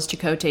 he tells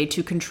Chakotay,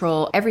 to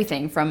control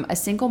everything from a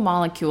single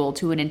molecule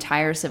to an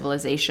entire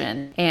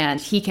civilization. And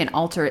he can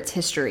alter its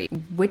history,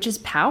 which is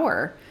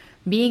power.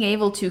 Being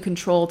able to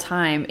control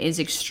time is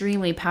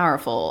extremely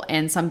powerful,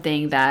 and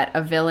something that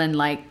a villain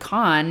like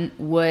Khan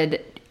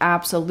would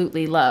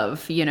absolutely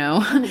love, you know?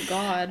 Oh,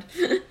 God.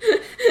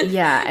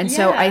 Yeah, and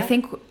so I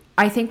think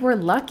we're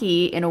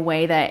lucky in a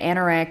way that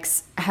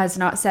Anorex has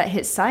not set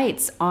his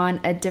sights on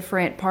a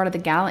different part of the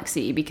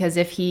galaxy, because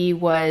if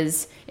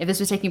this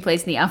was taking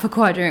place in the Alpha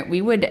Quadrant,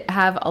 we would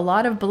have a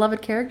lot of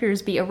beloved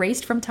characters be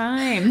erased from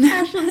time.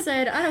 Ashlyn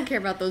said, I don't care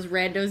about those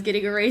randos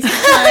getting erased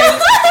from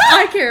time.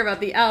 I care about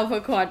the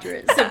Alpha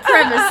Quadrant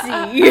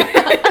supremacy.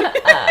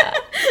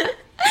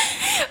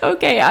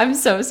 Okay, I'm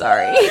so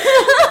sorry.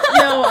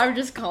 No, I'm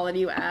just calling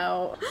you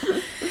out.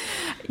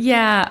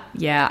 Yeah.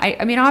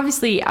 I mean,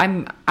 obviously,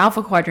 I'm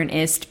Alpha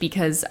Quadrantist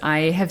because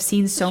I have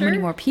seen so many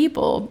more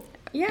people.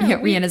 Yeah.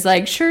 Rhianna's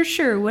like,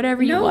 sure,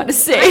 whatever you want to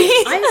say.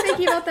 I'm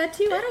thinking about that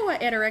too. I don't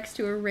want Anorex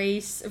to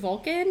erase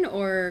Vulcan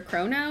or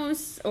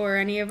Kronos or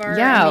any of our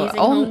amazing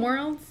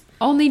homeworlds.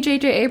 Only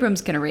J.J.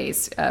 Abrams can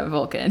erase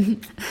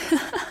Vulcan.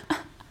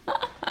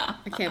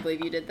 I can't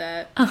believe you did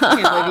that. I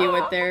can't believe you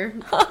went there.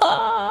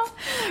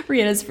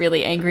 Rhianna's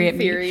really angry at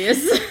me.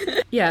 Furious.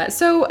 Yeah,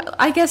 so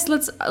I guess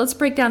let's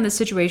break down the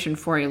situation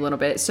for you a little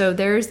bit. So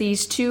there's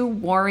these two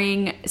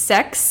warring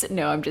sects.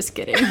 No, I'm just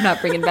kidding. I'm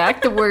not bringing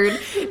back the word.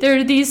 There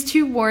are these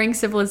two warring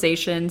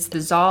civilizations,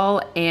 the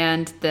Zal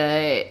and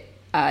the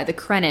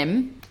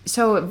Krenim.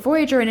 So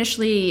Voyager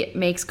initially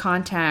makes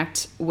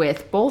contact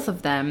with both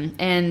of them,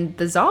 and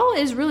the Zal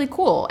is really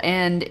cool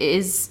and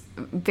is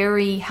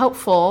very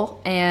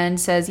helpful and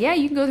says, yeah,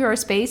 you can go through our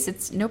space,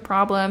 it's no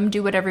problem,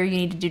 do whatever you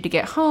need to do to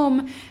get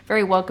home,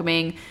 very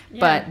welcoming. Yeah.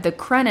 But the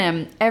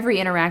Krenim, every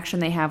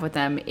interaction they have with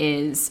them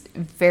is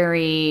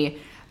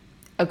very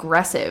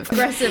aggressive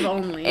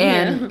only.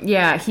 And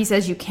yeah, he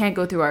says you can't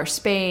go through our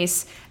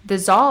space. The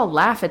Zal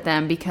laugh at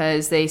them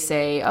because they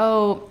say,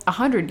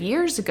 100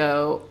 years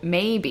ago,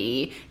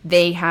 maybe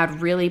they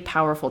had really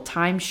powerful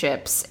time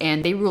ships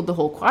and they ruled the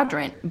whole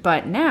quadrant.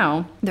 But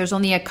now there's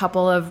only a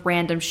couple of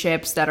random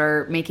ships that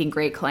are making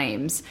great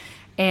claims.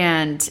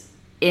 And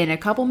in a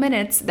couple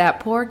minutes, that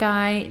poor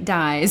guy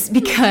dies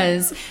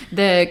because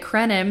the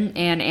Krenim,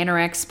 and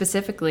Anorex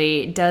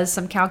specifically, does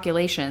some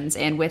calculations,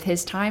 and with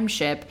his time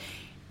ship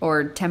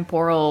or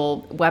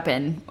temporal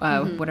weapon,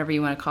 whatever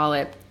you want to call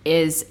it,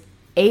 is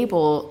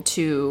able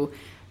to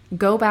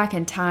go back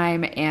in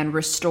time and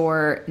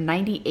restore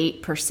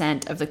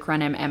 98% of the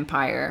Krenim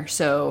Empire.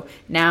 So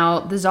now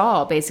the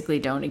Zal basically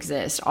don't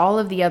exist. All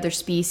of the other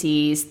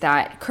species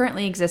that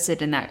currently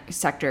existed in that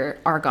sector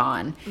are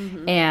gone.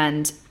 Mm-hmm.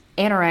 And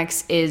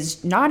Anorex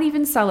is not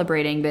even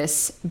celebrating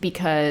this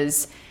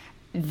because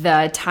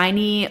the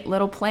tiny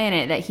little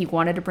planet that he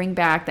wanted to bring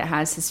back that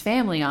has his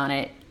family on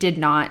it did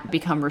not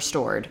become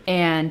restored.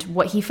 And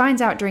what he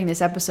finds out during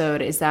this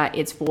episode is that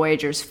it's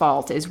Voyager's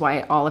fault, is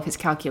why all of his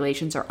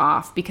calculations are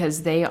off,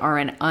 because they are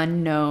an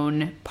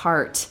unknown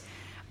part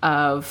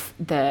of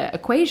the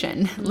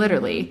equation,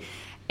 literally. Mm-hmm.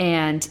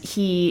 And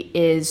he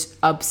is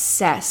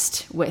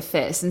obsessed with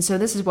this. And so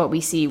this is what we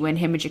see when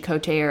him and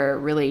Chakotay are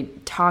really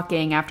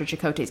talking after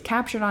Chakotay's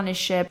captured on his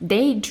ship.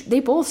 They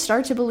both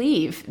start to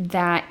believe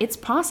that it's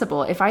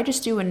possible. If I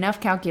just do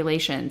enough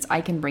calculations, I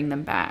can bring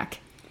them back.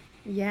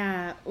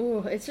 Yeah.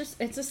 Ooh, it's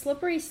a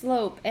slippery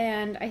slope.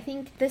 And I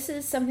think this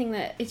is something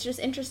that it's just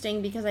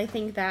interesting because I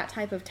think that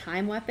type of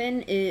time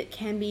weapon, it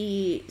can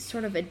be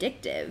sort of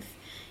addictive.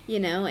 You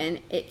know,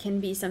 and it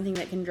can be something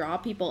that can draw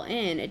people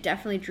in. It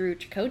definitely drew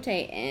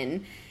Chakotay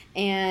in.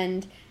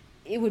 And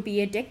it would be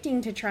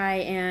addicting to try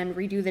and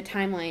redo the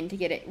timeline to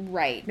get it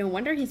right. No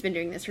wonder he's been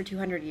doing this for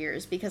 200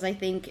 years, because I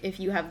think if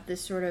you have this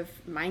sort of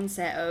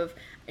mindset of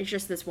it's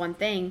just this one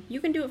thing,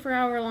 you can do it for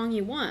however long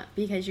you want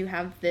because you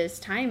have this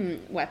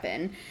time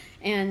weapon.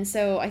 And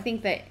so I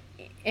think that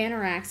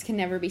Anorax can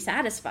never be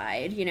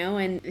satisfied, you know,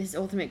 and his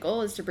ultimate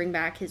goal is to bring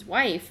back his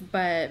wife.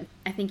 But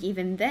I think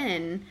even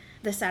then,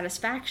 the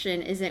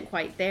satisfaction isn't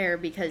quite there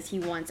because he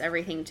wants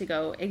everything to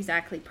go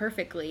exactly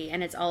perfectly.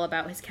 And it's all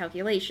about his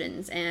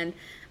calculations and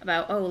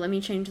about, oh, let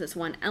me change this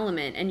one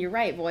element. And you're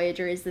right,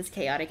 Voyager is this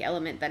chaotic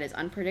element that is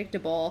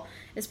unpredictable,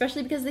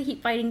 especially because they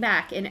keep fighting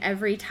back. And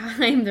every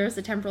time there's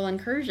a temporal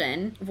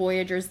incursion,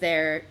 Voyager's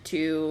there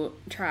to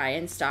try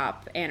and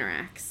stop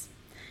Anorax.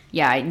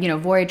 Yeah, you know,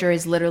 Voyager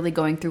is literally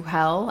going through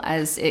hell,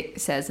 as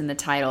it says in the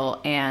title,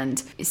 and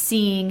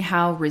seeing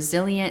how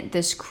resilient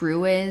this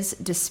crew is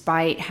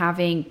despite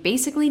having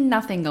basically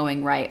nothing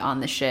going right on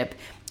the ship.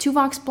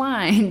 Tuvok's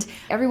blind.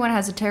 Everyone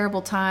has a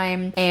terrible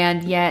time,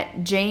 and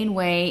yet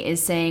Janeway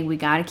is saying, we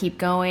gotta keep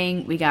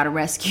going, we gotta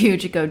rescue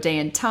Jiko Day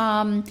and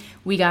Tom,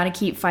 we gotta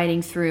keep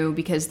fighting through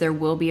because there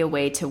will be a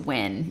way to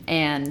win.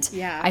 And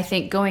yeah. I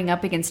think going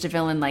up against a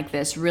villain like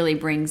this really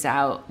brings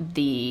out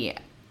the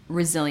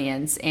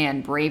resilience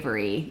and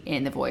bravery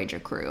in the Voyager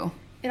crew.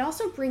 It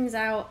also brings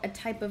out a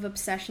type of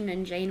obsession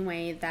in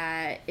Janeway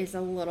that is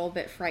a little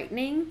bit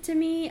frightening to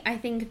me. I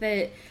think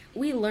that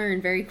we learn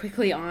very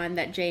quickly on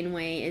that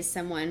Janeway is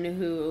someone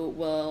who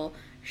will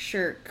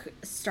shirk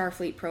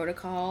Starfleet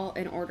protocol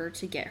in order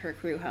to get her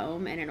crew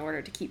home and in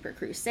order to keep her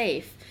crew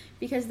safe,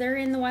 because they're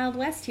in the Wild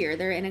West here.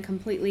 They're in a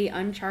completely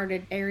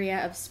uncharted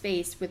area of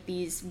space with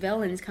these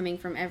villains coming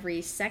from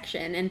every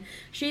section, and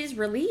she's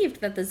relieved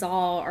that the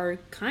Zal are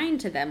kind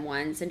to them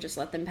once and just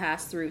let them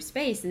pass through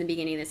space in the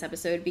beginning of this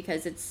episode,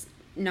 because it's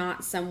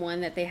not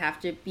someone that they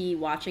have to be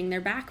watching their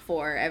back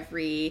for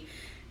every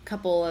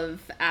couple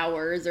of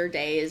hours or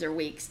days or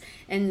weeks.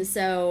 And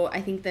so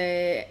I think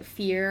the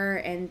fear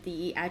and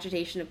the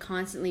agitation of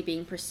constantly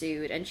being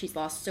pursued, and she's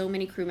lost so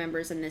many crew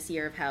members in this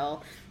year of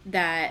hell,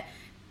 that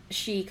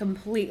she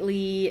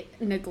completely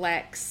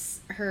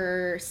neglects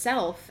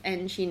herself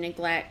and she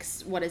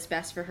neglects what is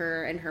best for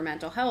her and her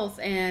mental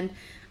health. And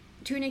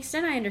to an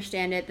extent, I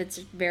understand it. That's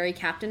very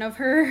captain of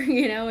her,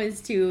 you know,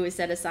 is to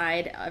set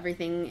aside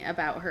everything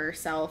about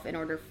herself in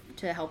order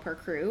to help her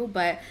crew.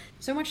 But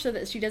so much so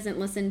that she doesn't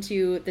listen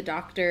to the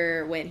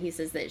doctor when he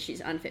says that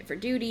she's unfit for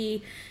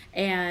duty.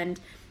 And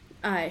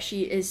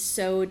she is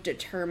so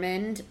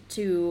determined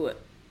to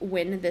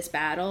win this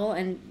battle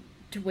and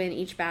to win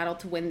each battle,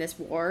 to win this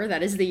war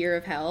that is the year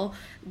of hell,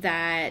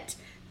 that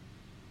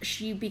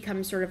she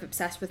becomes sort of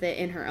obsessed with it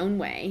in her own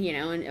way, you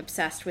know, and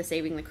obsessed with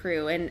saving the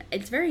crew. And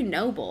it's very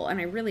noble, and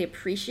I really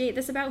appreciate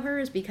this about her,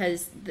 is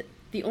because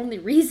the only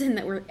reason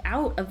that we're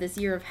out of this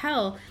year of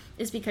hell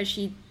is because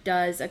she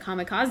does a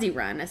kamikaze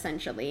run,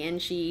 essentially,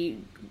 and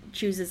she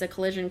chooses a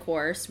collision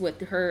course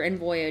with her and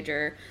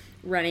Voyager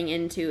running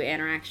into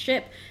Anorak's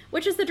ship,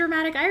 which is the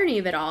dramatic irony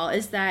of it all,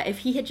 is that if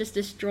he had just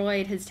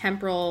destroyed his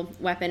temporal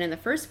weapon in the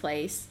first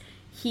place,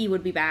 he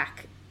would be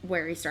back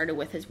where he started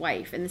with his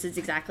wife, and this is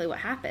exactly what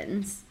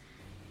happens.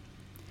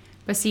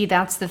 But see,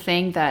 that's the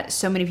thing that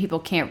so many people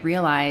can't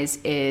realize,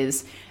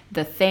 is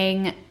the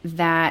thing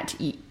that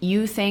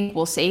you think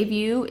will save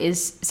you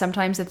is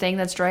sometimes the thing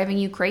that's driving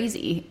you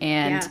crazy.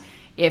 And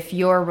if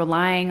you're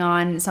relying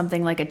on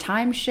something like a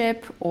time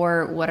ship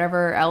or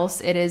whatever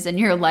else it is in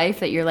your life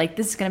that you're like,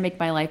 this is going to make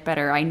my life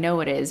better, I know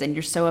it is, and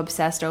you're so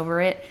obsessed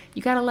over it,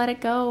 you got to let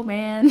it go,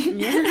 man.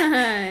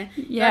 Yeah.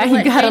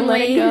 You got to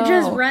let it go.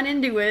 Just run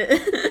into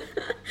it.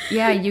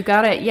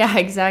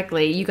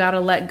 Exactly. You got to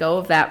let go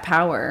of that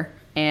power.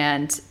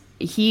 And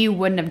he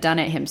wouldn't have done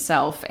it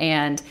himself.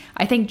 And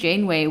I think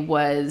Janeway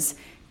was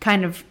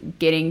kind of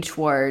getting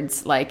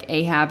towards like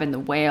Ahab and the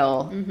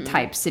whale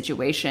type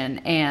situation.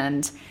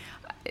 And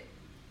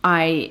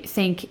I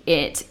think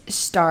it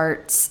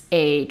starts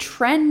a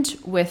trend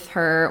with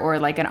her, or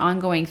like an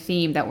ongoing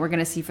theme that we're going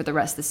to see for the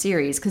rest of the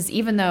series. Because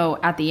even though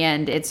at the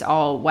end it's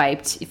all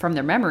wiped from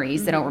their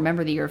memories, they don't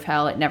remember the year of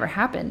hell, it never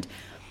happened,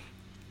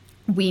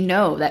 we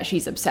know that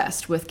she's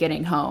obsessed with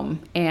getting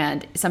home.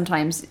 And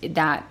sometimes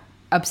that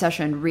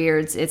obsession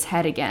rears its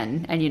head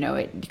again, and you know,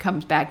 it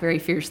comes back very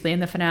fiercely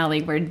in the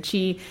finale, where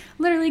she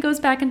literally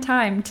goes back in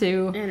time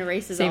to and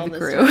erases save all the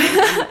this crew.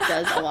 and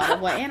does a lot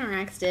of what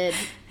Anorax did,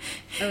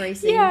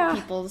 erasing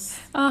people's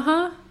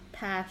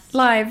past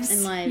lives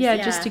and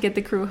lives. Just to get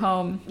the crew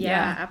home.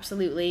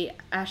 Absolutely.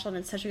 Ashlyn,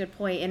 it's such a good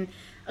point. And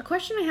a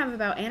question I have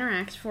about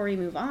Anorax before we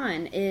move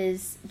on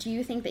is, do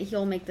you think that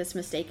he'll make this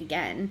mistake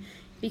again?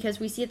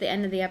 Because we see at the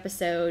end of the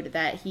episode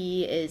that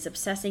he is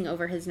obsessing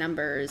over his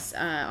numbers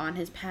on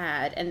his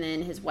pad, and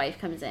then his wife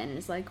comes in and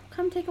is like,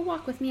 come take a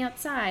walk with me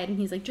outside. And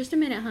he's like, just a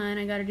minute, hon,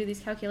 I gotta do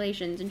these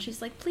calculations. And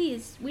she's like,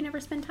 please, we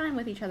never spend time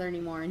with each other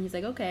anymore. And he's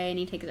like, okay, and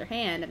he takes her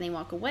hand and they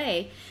walk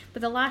away.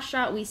 But the last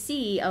shot we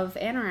see of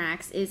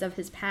Anorax is of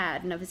his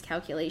pad and of his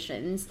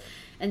calculations.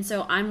 And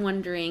so I'm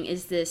wondering,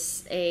 is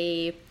this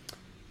a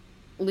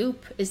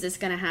loop? Is this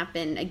gonna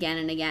happen again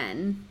and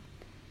again?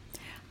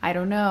 I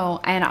don't know.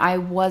 And I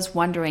was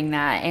wondering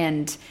that.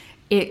 And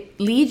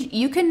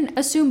you can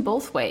assume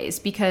both ways,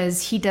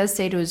 because he does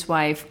say to his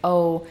wife,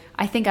 oh,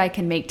 I think I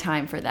can make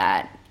time for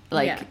that.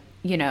 Like,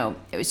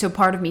 so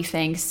part of me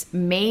thinks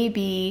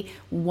maybe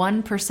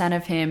 1%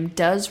 of him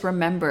does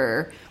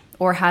remember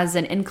or has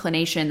an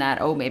inclination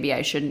that, oh, maybe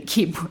I shouldn't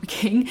keep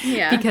working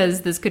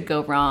because this could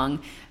go wrong.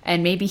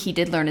 And maybe he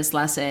did learn his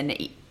lesson,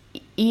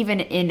 even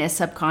in a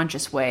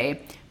subconscious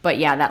way. But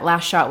yeah, that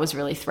last shot was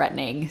really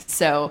threatening.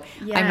 So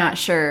I'm not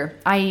sure.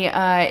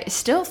 I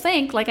still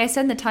think, like I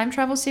said in the time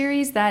travel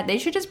series, that they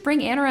should just bring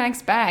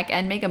Anorax back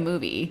and make a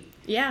movie.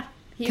 Yeah.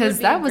 Because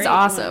that was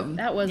awesome.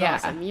 That was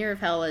awesome. Year of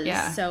Hell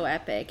is so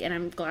epic. And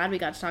I'm glad we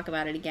got to talk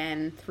about it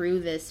again through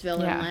this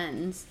villain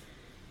lens.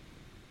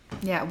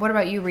 Yeah. What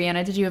about you,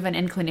 Rihanna? Did you have an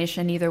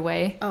inclination either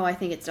way? Oh, I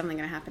think it's definitely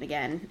going to happen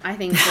again. I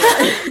think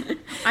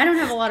I don't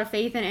have a lot of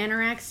faith in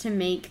Anorax to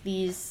make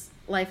these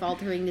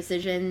life-altering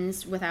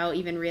decisions without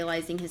even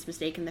realizing his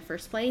mistake in the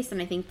first place.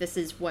 And I think this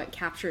is what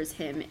captures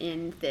him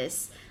in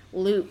this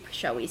loop,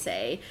 shall we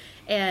say.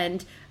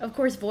 And, of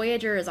course,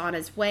 Voyager is on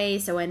his way.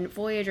 So in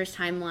Voyager's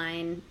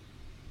timeline,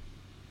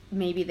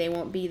 maybe they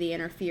won't be the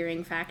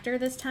interfering factor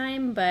this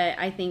time. But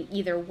I think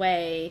either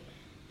way,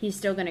 he's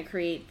still going to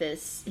create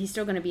this, he's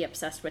still going to be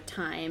obsessed with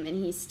time,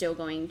 and he's still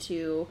going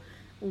to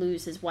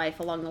lose his wife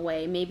along the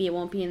way. Maybe it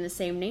won't be in the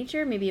same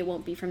nature, maybe it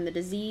won't be from the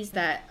disease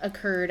that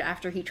occurred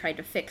after he tried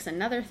to fix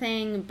another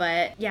thing,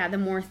 but yeah, the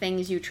more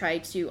things you try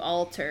to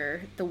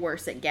alter, the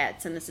worse it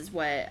gets, and this is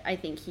what I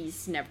think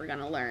he's never going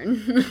to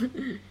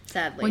learn,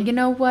 sadly. Well, you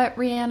know what,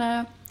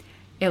 Rihanna?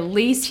 At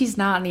least he's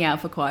not in the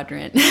Alpha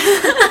Quadrant.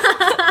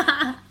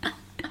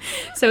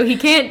 So he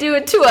can't do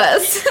it to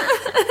us.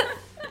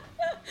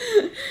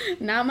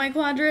 Not my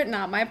quadrant,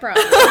 not my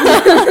problem.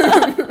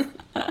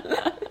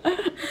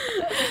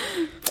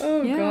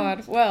 Oh,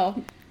 God.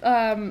 Well,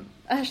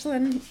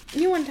 Ashlyn,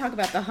 you want to talk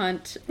about the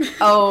hunt?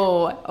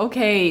 Oh,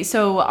 okay.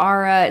 So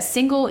our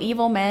single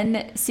evil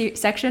men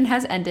section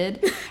has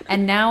ended,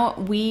 and now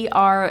we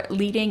are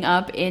leading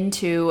up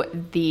into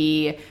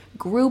the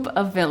group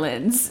of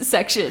villains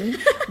section,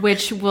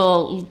 which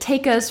will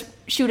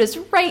shoot us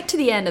right to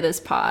the end of this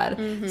pod.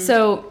 Mm-hmm.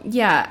 So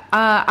yeah,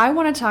 I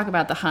want to talk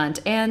about the hunt,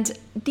 and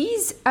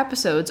these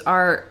episodes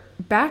are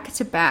back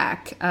to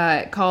back,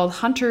 called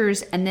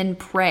Hunters and then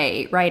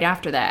Prey right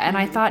after that. And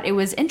I thought it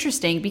was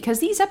interesting because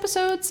these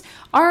episodes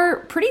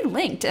are pretty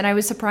linked, and I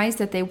was surprised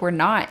that they were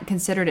not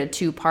considered a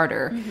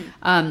two-parter.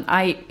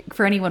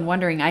 For anyone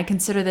wondering, I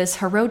consider this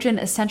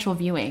Hirogen essential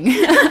viewing,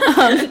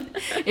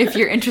 if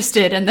you're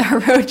interested in the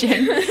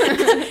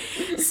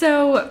Hirogen.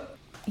 So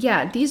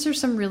yeah, these are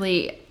some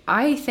really,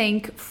 I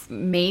think,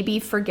 maybe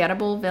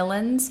forgettable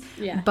villains,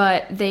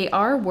 but they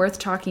are worth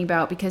talking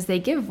about because they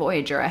give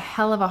Voyager a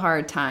hell of a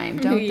hard time,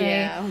 don't they?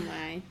 Yeah, oh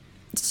my.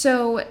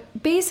 So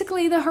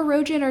basically the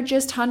Hirogen are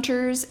just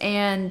hunters,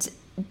 and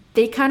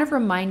they kind of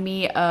remind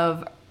me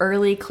of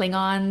early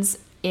Klingons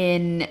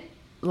in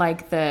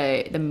like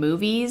the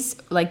movies,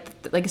 like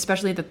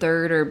especially the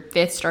third or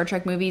fifth Star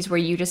Trek movies, where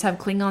you just have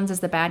Klingons as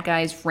the bad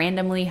guys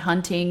randomly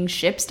hunting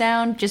ships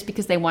down just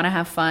because they want to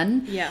have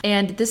fun. Yeah.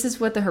 And this is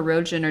what the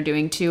Hirogen are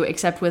doing too,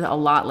 except with a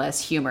lot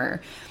less humor.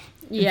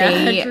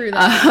 Yeah, true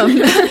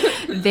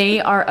that.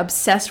 They are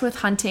obsessed with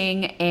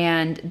hunting,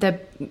 and the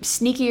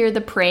sneakier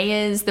the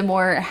prey is, the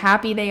more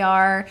happy they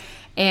are.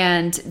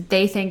 And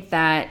they think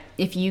that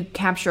if you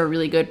capture a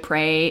really good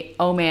prey,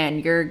 oh man,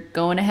 you're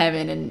going to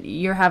heaven and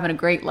you're having a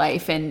great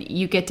life, and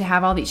you get to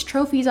have all these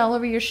trophies all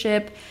over your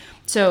ship.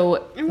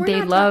 So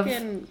they love...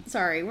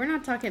 we're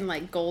not talking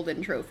like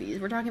golden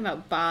trophies. We're talking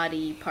about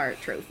body part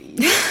trophies.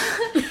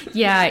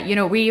 Yeah,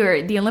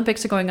 the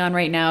Olympics are going on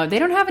right now. They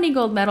don't have any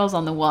gold medals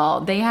on the wall.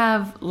 They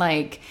have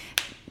like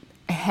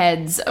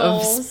heads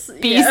Skulls. Of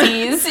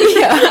species.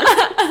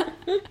 Yeah.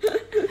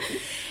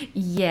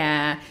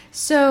 Yeah.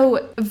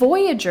 So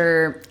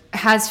Voyager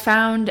has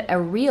found a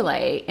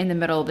relay in the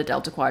middle of the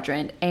Delta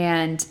Quadrant,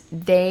 and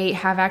they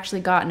have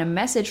actually gotten a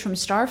message from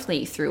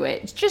Starfleet through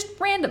it, just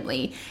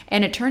randomly.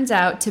 And it turns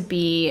out to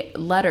be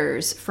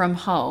letters from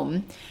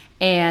home,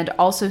 and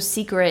also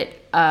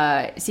secret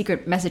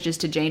messages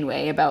to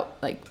Janeway about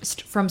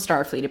from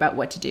Starfleet about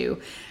what to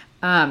do.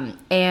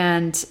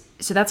 And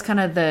so that's kind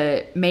of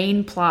the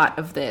main plot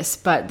of this,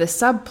 but the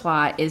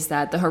subplot is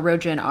that the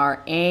Hirogen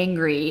are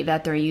angry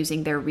that they're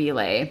using their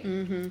relay,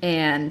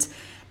 and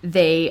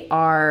they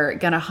are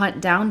gonna hunt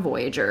down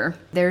Voyager.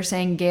 They're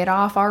saying, get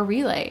off our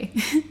relay.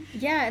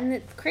 Yeah, and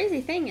the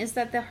crazy thing is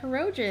that the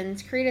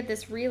Hirogens created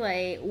this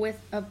relay with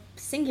a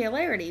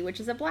singularity,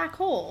 which is a black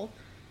hole.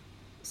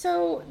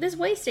 So this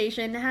way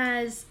station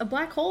has a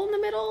black hole in the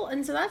middle,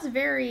 and so that's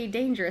very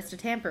dangerous to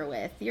tamper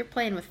with. You're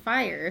playing with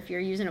fire if you're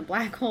using a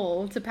black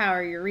hole to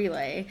power your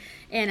relay.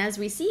 And as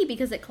we see,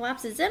 because it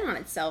collapses in on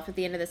itself at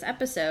the end of this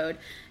episode,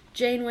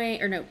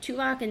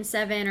 Tuvok and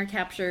Seven are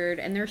captured,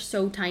 and they're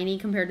so tiny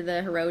compared to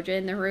the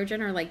Hirogen. The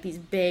Hirogen are like these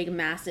big,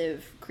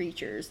 massive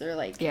creatures.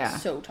 They're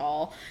so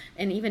tall.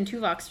 And even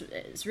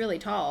Tuvok is really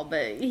tall,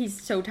 but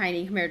he's so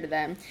tiny compared to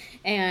them.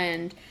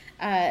 And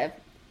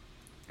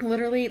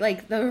Literally,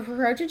 like, the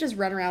Hirogen just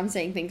run around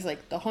saying things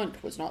like, the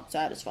hunt was not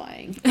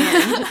satisfying,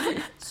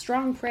 and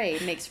strong prey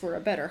makes for a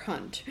better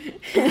hunt.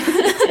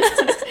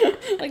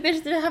 Like, they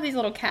just have these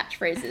little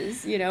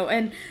catchphrases, you know,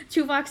 and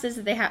Tuvok says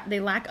that they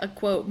lack a,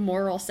 quote,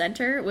 moral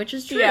center, which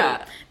is true.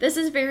 Yeah. This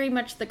is very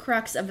much the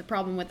crux of the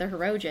problem with the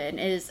Hirogen,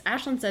 is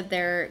Ashlyn said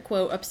they're,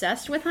 quote,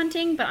 obsessed with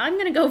hunting, but I'm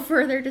going to go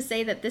further to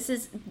say that this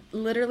is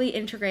literally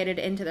integrated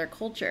into their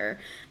culture,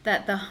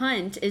 that the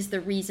hunt is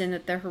the reason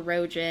that the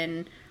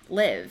Hirogen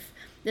live.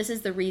 This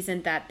is the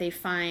reason that they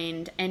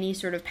find any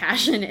sort of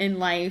passion in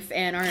life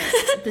and are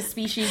the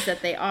species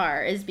that they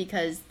are, is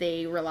because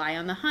they rely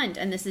on the hunt.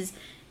 And this is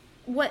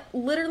what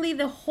literally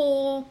the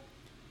whole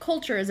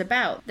culture is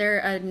about. They're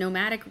a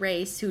nomadic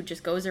race who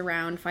just goes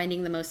around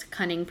finding the most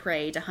cunning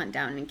prey to hunt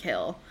down and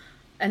kill.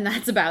 And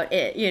that's about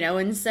it, you know?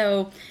 And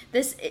so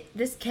this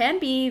can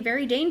be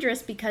very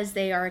dangerous because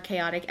they are a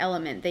chaotic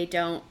element. They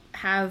don't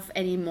have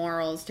any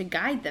morals to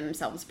guide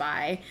themselves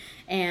by,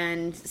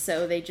 and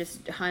so they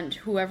just hunt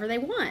whoever they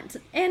want.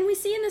 And we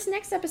see in this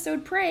next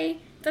episode, Prey,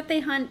 that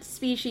they hunt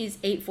species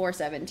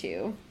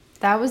 8472.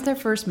 That was their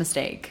first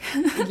mistake.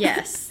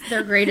 Yes,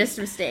 their greatest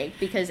mistake,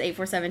 because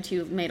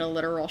 8472 made a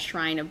literal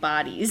shrine of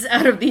bodies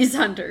out of these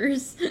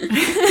hunters.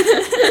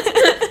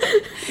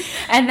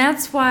 And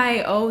that's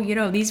why,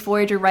 these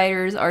Voyager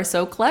writers are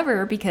so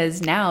clever,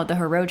 because now the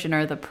Hirogen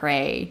are the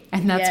prey.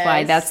 And that's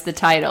why that's the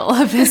title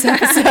of this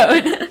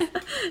episode.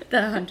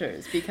 The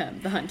hunters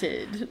become the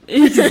hunted.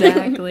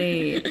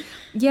 Exactly.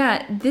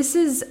 Yeah, this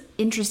is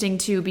interesting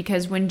too,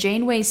 because when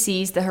Janeway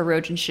sees the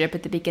Hirogen ship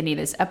at the beginning of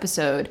this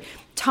episode,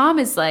 Tom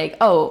is like,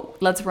 oh,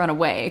 let's run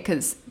away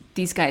because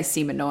these guys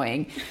seem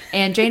annoying.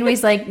 And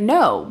Janeway's like,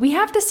 no, we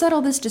have to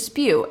settle this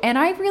dispute. And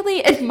I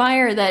really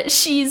admire that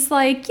she's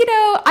like,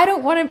 I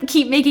don't want to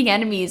keep making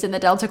enemies in the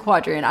Delta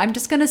Quadrant. I'm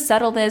just going to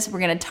settle this. We're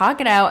going to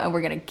talk it out and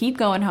we're going to keep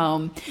going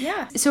home.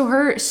 Yeah. So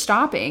her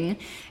stopping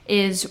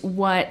is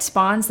what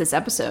spawns this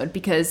episode,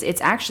 because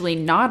it's actually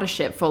not a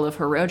ship full of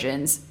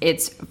Hirogens.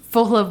 It's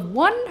full of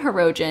one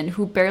Hirogen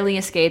who barely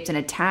escaped an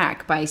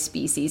attack by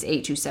species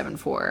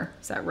 8274.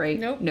 Is that right?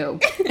 Nope. No.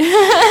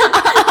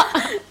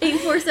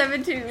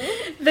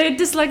 8472. The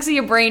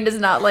dyslexia brain does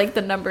not like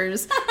the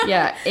numbers.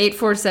 Yeah,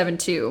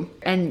 8472.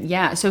 And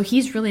yeah, so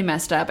he's really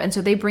messed up. And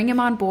so they bring him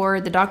on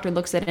board. The doctor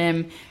looks at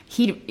him.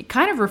 He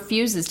kind of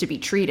refuses to be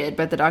treated,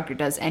 but the doctor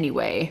does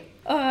anyway.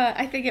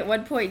 I think at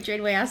one point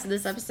Janeway asked in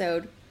this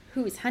episode,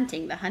 who's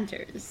hunting the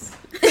hunters?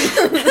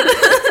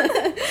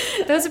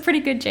 That was a pretty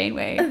good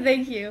Janeway.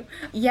 Thank you.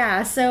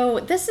 Yeah, so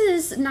this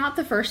is not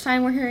the first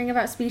time we're hearing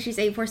about species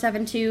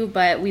 8472,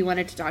 but we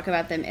wanted to talk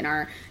about them in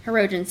our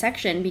Hirogen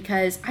section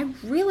because I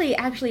really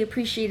actually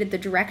appreciated the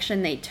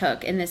direction they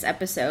took in this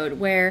episode,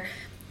 where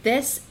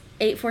this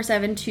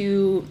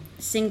 8472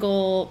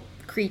 single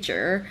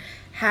creature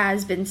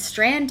has been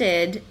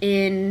stranded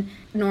in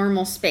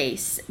normal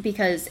space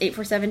because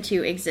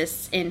 8472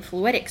 exists in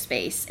fluidic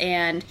space,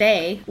 and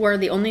they were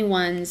the only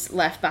ones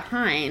left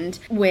behind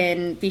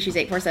when species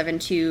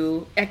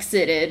 8472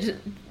 exited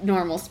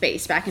normal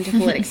space back into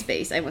fluidic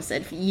space. I almost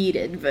said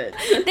yeeted, but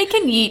they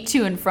can yeet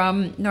to and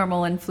from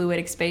normal and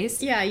fluidic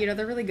space. Yeah,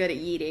 they're really good at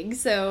yeeting.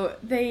 So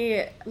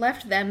they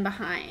left them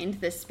behind,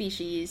 this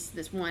species,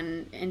 this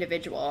one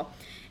individual,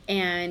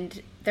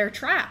 and they're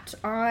trapped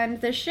on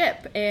the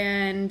ship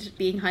and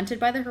being hunted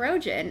by the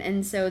Hirogen.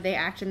 And so they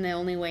act in the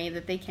only way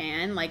that they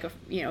can, like a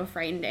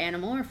frightened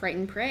animal or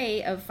frightened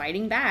prey, of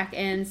fighting back.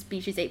 And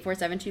species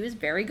 8472 is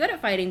very good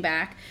at fighting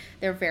back.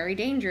 They're very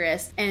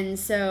dangerous. And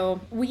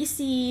so we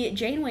see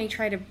Janeway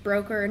try to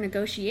broker a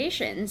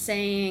negotiation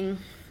saying,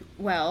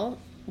 well,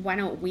 why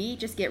don't we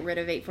just get rid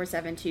of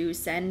 8472,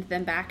 send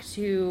them back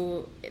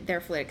to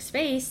their fluidic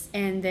space,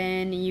 and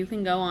then you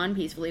can go on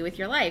peacefully with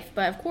your life.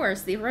 But of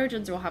course, the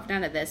Hirogens will have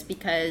none of this,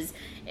 because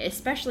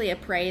especially a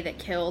prey that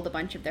killed a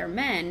bunch of their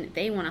men,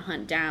 they want to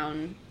hunt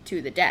down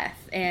to the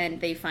death,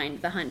 and they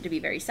find the hunt to be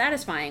very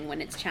satisfying when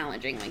it's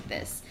challenging like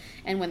this,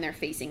 and when they're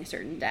facing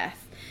certain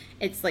death.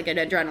 It's like an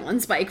adrenaline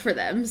spike for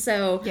them.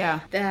 So yeah,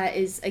 that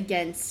is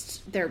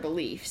against their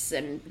beliefs,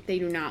 and they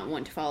do not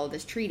want to follow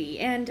this treaty.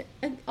 And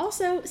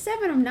also,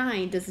 7 of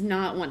 9 does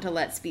not want to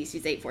let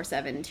species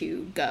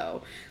 8472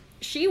 go.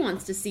 She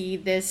wants to see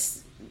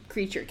this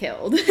creature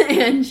killed,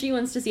 and she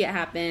wants to see it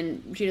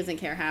happen. She doesn't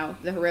care how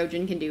the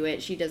Hirogen can do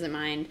it. She doesn't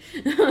mind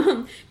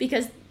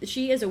because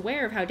she is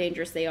aware of how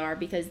dangerous they are,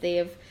 because they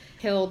have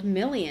killed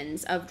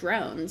millions of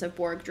drones, of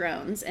Borg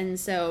drones. And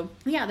so,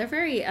 yeah, they're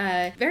very,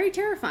 very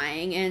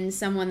terrifying, and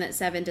someone that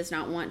Seven does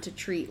not want to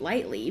treat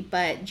lightly.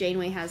 But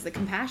Janeway has the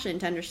compassion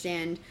to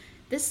understand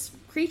this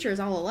creature is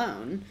all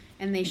alone,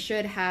 and they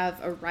should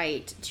have a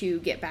right to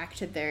get back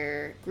to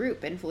their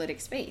group in fluidic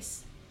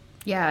space.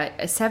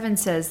 Yeah, Seven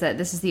says that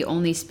this is the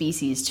only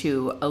species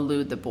to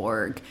elude the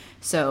Borg.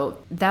 So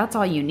that's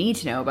all you need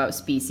to know about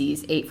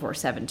species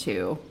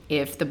 8472.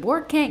 If the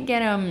Borg can't get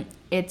them,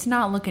 it's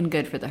not looking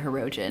good for the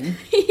Hirogen.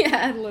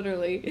 Yeah,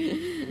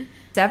 literally.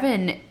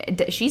 Seven,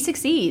 she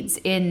succeeds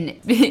in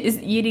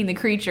eating the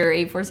creature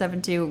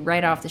 8472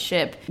 right off the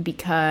ship,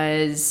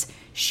 because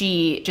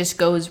she just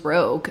goes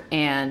rogue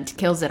and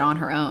kills it on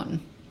her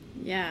own.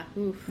 Yeah.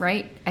 Oof.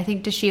 Right? I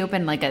think, does she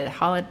open like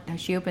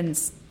she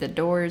opens the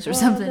doors or Well,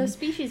 something? the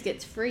species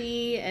gets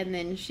free, and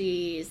then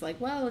she's like,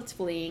 well, it's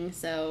fleeing,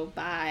 so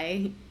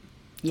bye.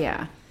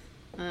 Yeah.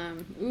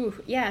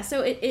 Yeah,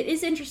 so it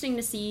is interesting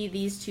to see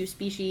these two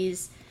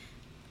species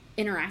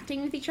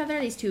interacting with each other,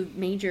 these two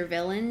major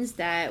villains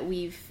that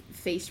we've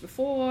faced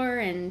before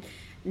and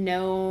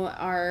know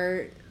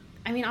are...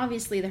 I mean,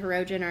 obviously the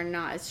Hirogen are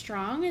not as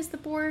strong as the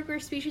Borg or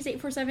Species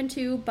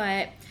 8472,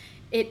 but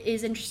it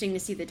is interesting to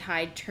see the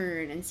tide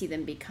turn and see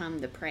them become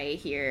the prey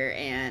here,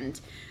 and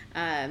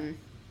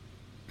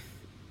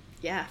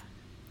yeah.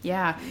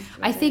 Yeah,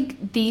 I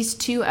think these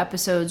two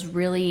episodes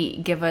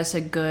really give us a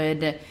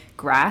good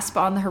grasp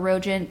on the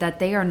Hirogen, that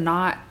they are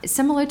not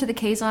similar to the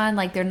Kazon,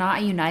 like they're not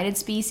a united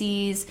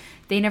species.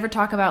 They never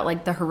talk about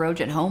like the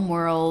Hirogen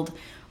homeworld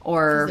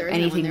or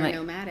anything they're like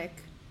nomadic.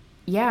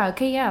 Yeah,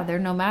 okay, yeah, they're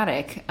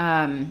nomadic.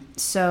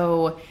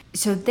 So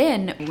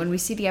then when we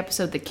see the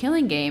episode The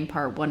Killing Game,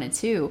 part 1 and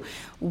 2,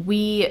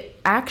 we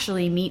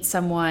actually meet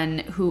someone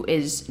who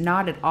is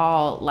not at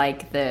all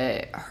like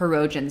the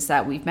Hirogens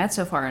that we've met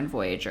so far in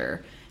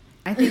Voyager.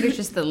 I think it's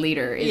just the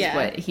leader is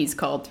what he's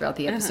called throughout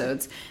the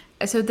episodes.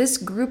 So this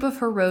group of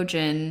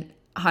Hirogen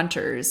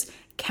hunters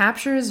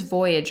captures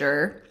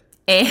Voyager,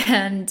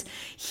 and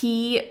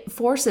he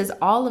forces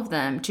all of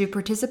them to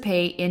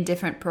participate in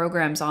different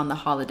programs on the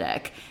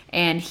holodeck.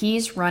 And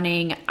he's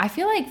running, I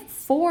feel like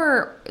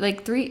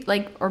 3,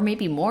 or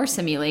maybe more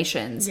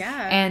simulations.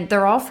 Yeah. And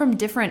they're all from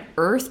different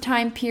Earth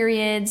time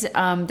periods.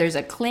 There's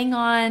a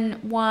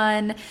Klingon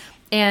one.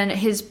 And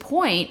his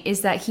point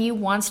is that he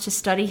wants to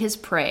study his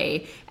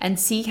prey and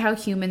see how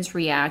humans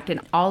react in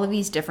all of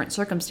these different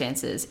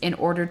circumstances in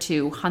order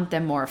to hunt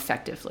them more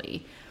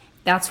effectively.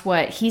 That's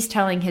what he's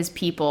telling his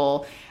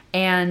people.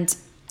 And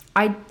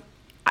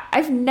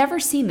I've never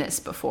seen this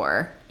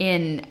before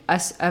in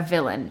a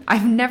villain.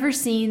 I've never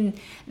seen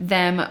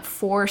them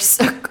force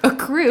a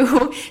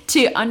crew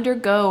to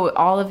undergo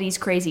all of these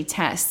crazy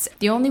tests.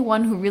 The only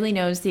one who really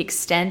knows the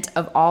extent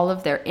of all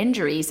of their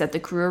injuries that the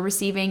crew are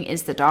receiving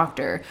is the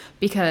doctor,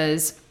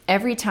 because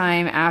every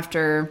time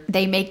after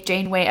they make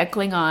Janeway a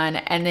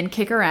Klingon and then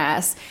kick her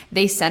ass,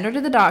 they send her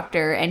to the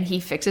doctor and he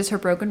fixes her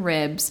broken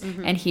ribs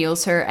and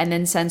heals her and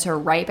then sends her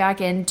right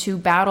back into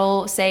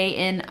battle, say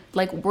in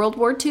like World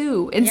War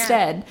II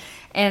instead. Yeah.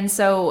 And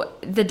so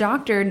the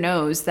doctor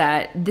knows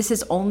that this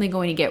is only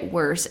going to get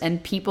worse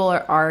and people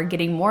are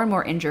getting more and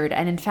more injured.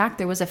 And in fact,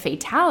 there was a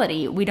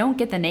fatality. We don't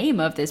get the name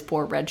of this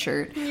poor red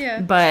shirt,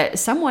 but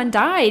someone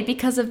died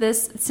because of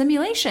this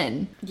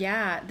simulation.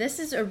 Yeah, this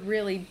is a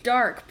really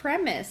dark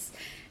premise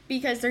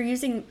because they're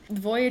using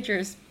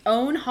Voyager's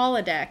own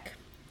holodeck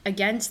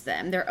against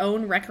them, their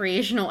own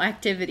recreational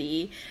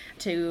activity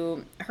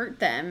to hurt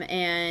them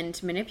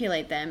and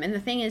manipulate them. And the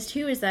thing is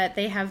too is that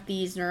they have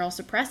these neural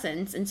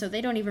suppressants, and so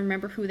they don't even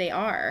remember who they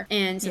are,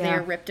 and so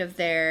they're ripped of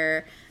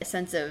their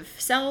sense of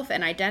self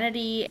and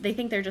identity. They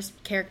think they're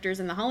just characters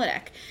in the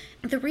holodeck.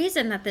 The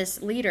reason that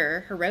this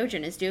leader,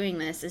 Hirogen, is doing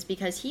this is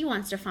because he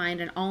wants to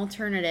find an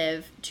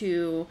alternative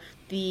to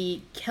the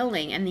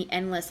killing and the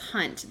endless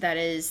hunt that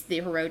is the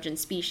Hirogen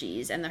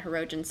species and the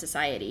Hirogen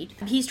society.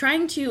 He's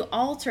trying to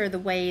alter the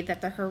way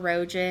that the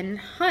Hirogen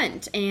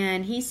hunt,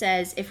 and he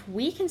says if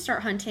we can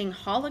start hunting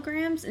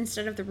holograms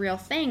instead of the real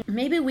thing,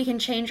 maybe we can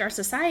change our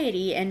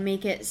society and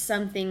make it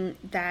something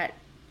that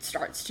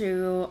starts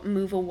to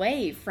move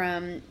away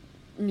from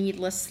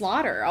needless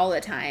slaughter all the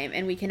time,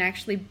 and we can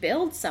actually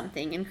build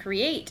something and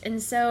create.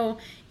 And so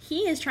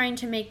he is trying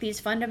to make these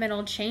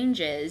fundamental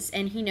changes,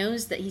 and he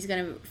knows that he's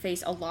going to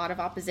face a lot of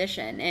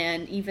opposition,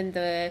 and even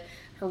the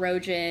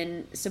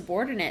Hirogen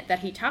subordinate that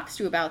he talks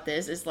to about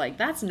this is like,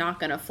 that's not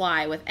going to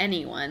fly with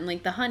anyone.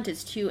 Like, the hunt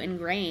is too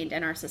ingrained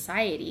in our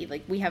society.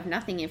 Like, we have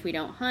nothing if we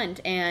don't hunt,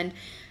 and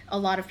a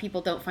lot of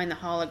people don't find the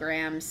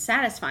holograms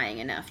satisfying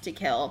enough to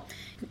kill,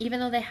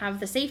 even though they have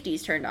the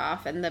safeties turned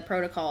off and the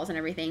protocols and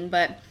everything.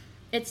 But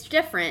it's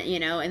different, you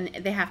know, and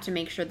they have to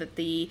make sure that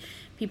the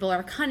people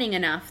are cunning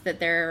enough that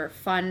they're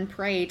fun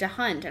prey to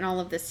hunt and all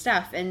of this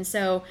stuff. And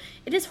so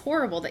it is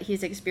horrible that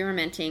he's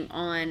experimenting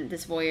on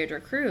this Voyager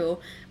crew,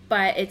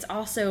 but it's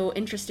also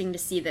interesting to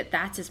see that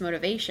that's his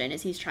motivation,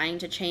 is he's trying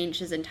to change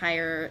his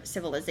entire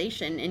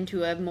civilization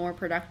into a more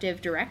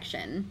productive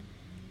direction.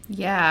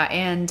 Yeah,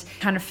 and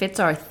kind of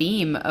fits our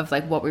theme of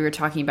like what we were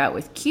talking about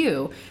with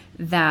Q,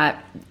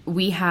 that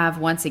we have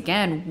once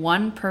again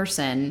one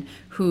person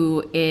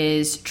who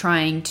is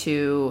trying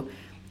to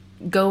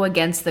go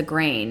against the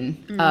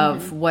grain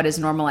of what is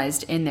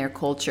normalized in their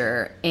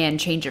culture and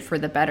change it for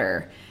the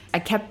better. I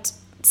kept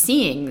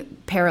seeing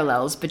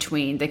parallels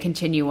between the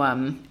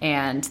Continuum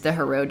and the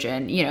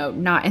Hirogen, you know,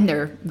 not in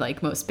their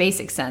like most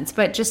basic sense,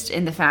 but just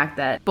in the fact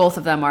that both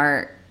of them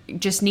are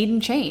just needing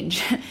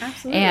change.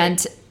 Absolutely.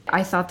 And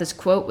I thought this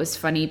quote was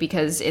funny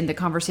because in the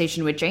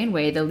conversation with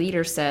Janeway, the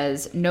leader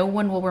says, "No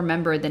one will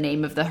remember the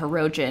name of the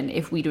Hirogen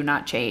if we do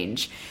not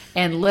change."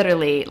 And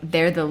literally,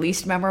 they're the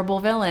least memorable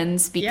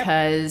villains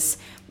because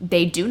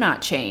they do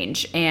not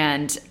change.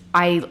 And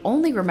I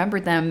only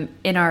remembered them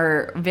in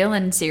our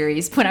villain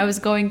series. When I was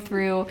going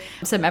through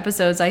some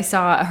episodes, I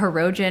saw a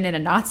Hirogen in a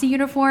Nazi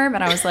uniform,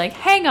 and I was like,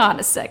 hang on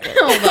a second.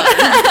 Hold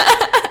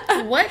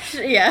on. What?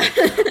 Yeah.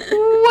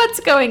 What's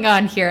going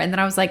on here? And then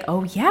I was like,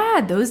 oh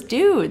yeah, those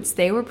dudes,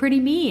 they were pretty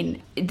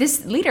mean.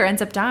 This leader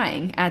ends up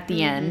dying at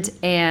the end,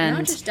 and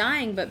not just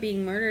dying, but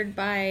being murdered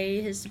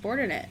by his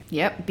subordinate.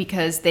 Yep,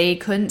 because they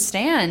couldn't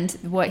stand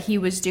what he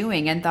was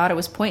doing and thought it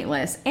was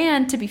pointless.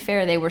 And to be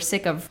fair, they were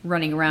sick of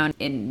running around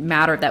in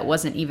matter that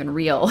wasn't even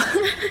real.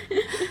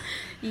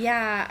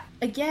 Yeah,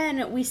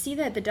 again, we see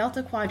that the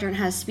Delta Quadrant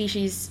has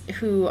species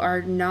who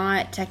are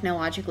not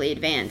technologically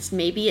advanced.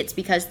 Maybe it's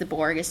because the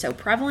Borg is so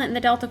prevalent in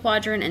the Delta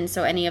Quadrant, and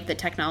so any of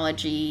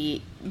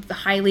the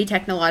highly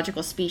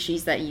technological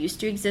species that used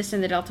to exist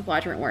in the Delta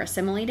Quadrant were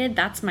assimilated.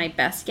 That's my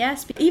best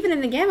guess. Even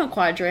in the Gamma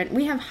Quadrant,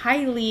 we have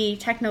highly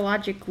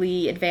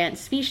technologically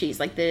advanced species,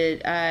 like the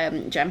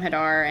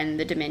Jem'Hadar and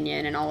the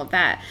Dominion and all of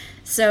that.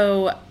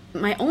 So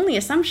my only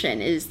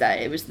assumption is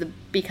that it was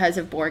because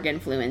of Borg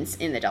influence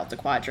in the Delta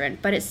Quadrant,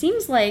 but it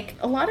seems like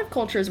a lot of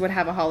cultures would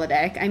have a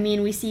holodeck. I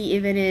mean, we see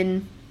even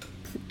in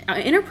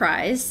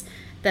Enterprise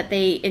that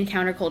they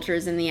encounter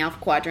cultures in the Alpha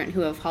Quadrant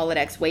who have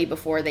holodecks way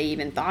before they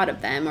even thought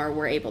of them or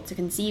were able to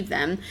conceive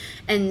them.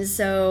 And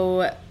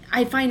so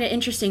I find it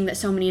interesting that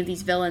so many of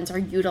these villains are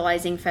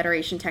utilizing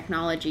Federation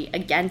technology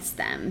against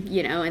them,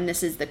 and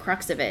this is the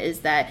crux of it,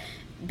 is that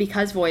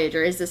because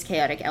Voyager is this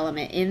chaotic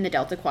element in the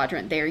Delta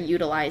Quadrant, they're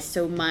utilized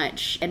so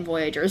much, and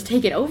Voyager is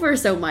taken over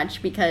so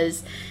much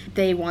because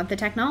they want the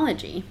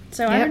technology.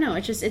 So I don't know,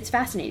 it's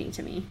fascinating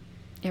to me.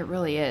 It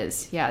really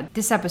is. Yeah.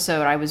 This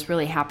episode, I was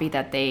really happy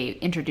that they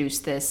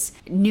introduced this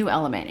new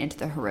element into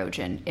the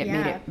Hirogen. It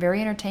made it very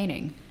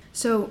entertaining.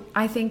 So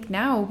I think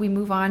now we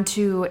move on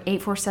to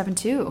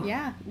 8472.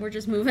 Yeah, we're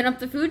just moving up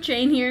the food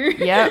chain here.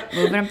 Yep,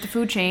 moving up the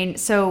food chain.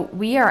 So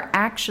we are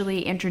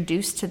actually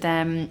introduced to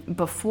them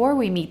before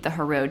we meet the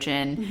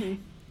Hirogen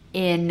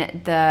in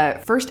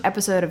the first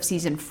episode of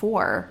season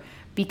 4,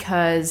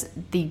 because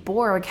the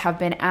Borg have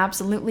been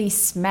absolutely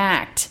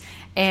smacked.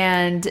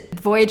 And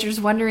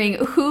Voyager's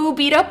wondering who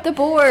beat up the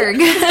Borg.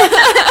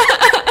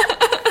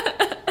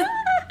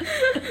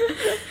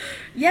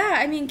 Yeah,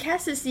 I mean,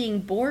 Kes is seeing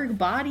Borg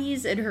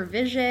bodies in her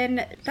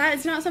vision. That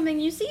is not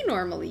something you see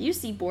normally. You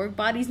see Borg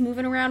bodies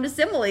moving around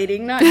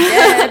assimilating, not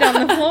dead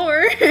on the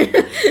floor.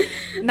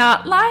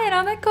 Not lying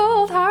on the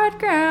cold, hard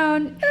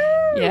ground.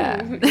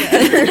 Yeah.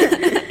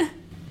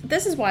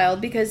 This is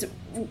wild because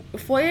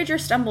Voyager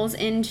stumbles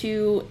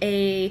into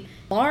a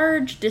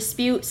large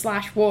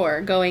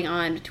dispute/war going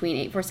on between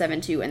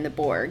 8472 and the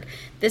Borg.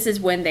 This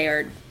is when they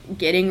are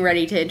getting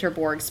ready to enter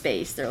Borg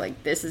space. They're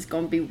like, this is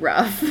going to be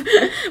rough.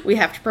 We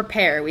have to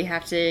prepare. We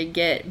have to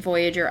get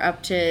Voyager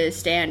up to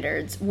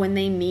standards. When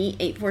they meet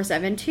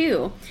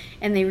 8472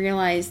 and they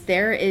realize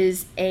there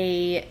is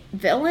a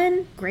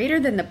villain greater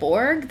than the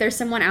Borg, there's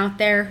someone out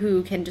there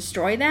who can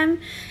destroy them.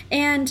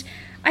 And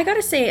I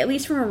gotta say, at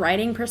least from a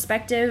writing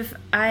perspective,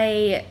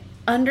 I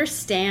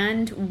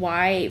understand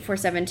why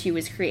 8472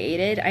 was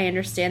created. I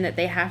understand that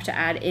they have to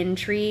add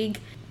intrigue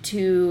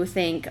to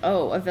think,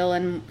 oh, a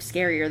villain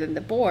scarier than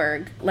the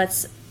Borg.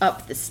 Let's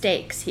up the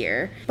stakes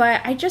here. But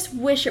I just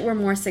wish it were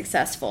more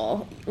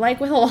successful. Like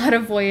with a lot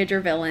of Voyager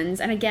villains,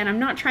 and again, I'm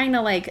not trying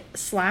to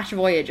slash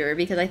Voyager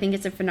because I think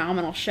it's a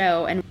phenomenal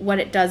show, and what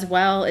it does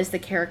well is the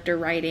character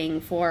writing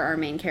for our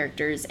main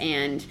characters,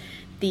 and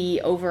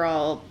the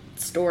overall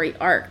story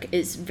arc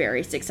is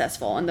very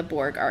successful, and the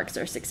Borg arcs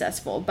are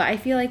successful. But I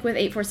feel like with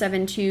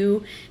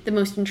 8472, the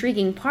most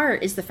intriguing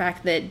part is the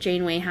fact that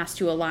Janeway has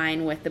to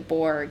align with the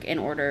Borg in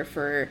order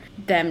for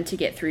them to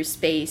get through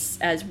space,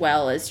 as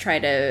well as try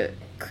to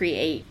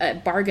create a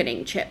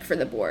bargaining chip for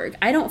the Borg.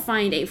 I don't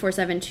find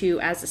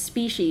 8472 as a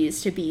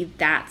species to be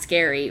that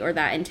scary or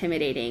that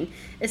intimidating,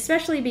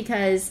 especially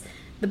because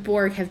the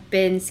Borg have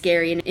been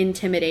scary and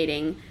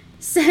intimidating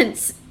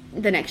since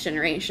the Next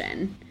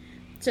Generation.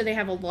 So they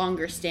have a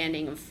longer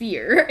standing of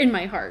fear in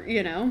my heart,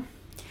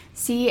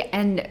 See,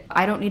 and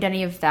I don't need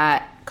any of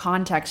that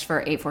context for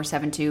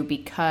 8472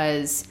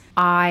 because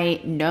I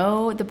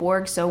know the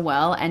Borg so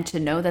well, and to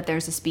know that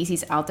there's a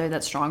species out there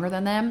that's stronger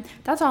than them,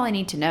 that's all I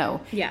need to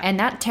know. Yeah. And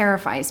that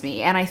terrifies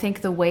me. And I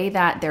think the way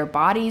that their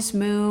bodies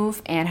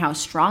move and how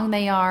strong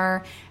they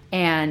are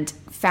and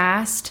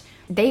fast,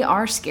 they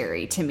are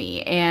scary to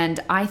me.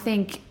 And I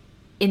think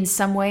in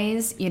some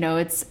ways,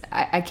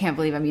 I can't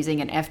believe I'm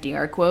using an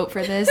FDR quote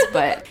for this,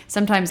 but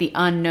sometimes the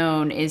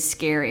unknown is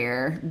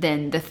scarier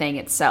than the thing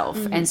itself.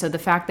 Mm-hmm. And so the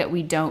fact that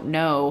we don't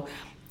know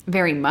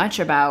very much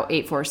about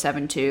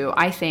 8472,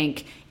 I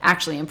think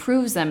actually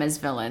improves them as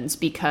villains,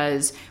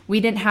 because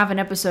we didn't have an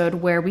episode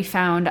where we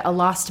found a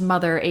lost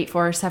mother,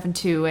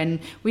 8472, and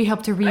we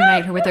helped to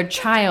reunite her with her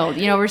child,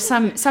 or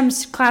some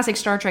classic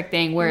Star Trek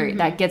thing where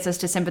that gets us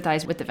to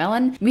sympathize with the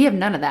villain. We have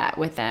none of that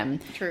with them.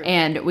 True.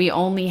 And we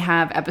only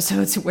have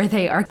episodes where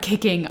they are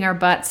kicking our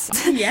butts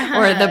or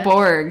the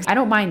Borgs. I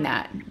don't mind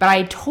that, but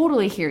I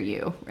totally hear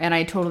you, and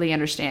I totally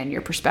understand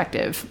your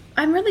perspective.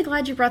 I'm really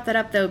glad you brought that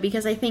up, though,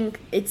 because I think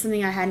it's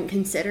something I hadn't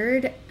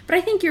considered. But But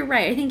I think you're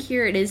right. I think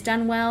here it is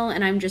done well,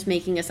 and I'm just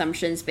making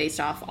assumptions based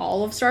off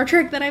all of Star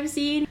Trek that I've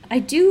seen. I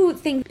do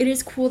think it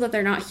is cool that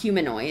they're not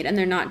humanoid, and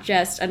they're not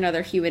just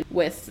another human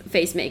with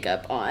face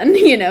makeup on,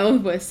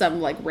 with some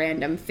like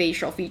random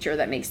facial feature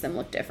that makes them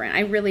look different.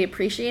 I really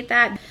appreciate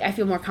that. I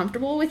feel more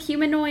comfortable with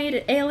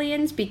humanoid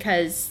aliens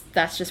because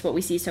that's just what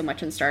we see so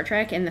much in Star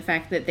Trek, and the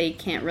fact that they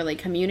can't really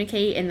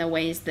communicate in the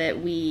ways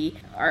that we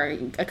are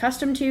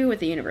accustomed to with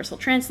the universal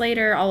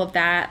translator, all of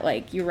that.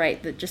 Like, you're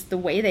right, that just the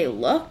way they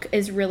look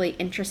is really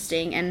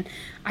interesting, and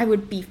I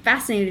would be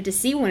fascinated to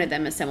see one of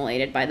them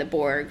assimilated by the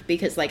Borg,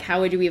 because like, how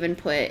would you even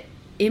put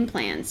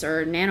implants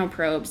or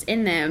nanoprobes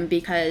in them,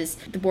 because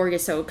the Borg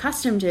is so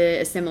accustomed to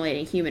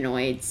assimilating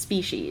humanoid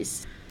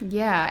species.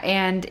 Yeah,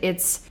 and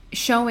it's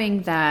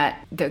showing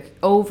that the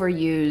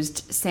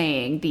overused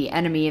saying, the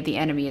enemy of the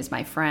enemy is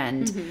my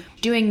friend,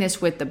 doing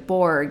this with the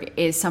Borg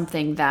is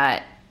something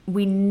that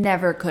we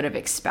never could have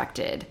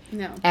expected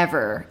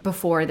ever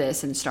before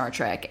this in Star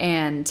Trek.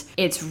 And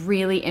it's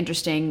really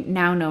interesting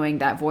now knowing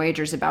that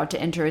Voyager's about to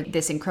enter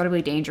this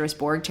incredibly dangerous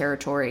Borg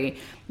territory,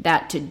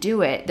 that to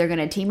do it, they're going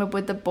to team up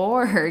with the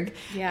Borg.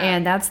 Yeah.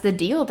 And that's the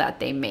deal that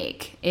they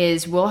make,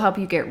 is we'll help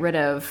you get rid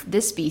of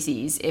this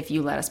species if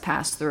you let us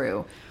pass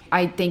through.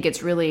 I think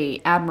it's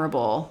really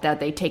admirable that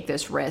they take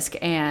this risk,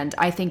 and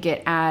I think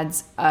it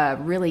adds a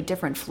really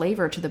different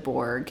flavor to the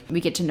Borg.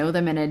 We get to know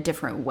them in a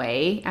different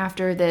way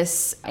after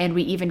this, and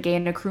we even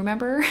gain a crew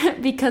member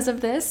because of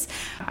this.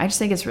 I just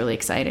think it's really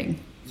exciting.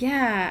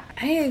 Yeah,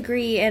 I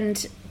agree,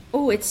 and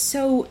it's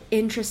so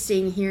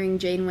interesting hearing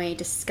Janeway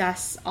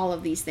discuss all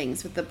of these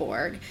things with the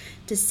Borg,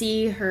 to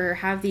see her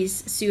have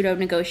these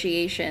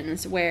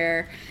pseudo-negotiations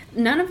where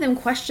none of them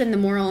question the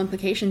moral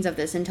implications of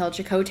this until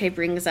Chakotay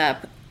brings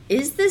up,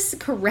 is this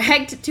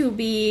correct to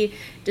be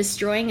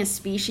destroying a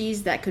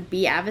species that could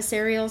be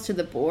adversarial to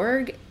the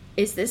Borg?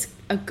 Is this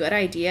a good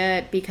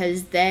idea?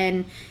 Because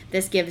then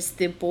this gives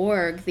the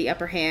Borg the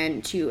upper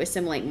hand to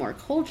assimilate more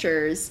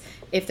cultures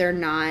if they're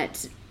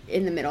not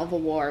in the middle of a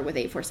war with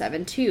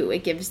 847-2.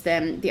 It gives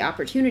them the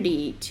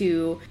opportunity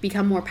to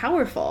become more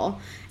powerful.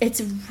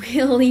 It's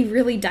really,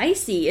 really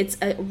dicey. It's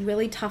a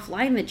really tough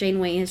line that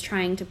Janeway is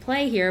trying to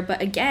play here,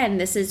 but again,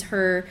 this is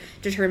her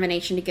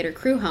determination to get her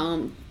crew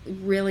home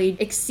really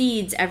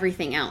exceeds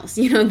everything else.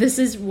 This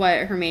is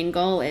what her main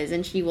goal is,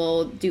 and she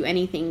will do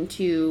anything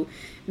to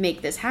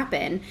make this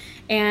happen.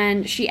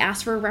 And she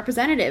asked for a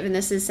representative, and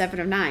this is 7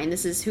 of 9.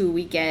 This is who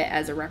we get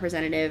as a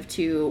representative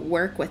to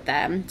work with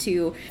them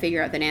to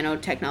figure out the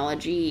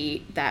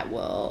nanotechnology that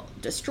will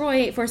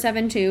destroy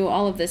 847-2,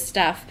 all of this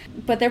stuff.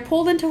 But they're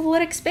pulled into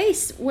politic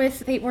space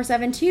with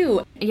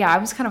 847-2. Yeah, I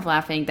was kind of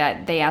laughing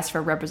that they asked for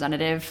a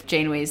representative.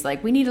 Janeway's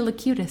like, we need a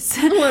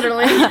Locutus.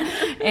 Literally.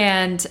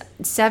 And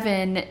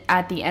 7,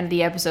 at the end of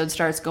the episode,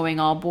 starts going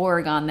all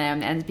Borg on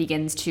them and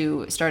begins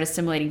to start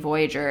assimilating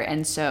Voyager.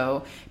 And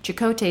so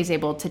Chakotay's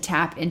able to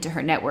tap into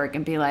her network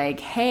and be like,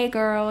 hey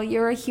girl,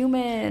 you're a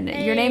human.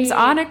 Hey. Your name's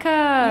Annika.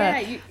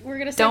 Yeah, we're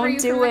going to sever you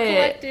from the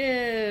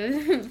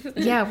collective.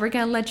 Yeah, we're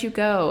going to let you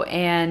go.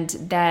 And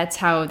that's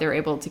how they're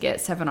able to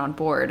get 7 on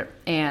board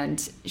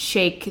and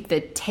shake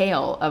the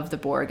tail of the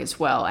Borg as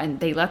well. And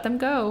they let them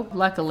go,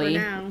 luckily.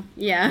 For now.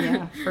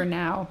 Yeah, for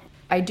now.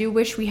 I do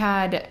wish we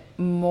had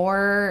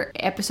more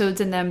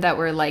episodes in them that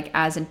were like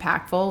as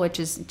impactful, which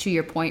is to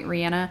your point,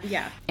 Rhianna.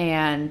 Yeah.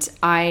 And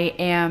I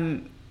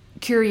am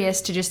curious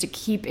to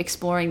keep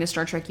exploring the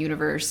Star Trek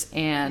universe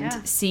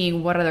and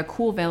seeing what other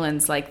cool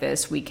villains like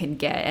this we can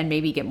get, and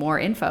maybe get more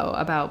info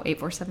about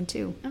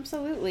 847-2.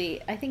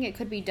 Absolutely. I think it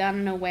could be done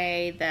in a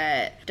way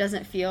that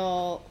doesn't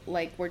feel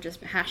like we're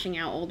just hashing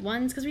out old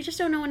ones, because we just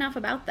don't know enough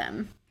about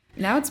them.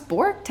 Now it's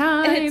Borg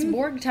time. It's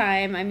Borg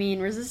time. I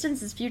mean,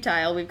 resistance is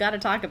futile. We've got to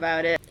talk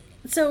about it.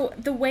 So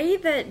the way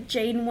that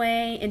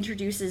Janeway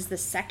introduces the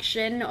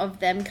section of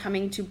them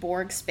coming to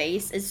Borg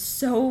space is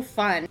so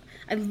fun.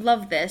 I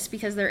love this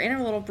because they're in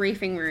a little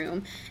briefing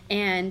room,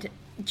 and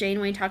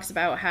Janeway talks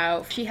about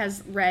how she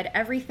has read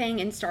everything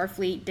in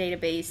Starfleet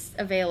database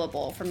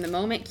available from the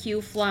moment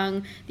Q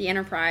flung the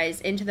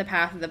Enterprise into the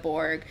path of the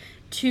Borg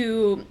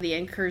to the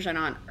incursion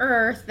on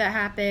Earth that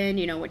happened,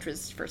 which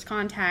was First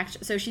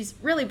Contact. So she's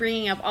really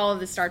bringing up all of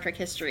the Star Trek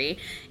history,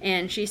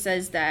 and she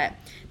says that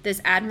this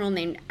admiral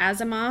named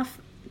Asimov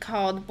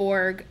called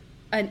Borg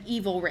an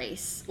evil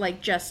race,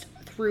 like just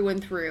through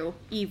and through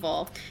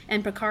evil.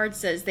 And Picard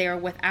says they are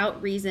without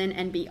reason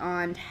and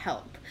beyond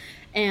help.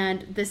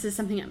 And this is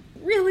something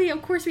really,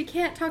 of course, we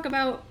can't talk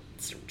about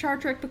Star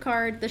Trek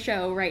Picard, the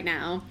show, right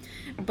now,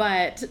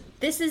 but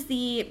this is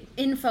the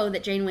info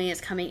that Janeway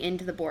is coming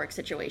into the Borg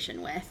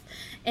situation with.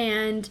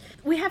 And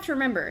we have to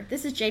remember,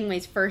 this is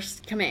Janeway's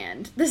first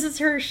command. This is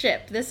her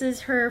ship. This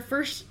is her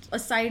first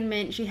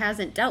assignment. She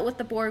hasn't dealt with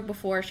the Borg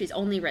before. She's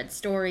only read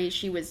stories.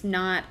 She was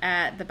not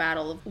at the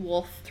Battle of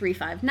Wolf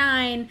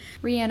 359.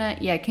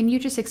 Rhianna, can you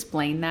just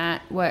explain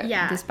that, what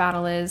this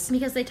battle is?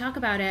 Because they talk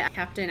about it.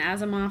 Captain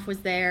Asimov was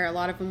there. A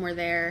lot of them were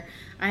there.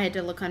 I had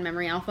to look on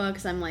Memory Alpha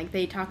because I'm like,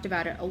 they talked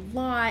about it a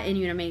lot in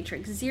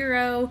Unimatrix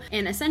Zero.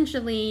 And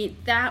essentially,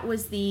 essentially, that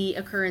was the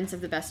occurrence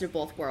of the Best of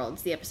Both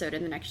Worlds, the episode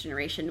in The Next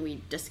Generation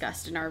we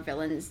discussed in our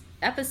villains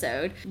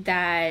episode,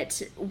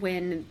 that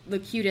when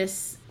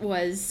Locutus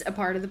was a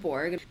part of the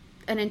Borg,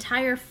 an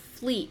entire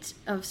fleet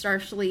of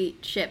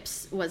Starfleet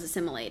ships was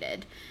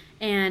assimilated.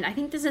 And I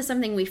think this is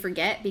something we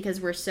forget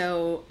because we're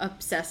so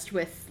obsessed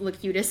with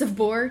Locutus of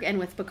Borg and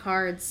with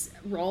Picard's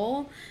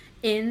role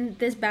in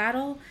this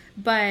battle.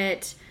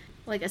 But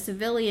like a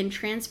civilian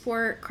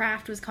transport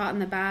craft was caught in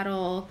the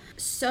battle.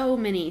 So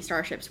many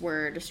starships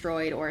were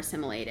destroyed or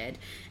assimilated.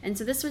 And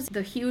so this was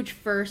the huge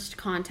first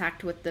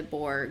contact with the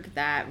Borg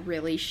that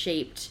really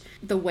shaped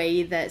the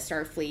way that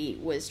Starfleet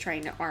was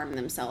trying to arm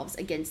themselves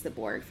against the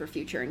Borg for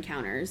future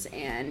encounters.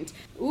 And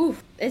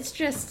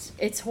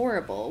it's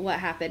horrible what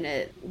happened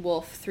at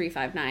Wolf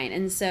 359.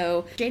 And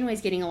so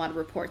Janeway's getting a lot of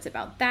reports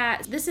about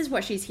that. This is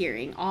what she's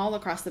hearing all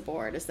across the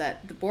board, is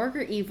that the Borg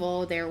are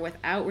evil, they're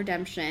without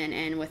redemption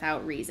and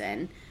without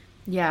reason.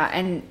 Yeah,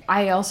 and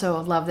I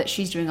also love that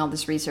she's doing all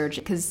this research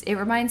because it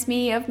reminds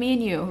me of me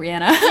and you,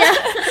 Rihanna.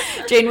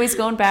 Yeah. Janeway's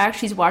going back.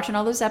 She's watching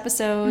all those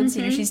episodes.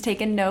 You know, she's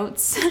taking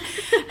notes.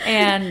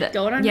 And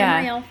going on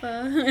memory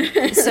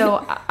alpha.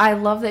 So I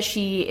love that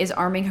she is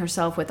arming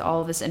herself with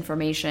all of this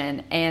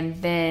information. And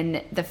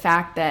then the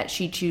fact that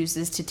she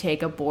chooses to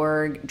take a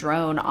Borg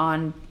drone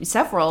on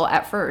several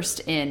at first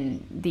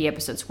in the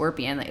episode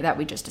Scorpion that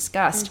we just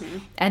discussed.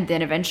 And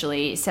then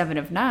eventually 7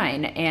 of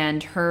 9.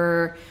 And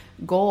her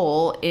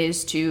goal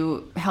is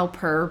to help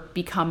her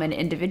become an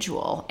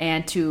individual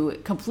and to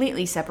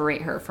completely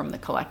separate her from the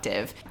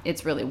collective.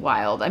 It's really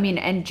wild. I mean,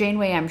 and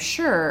Janeway, I'm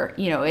sure,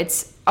 you know,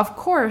 it's of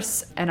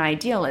course an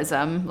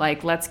idealism,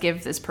 like let's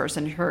give this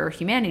person her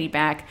humanity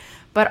back,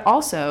 but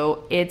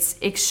also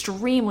it's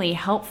extremely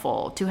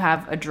helpful to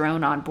have a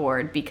drone on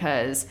board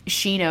because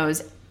she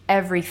knows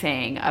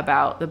everything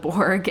about the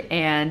Borg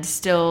and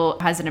still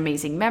has an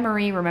amazing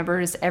memory,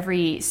 remembers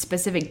every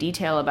specific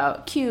detail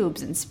about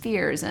cubes and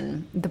spheres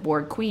and the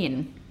Borg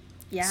Queen.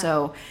 Yeah.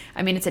 So,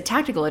 I mean, it's a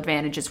tactical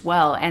advantage as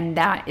well, and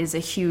that is a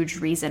huge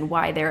reason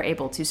why they're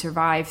able to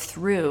survive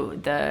through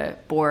the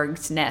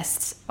Borg's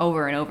nests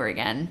over and over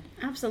again.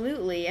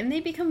 Absolutely, and they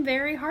become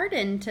very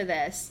hardened to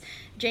this.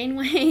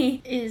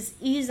 Janeway is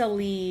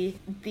easily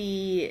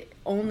the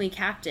only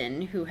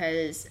captain who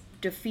has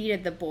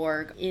defeated the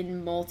Borg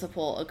in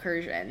multiple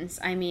incursions.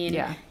 I mean,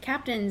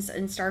 captains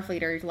in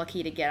Starfleet are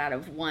lucky to get out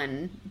of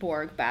one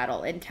Borg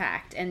battle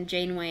intact, and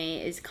Janeway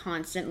is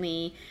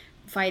constantly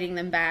fighting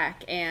them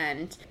back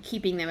and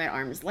keeping them at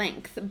arm's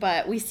length.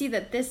 But we see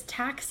that this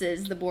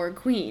taxes the Borg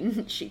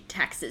Queen. She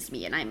taxes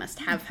me and I must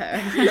have her.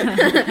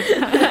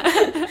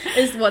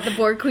 Is what the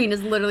Borg Queen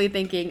is literally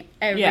thinking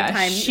every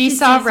time she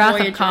saw Wrath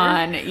Voyager. of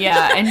Khan.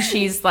 Yeah, and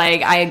she's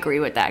like, I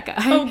agree with that guy.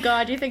 Oh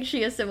God, do you think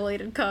she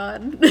assimilated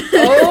Khan?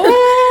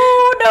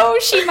 Oh, no,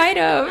 she might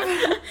have.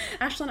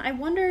 Ashlyn, I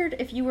wondered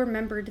if you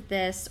remembered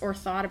this or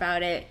thought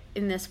about it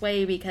in this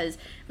way, because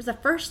it was the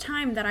first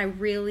time that I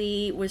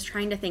really was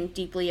trying to think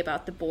deeply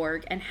about the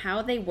Borg and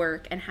how they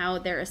work and how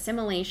their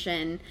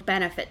assimilation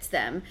benefits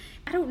them.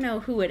 I don't know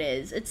who it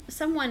is. It's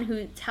someone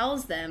who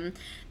tells them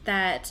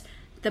that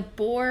the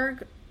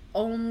Borg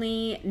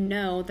only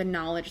know the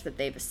knowledge that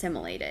they've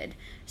assimilated.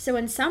 So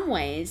in some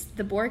ways,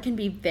 the Borg can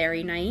be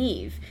very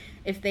naive.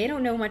 If they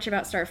don't know much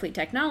about Starfleet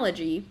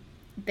technology,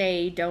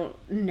 they don't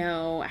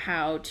know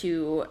how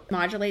to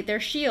modulate their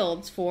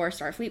shields for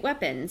Starfleet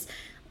weapons.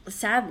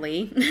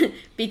 Sadly,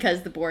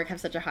 because the Borg have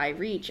such a high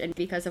reach and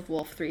because of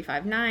Wolf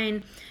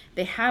 359,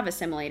 they have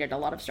assimilated a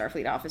lot of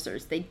Starfleet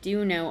officers. They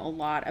do know a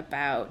lot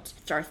about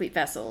Starfleet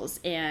vessels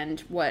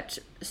and what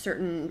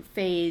certain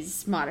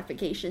phase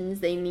modifications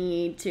they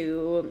need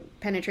to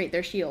penetrate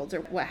their shields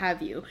or what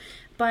have you.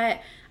 But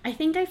I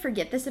think I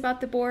forget this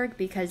about the Borg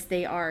because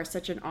they are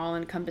such an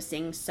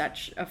all-encompassing,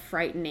 such a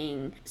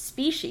frightening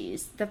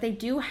species that they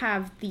do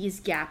have these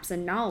gaps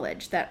in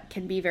knowledge that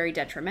can be very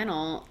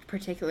detrimental,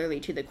 particularly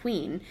to the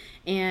Queen.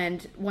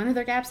 And one of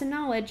their gaps in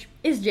knowledge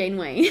is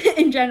Janeway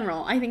in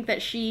general. I think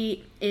that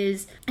she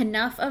is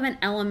enough of an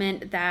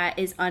element that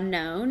is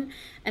unknown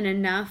and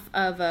enough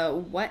of a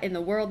what in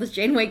the world is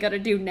Janeway gonna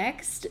do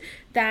next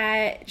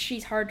that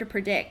she's hard to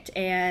predict,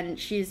 and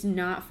she's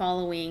not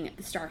following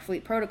the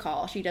Starfleet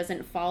protocol. She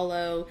doesn't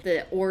follow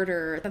the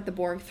order that the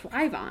Borg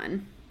thrive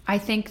on. I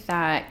think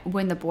that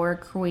when the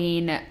Borg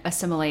Queen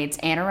assimilates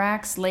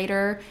Anorax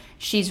later,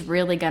 she's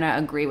really going to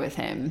agree with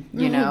him,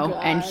 you know?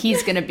 God. And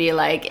he's going to be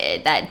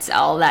like, that's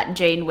all that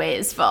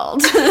Janeway's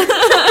fault.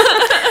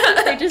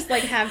 They just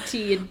like have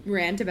tea and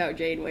rant about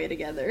Janeway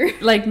together.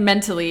 Like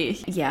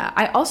mentally. Yeah.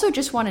 I also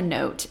just want to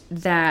note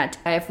that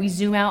if we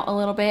zoom out a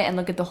little bit and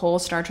look at the whole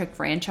Star Trek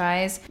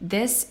franchise,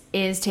 this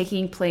is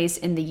taking place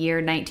in the year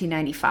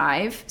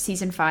 1995.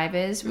 Season 5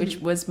 is, which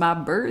was my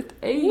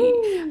birthday.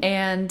 Woo.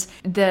 And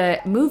the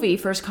movie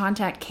First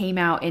Contact came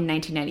out in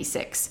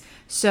 1996.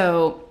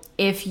 So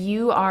if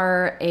you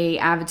are a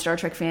avid Star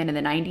Trek fan in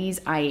the 90s,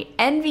 I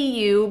envy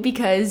you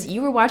because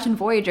you were watching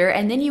Voyager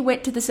and then you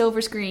went to the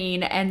silver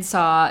screen and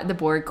saw the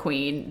Borg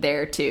Queen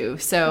there too.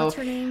 So, what's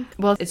her name?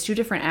 Well, it's 2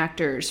 different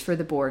actors for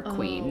the Borg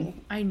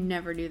Queen. I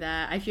never knew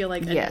that. I feel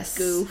like a Yes.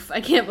 goof.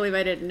 I can't believe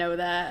I didn't know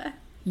that.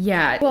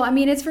 Yeah. Well, I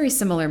mean, it's very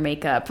similar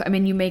makeup. I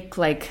mean, you make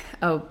like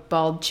a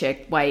bald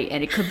chick white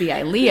and it could be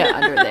Ilea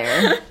under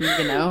there,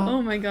 you know?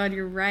 Oh my god,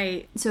 you're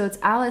right. So it's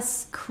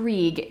Alice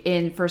Krieg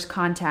in First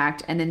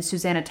Contact and then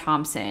Susanna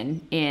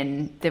Thompson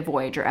in the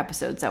Voyager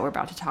episodes that we're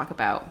about to talk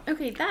about.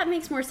 Okay, that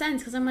makes more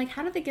sense because I'm like,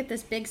 how did they get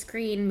this big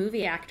screen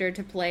movie actor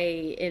to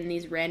play in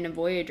these random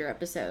Voyager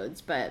episodes?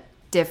 But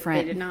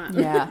Different. they did not.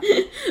 Yeah.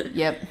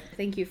 Yep.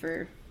 Thank you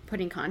for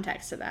putting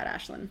context to that,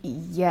 Ashlyn.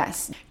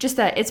 Yes. Just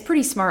that it's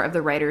pretty smart of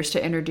the writers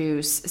to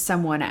introduce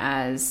someone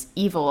as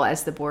evil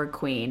as the Borg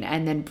Queen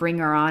and then bring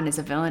her on as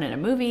a villain in a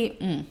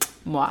movie.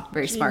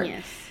 Very smart.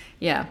 Genius.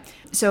 Yeah.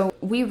 So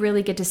we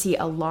really get to see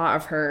a lot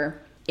of her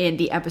in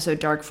the episode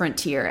Dark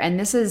Frontier. And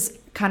this is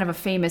kind of a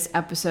famous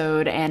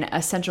episode and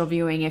essential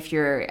viewing if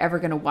you're ever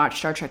going to watch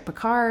Star Trek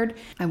Picard.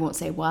 I won't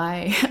say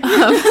why.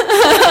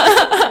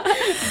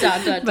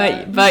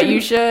 But you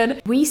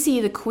should. We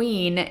see the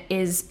Queen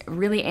is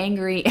really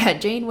angry at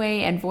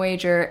Janeway and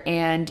Voyager,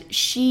 and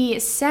she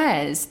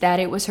says that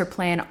it was her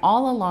plan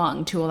all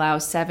along to allow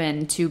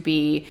Seven to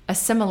be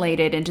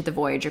assimilated into the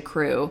Voyager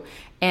crew.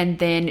 And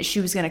then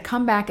she was going to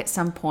come back at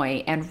some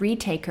point and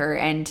retake her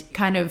and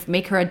kind of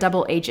make her a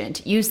double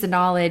agent, use the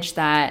knowledge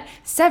that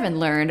Seven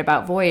learned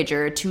about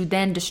Voyager to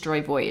then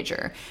destroy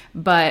Voyager.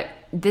 But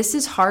this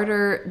is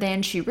harder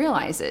than she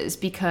realizes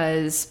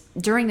because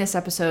during this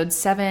episode,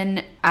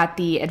 Seven, at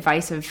the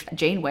advice of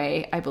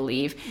Janeway, I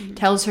believe,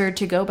 tells her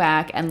to go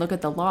back and look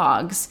at the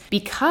logs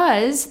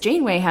because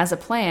Janeway has a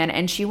plan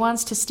and she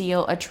wants to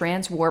steal a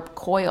transwarp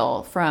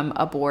coil from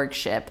a Borg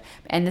ship.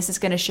 And this is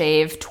going to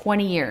shave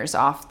 20 years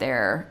off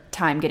their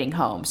time getting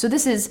home. So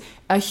this is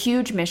a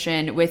huge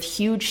mission with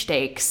huge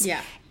stakes.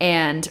 Yeah.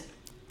 And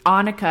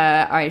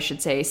Annika, I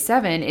should say,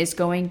 Seven, is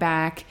going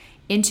back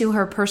into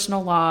her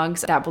personal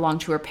logs that belong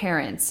to her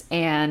parents.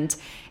 And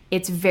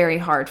it's very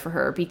hard for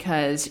her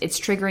because it's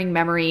triggering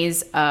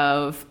memories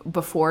of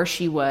before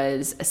she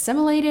was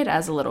assimilated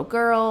as a little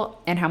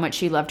girl and how much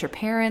she loved her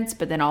parents,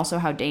 but then also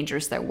how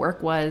dangerous their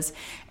work was.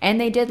 And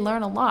they did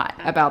learn a lot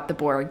about the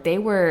Borg. They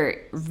were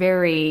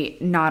very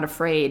not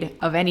afraid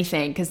of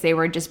anything because they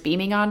were just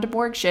beaming onto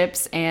Borg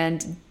ships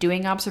and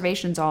doing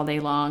observations all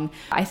day long.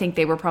 I think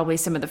they were probably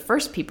some of the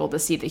first people to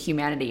see the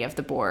humanity of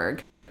the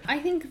Borg. I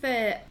think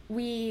that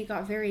we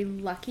got very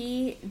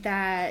lucky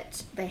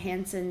that the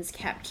Hansons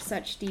kept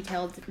such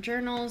detailed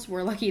journals.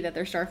 We're lucky that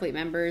they're Starfleet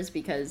members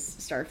because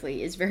Starfleet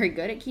is very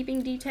good at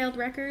keeping detailed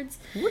records.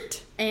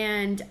 What?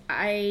 And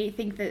I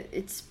think that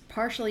it's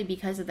partially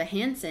because of the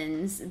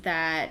Hansons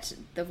that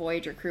the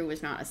Voyager crew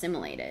was not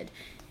assimilated.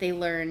 They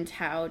learned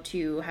how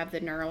to have the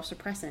neural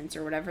suppressants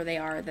or whatever they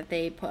are that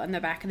they put on the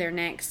back of their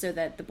necks so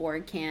that the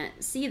Borg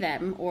can't see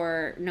them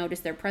or notice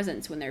their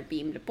presence when they're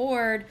beamed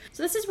aboard.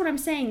 So this is what I'm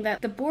saying,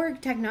 that the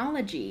Borg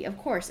technology, of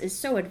course, is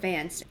so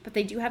advanced, but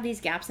they do have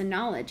these gaps in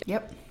knowledge.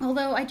 Yep.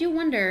 Although I do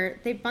wonder,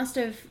 they must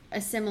have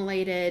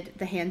assimilated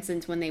the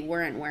Hansons when they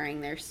weren't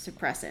wearing their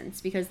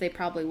suppressants because they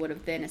probably would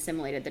have then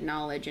assimilated the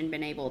knowledge and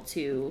been able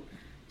to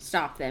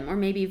stop them. Or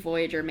maybe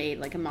Voyager made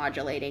like a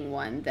modulating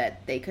one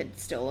that they could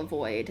still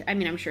avoid. I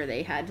mean, I'm sure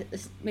they had,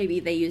 maybe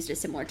they used a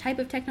similar type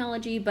of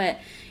technology, but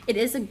it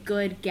is a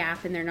good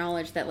gap in their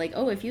knowledge that like,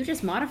 oh, if you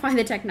just modify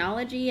the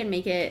technology and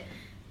make it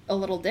a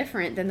little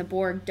different, then the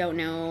Borg don't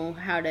know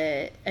how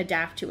to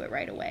adapt to it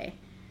right away.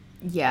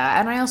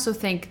 Yeah, and I also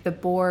think the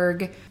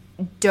Borg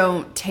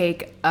don't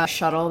take a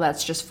shuttle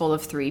that's just full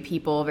of 3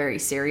 people very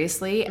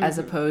seriously, as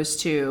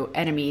opposed to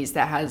enemies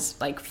that has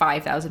like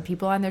 5,000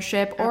 people on their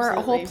ship or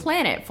a whole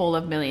planet full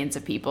of millions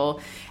of people.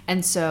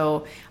 And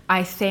so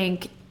I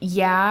think,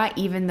 yeah,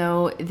 even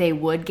though they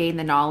would gain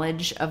the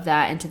knowledge of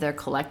that into their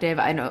collective,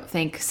 I don't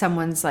think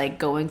someone's like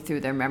going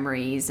through their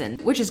memories,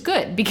 and which is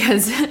good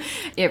because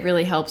it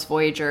really helps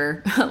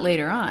Voyager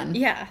later on.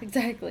 Yeah,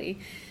 exactly.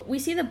 We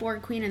see the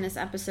Borg Queen in this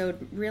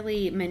episode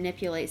really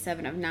manipulate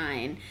Seven of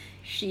Nine.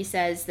 She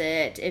says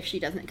that if she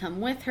doesn't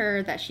come with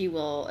her, that she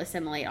will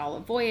assimilate all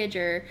of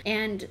Voyager.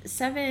 And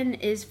Seven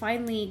is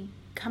finally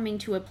coming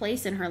to a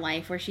place in her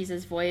life where she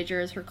says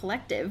Voyager is her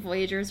collective,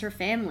 Voyager is her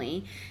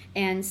family,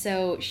 and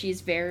so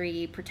she's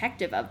very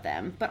protective of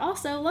them. But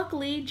also,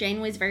 luckily,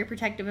 Janeway's very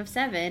protective of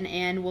Seven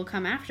and will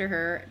come after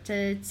her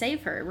to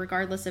save her,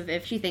 regardless of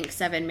if she thinks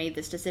Seven made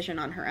this decision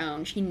on her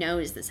own. She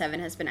knows that Seven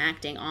has been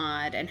acting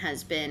odd and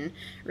has been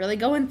really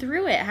going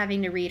through it,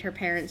 having to read her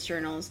parents'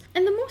 journals.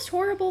 And the most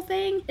horrible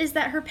thing is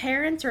that her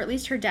parents, or at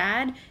least her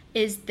dad,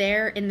 is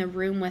there in the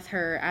room with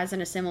her as an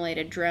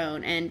assimilated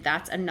drone, and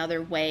that's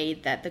another way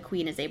that the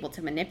Queen is able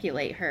to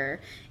manipulate her,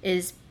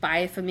 is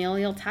by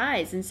familial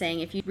ties and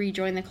saying if you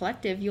rejoin the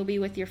collective, you'll be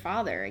with your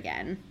father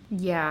again.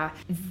 Yeah.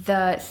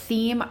 The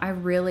theme I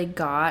really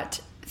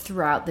got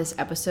throughout this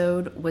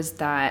episode was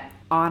that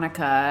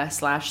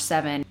Annika /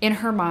 Seven, in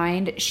her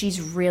mind, she's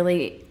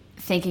really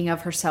thinking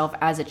of herself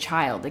as a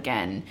child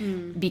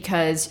again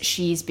because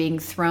she's being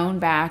thrown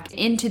back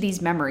into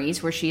these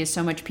memories where she has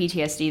so much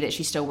PTSD that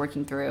she's still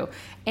working through.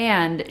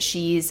 And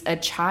she's a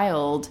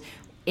child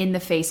in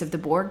the face of the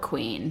Borg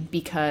Queen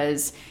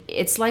because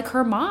it's like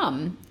her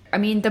mom. I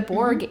mean, the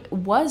Borg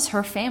was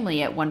her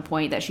family at one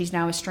point that she's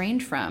now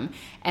estranged from.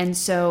 And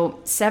so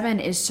Seven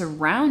is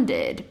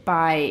surrounded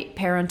by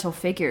parental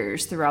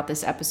figures throughout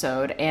this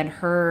episode, and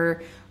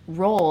her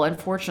role,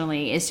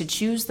 unfortunately, is to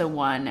choose the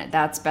one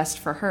that's best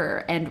for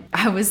her. And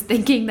I was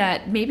thinking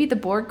that maybe the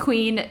Borg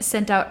Queen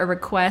sent out a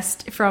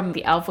request from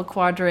the Alpha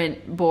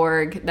Quadrant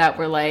Borg that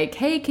were like,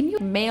 hey, can you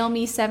mail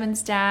me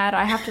Seven's dad?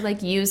 I have to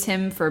like use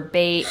him for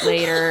bait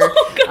later.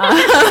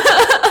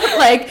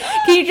 Like,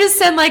 can you just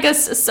send like a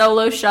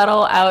solo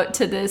shuttle out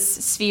to this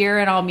sphere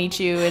and I'll meet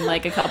you in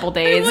like a couple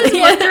days? I was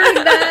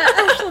wondering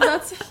that. Actually,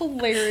 that's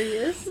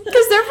hilarious.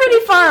 Because they're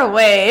pretty far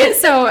away.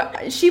 So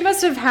she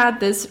must have had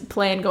this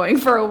plan going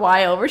for a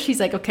while where she's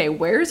like, okay,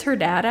 where's her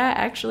dad at,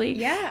 actually?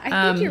 Yeah,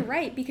 I think you're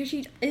right, because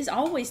she is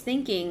always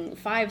thinking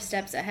 5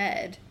 steps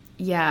ahead.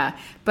 Yeah,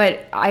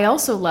 but I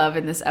also love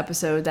in this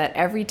episode that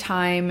every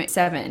time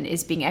Seven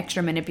is being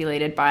extra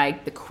manipulated by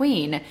the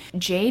Queen,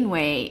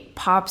 Janeway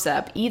pops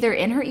up either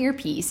in her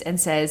earpiece and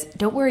says,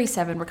 don't worry,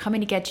 Seven, we're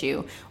coming to get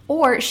you.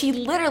 Or she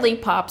literally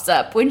pops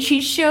up when she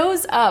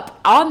shows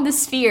up on the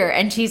sphere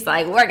and she's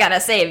like, we're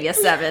gonna save you,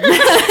 Seven.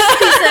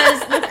 She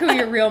says, look who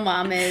your real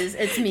mom is.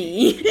 It's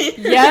me.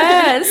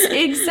 Yes,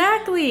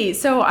 exactly.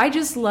 So I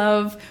just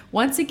love,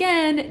 once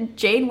again,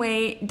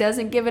 Janeway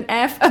doesn't give an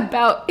F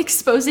about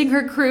exposing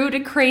her crew to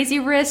crazy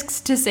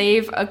risks to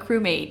save a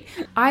crewmate.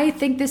 I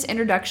think this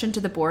introduction to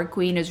the Borg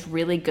Queen is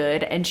really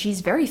good, and she's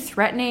very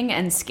threatening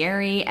and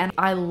scary, and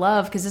I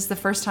love, because this is the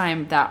first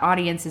time that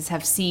audiences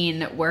have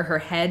seen where her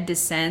head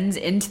descends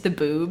into the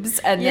boobs,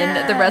 and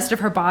then the rest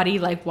of her body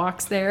like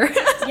walks there.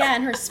 Yeah,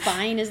 and her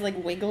spine is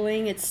like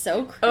wiggling. It's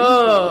so creepy.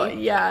 Oh,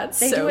 yeah, it's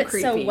they so do it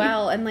creepy. so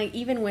well, and like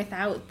even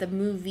without the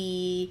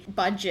movie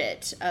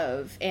budget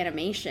of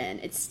animation,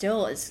 it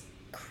still is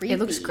creepy. It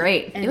looks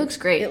great. And it looks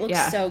great. It looks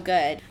yeah. so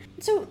good.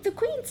 So the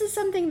Queen's is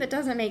something that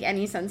doesn't make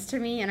any sense to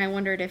me, and I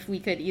wondered if we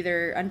could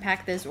either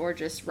unpack this or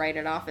just write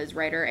it off as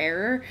writer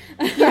error.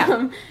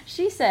 Yeah.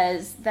 She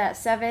says that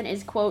Seven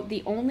is, quote,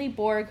 the only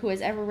Borg who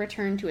has ever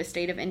returned to a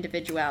state of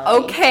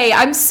individuality. Okay,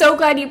 I'm so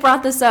glad you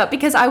brought this up,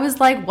 because I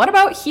was like, what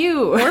about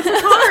Hugh? Or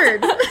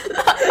Picard.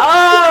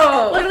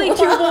 Oh! Literally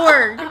 2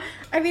 Borg.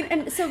 I mean,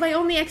 and so my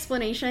only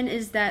explanation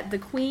is that the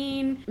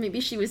Queen, maybe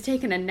she was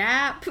taking a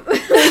nap when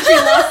she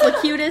lost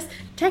Locutus.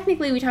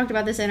 Technically, we talked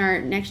about this in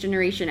our Next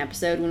Generation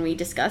episode when we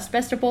discussed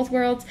Best of Both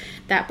Worlds,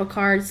 that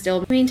Picard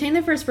still maintained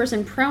the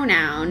first-person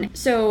pronoun.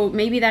 So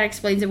maybe that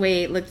explains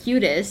away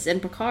Locutus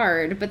and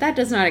Picard, but that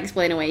does not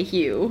explain away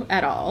Hugh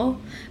at all.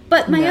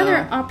 But my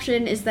other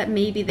option is that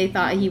maybe they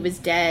thought he was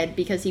dead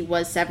because he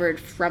was severed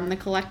from the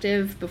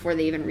collective before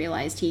they even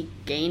realized he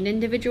gained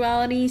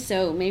individuality,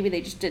 so maybe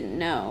they just didn't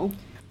know.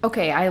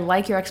 Okay, I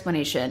like your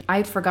explanation.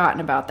 I'd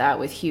forgotten about that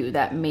with Hugh,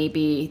 that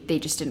maybe they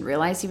just didn't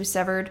realize he was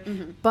severed.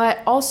 Mm-hmm. But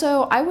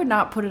also, I would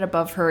not put it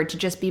above her to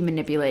just be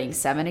manipulating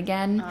Seven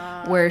again,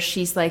 where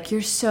she's like,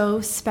 you're so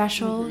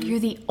special, you're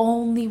the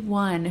only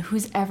one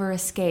who's ever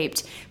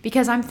escaped.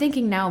 Because I'm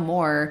thinking now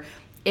more,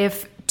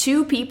 if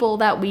 2 people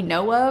that we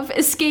know of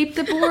escaped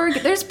the Borg,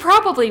 there's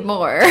probably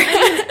more.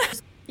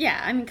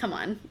 Yeah, I mean, come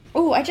on.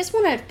 Oh, I just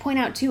want to point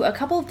out, too, a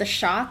couple of the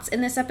shots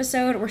in this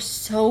episode were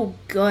so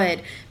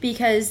good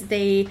because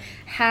they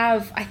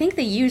have, I think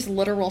they used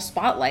literal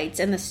spotlights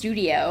in the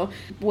studio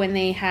when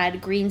they had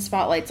green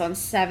spotlights on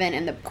Seven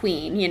and the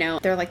Queen, you know.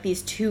 They're like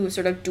these 2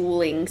 sort of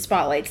dueling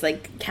spotlights,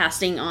 like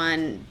casting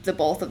on the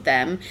both of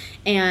them.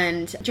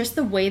 And just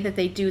the way that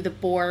they do the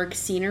Borg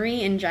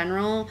scenery in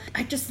general,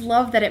 I just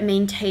love that it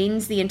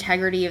maintains the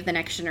integrity of the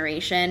Next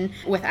Generation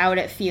without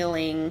it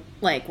feeling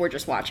like we're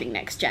just watching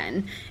Next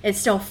Gen. It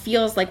still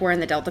feels like we're in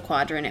the Delta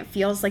Quadrant. It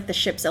feels like the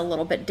ship's a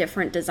little bit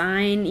different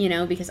design, you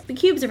know, because the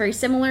cubes are very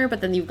similar,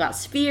 but then you've got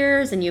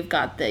spheres and you've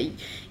got the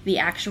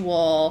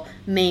actual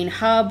main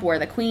hub where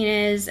the Queen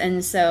is,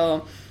 and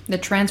so the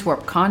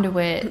transwarp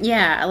conduit.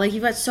 Yeah, like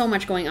you've got so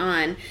much going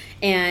on,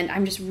 and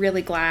I'm just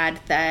really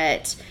glad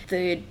that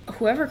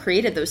whoever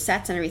created those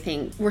sets and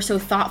everything were so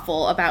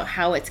thoughtful about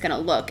how it's gonna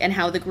look and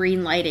how the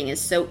green lighting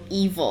is so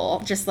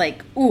evil. Just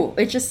like, ooh,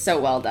 it's just so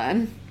well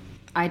done.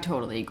 I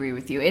totally agree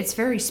with you. It's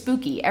very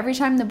spooky. Every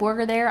time the Borg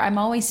are there, I'm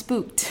always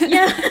spooked.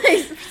 Yeah,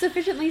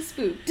 sufficiently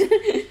spooked.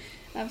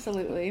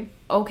 Absolutely.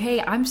 Okay,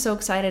 I'm so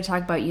excited to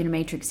talk about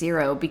Unimatrix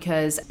Zero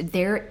because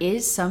there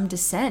is some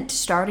dissent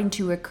starting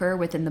to occur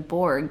within the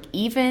Borg,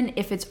 even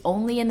if it's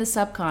only in the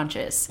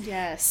subconscious.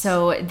 Yes.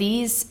 So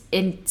these,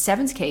 in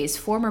Seven's case,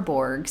 former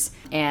Borgs,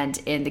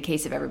 and in the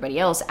case of everybody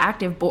else,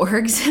 active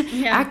Borgs,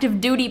 active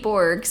duty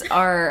Borgs,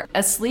 are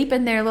asleep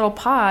in their little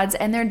pods,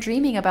 and they're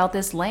dreaming about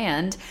this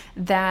land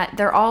that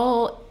they're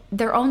all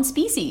their own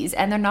species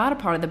and they're not a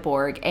part of the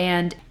Borg,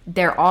 and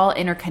they're all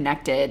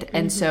interconnected.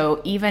 And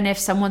so even if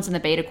someone's in the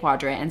beta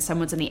quadrant and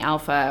someone's in the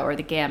alpha or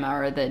the gamma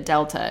or the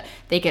delta,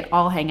 they could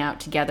all hang out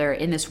together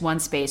in this one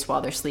space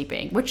while they're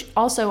sleeping, which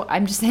also,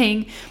 I'm just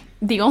saying,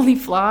 The only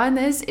flaw in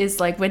this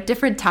is like with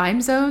different time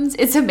zones,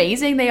 it's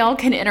amazing they all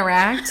can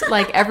interact.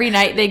 Like every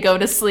night they go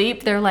to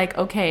sleep, they're like,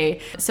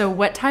 okay, so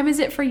what time is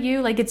it for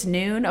you? Like it's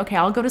noon. Okay,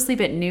 I'll go to sleep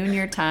at noon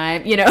your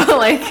time, you know,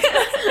 like.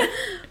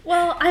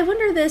 Well, I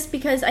wonder this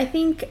because I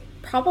think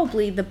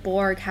probably the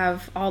Borg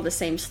have all the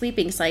same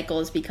sleeping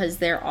cycles because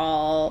they're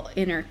all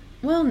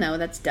well, no,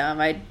 that's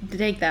dumb. I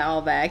take that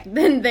all back.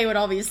 Then they would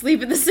all be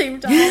asleep at the same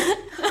time.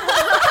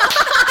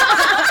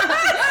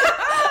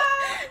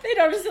 They'd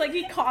all just like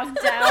be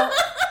conked out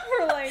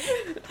for like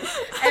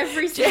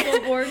every single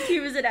Borg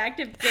cube is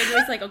inactive.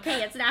 Janeway's like,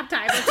 okay, it's nap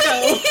time. Let's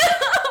go.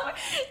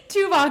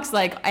 Tuvok's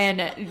like,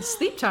 and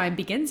sleep time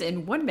begins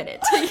in 1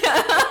 minute.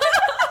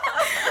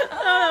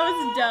 Oh, that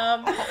was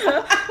dumb.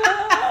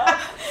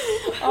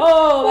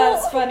 Oh,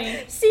 that's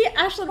funny. See,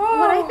 Ashley,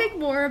 what I think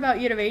more about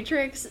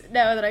Unimatrix,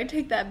 now that I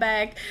take that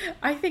back,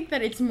 I think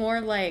that it's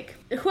more like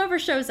whoever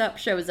shows up,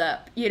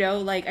 you know?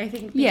 Like, I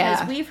think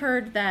because we've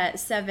heard that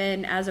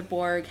Seven as a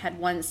Borg had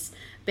once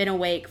been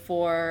awake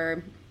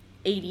for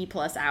 80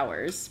 plus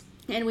hours.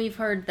 And we've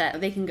heard that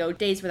they can go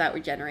days without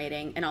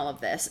regenerating and all of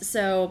this.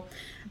 So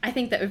I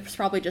think that it's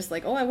probably just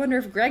like, oh, I wonder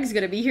if Greg's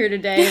going to be here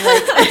today.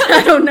 Like,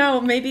 I don't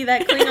know. Maybe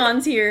that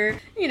Klingon's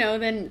here. You know,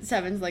 then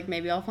Seven's like,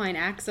 maybe I'll find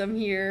Axum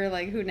here.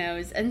 Like, who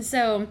knows? And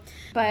so,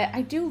 but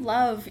I do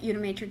love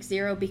Unimatrix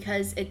Zero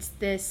because it's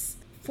this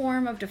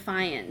form of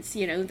defiance,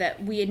 you know,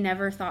 that we had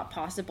never thought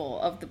possible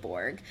of the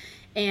Borg.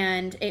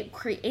 And it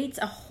creates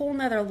a whole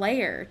nother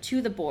layer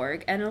to the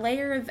Borg and a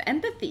layer of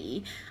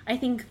empathy. I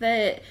think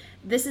that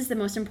this is the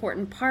most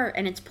important part,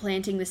 and it's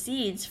planting the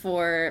seeds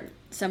for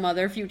some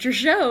other future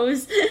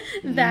shows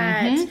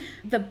that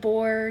the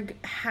Borg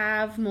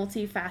have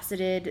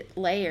multifaceted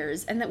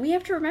layers, and that we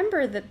have to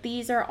remember that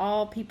these are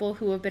all people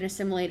who have been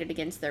assimilated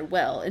against their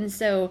will. And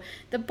so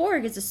the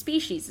Borg as a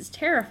species is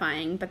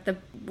terrifying, but the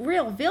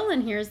real villain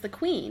here is the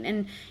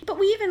Queen. But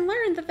we even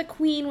learned that the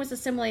Queen was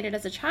assimilated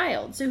as a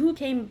child. So who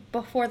came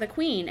before the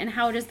Queen, and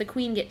how does the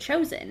Queen get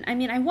chosen? I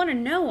mean, I want to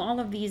know all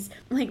of these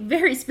like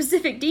very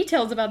specific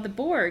details about the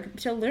Borg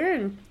to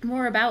learn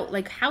more about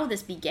like how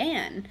this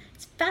began.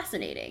 It's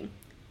fascinating.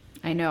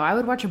 I know. I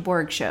would watch a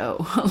Borg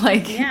show.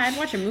 Like, yeah, I'd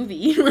watch a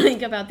movie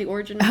like about the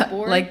origin of the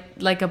Borg.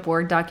 Like a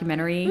Borg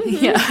documentary.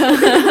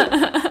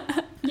 Yeah.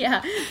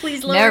 Yeah.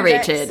 Please lower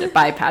narrated decks.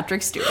 by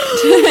Patrick Stewart.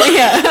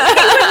 Yeah.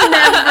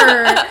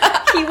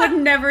 He would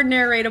never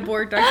narrate a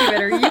Borg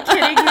documentary. Are you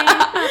kidding me?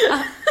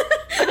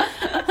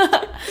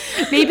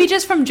 Maybe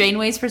just from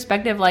Janeway's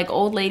perspective, like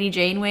old lady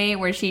Janeway,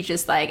 where she's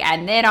just like,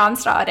 and then on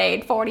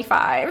Stardate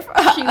 45.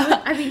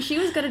 She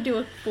was going to do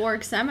a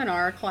Borg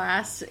seminar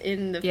class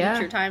in the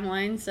future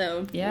timeline,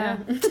 so yeah.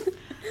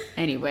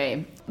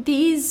 Anyway,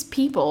 these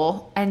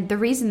people, and the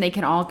reason they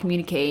can all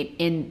communicate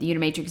in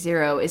Unimatrix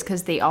Zero is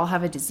because they all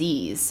have a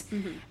disease.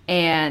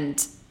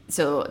 And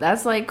so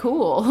that's like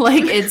cool.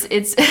 Like it's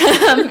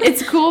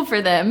it's cool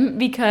for them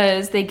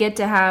because they get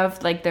to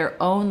have like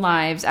their own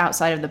lives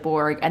outside of the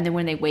Borg, and then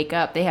when they wake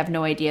up, they have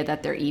no idea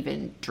that they're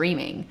even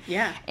dreaming.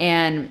 Yeah.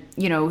 And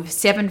you know,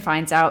 Seven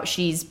finds out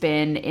she's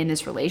been in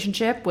this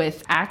relationship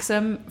with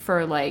Axum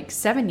for like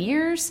 7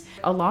 years,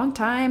 a long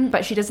time,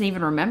 but she doesn't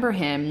even remember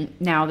him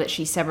now that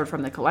she's severed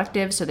from the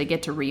collective. So they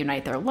get to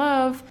reunite their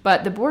love.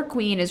 But the Borg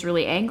Queen is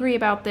really angry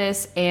about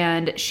this,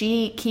 and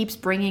she keeps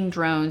bringing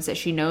drones that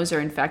she knows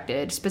are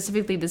infected.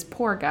 Specifically this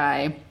poor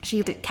guy.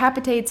 She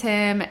decapitates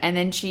him, and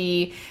then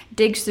she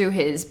digs through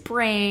his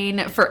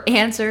brain for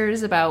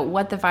answers about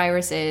what the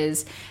virus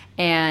is,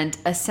 and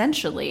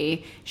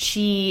essentially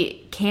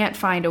she can't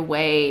find a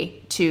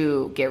way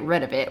to get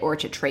rid of it or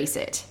to trace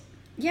it.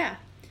 Yeah.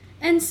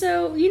 And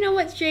so, you know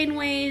what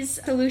Janeway's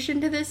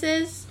solution to this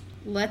is?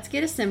 Let's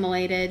get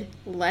assimilated,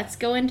 let's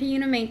go into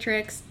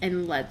Unimatrix,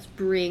 and let's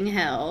bring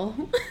hell.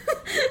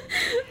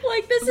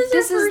 Like, this is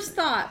her first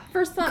thought.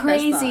 First thought,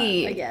 crazy. Best thought,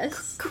 I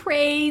guess.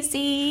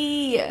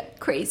 Crazy.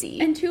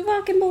 And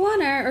Tuvok and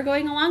B'Elanna are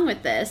going along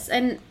with this.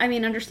 And, I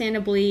mean,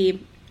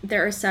 understandably,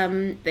 there are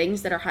some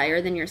things that are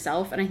higher than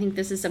yourself, and I think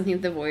this is something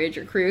that the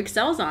Voyager crew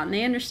excels on.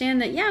 They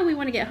understand that, yeah, we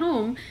want to get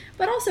home,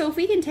 but also if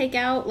we can take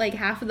out, like,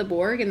 half of the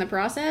Borg in the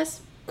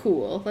process,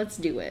 cool, let's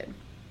do it.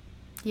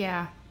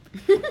 Yeah.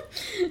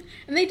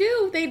 And they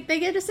do. They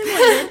get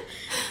assimilated.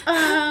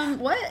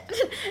 What?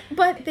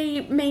 But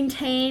they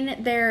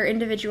maintain their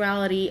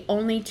individuality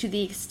only to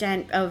the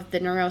extent of the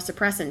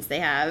neurosuppressants they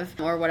have,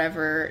 or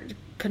whatever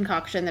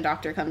concoction the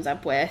Doctor comes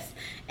up with.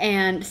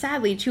 And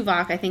sadly,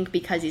 Tuvok, I think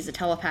because he's a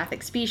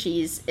telepathic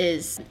species,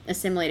 is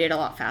assimilated a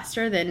lot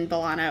faster than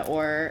B'Elanna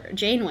or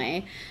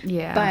Janeway.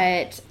 Yeah.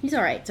 But he's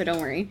all right, so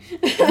don't worry.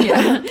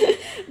 Yeah.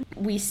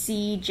 We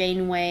see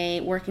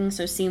Janeway working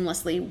so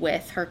seamlessly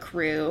with her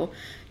crew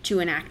to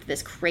enact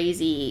this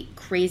crazy,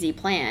 crazy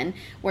plan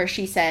where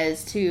she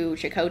says to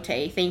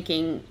Chakotay,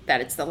 thinking that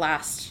it's the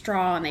last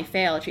straw and they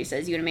fail, she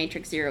says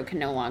Unimatrix Zero can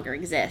no longer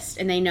exist.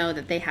 And they know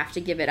that they have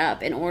to give it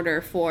up in order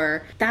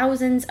for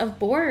thousands of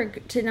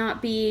Borg to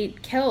not be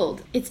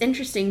killed. It's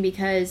interesting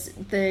because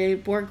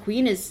the Borg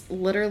Queen is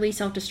literally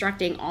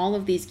self-destructing all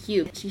of these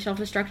cubes. She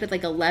self-destructed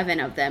like 11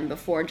 of them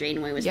before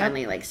Janeway was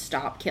finally like,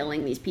 stop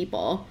killing these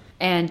people.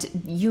 And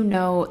you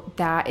know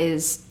that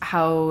is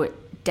how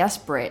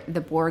desperate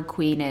the Borg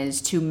Queen is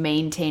to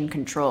maintain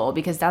control,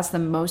 because that's the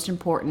most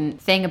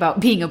important thing about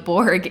being a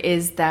Borg,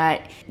 is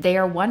that they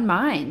are one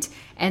mind.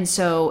 And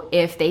so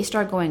if they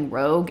start going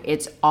rogue,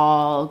 it's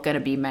all going to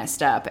be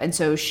messed up. And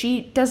so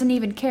she doesn't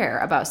even care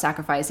about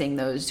sacrificing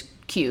those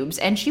cubes,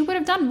 and she would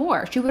have done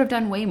more. She would have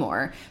done way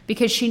more,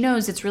 because she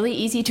knows it's really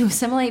easy to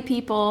assimilate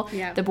people.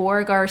 Yeah. The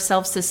Borg are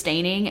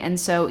self-sustaining, and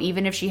so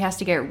even if she has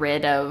to get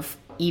rid of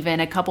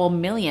even a couple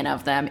million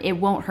of them, it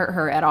won't hurt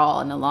her at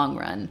all in the long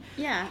run.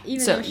 Yeah,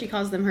 even though she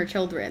calls them her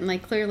children.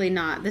 Like, clearly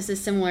not. This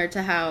is similar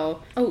to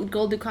how,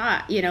 Gul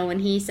Dukat, you know, when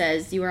he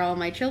says, "You are all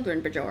my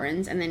children,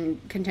 Bajorans," and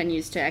then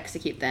continues to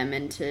execute them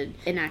and to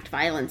enact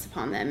violence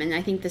upon them. And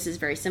I think this is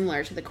very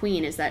similar to the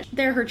Queen, is that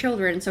they're her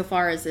children so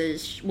far as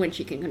is when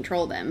she can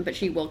control them, but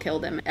she will kill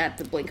them at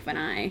the blink of an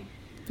eye.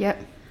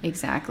 Yep.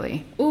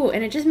 Exactly. Ooh,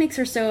 and it just makes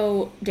her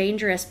so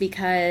dangerous,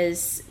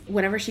 because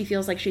whenever she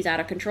feels like she's out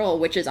of control,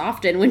 which is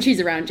often when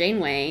she's around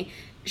Janeway,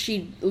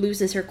 she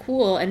loses her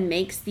cool and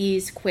makes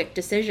these quick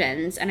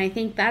decisions. And I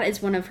think that is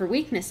one of her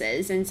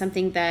weaknesses, and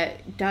something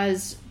that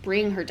does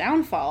bring her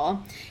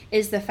downfall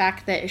is the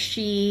fact that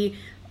she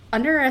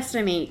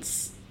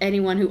underestimates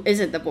anyone who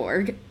isn't the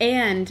Borg,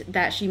 and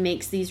that she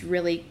makes these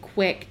really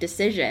quick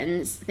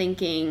decisions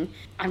thinking,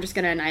 I'm just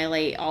going to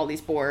annihilate all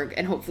these Borg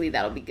and hopefully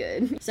that'll be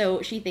good.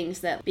 So she thinks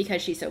that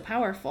because she's so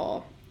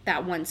powerful,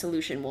 that one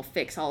solution will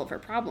fix all of her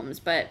problems.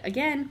 But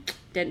again,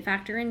 didn't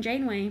factor in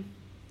Janeway.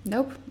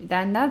 Nope.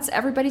 Then that's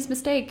everybody's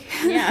mistake.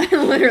 Yeah,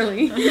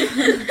 literally.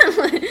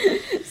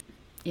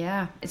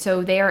 Yeah.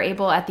 So they are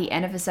able at the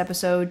end of this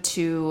episode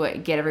to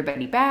get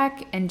everybody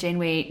back. And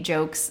Janeway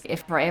jokes,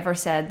 "If I ever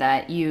said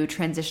that you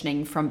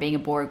transitioning from being a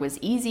Borg was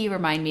easy,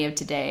 remind me of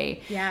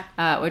today." Yeah.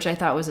 Which I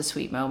thought was a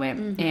sweet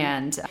moment. Mm-hmm.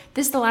 And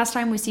this is the last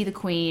time we see the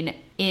Queen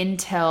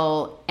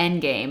until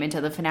Endgame,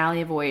 until the finale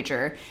of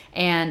Voyager.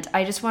 And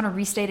I just want to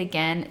restate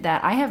again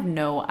that I have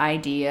no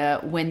idea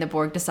when the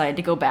Borg decided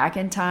to go back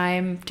in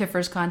time to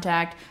First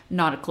Contact.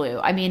 Not a clue.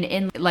 I mean,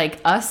 in like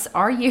us,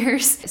 our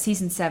years,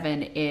 season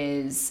 7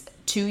 is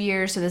 2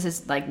 years, so this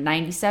is like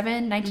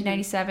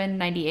 1997,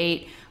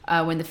 98,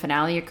 when the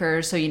finale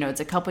occurs. So, you know,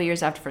 it's a couple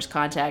years after First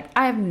Contact.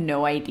 I have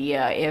no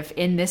idea if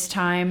in this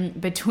time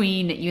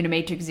between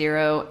Unimatrix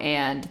Zero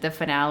and the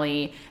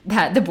finale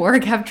that the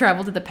Borg have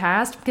traveled to the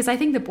past, because I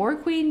think the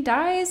Borg Queen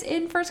dies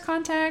in First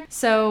Contact.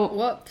 So,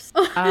 whoops.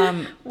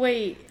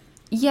 Wait.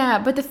 Yeah,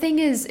 but the thing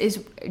is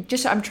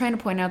just, I'm trying to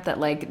point out that,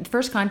 like,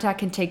 First Contact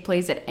can take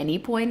place at any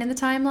point in the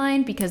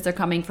timeline, because they're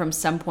coming from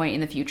some point in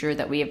the future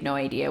that we have no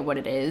idea what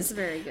it is. That's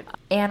very good.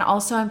 And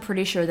also, I'm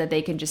pretty sure that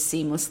they can just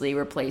seamlessly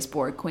replace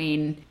Borg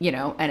Queen, you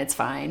know, and it's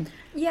fine.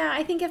 Yeah,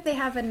 I think if they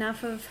have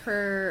enough of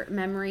her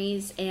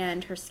memories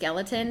and her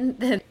skeleton,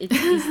 then it's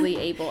easily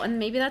able. And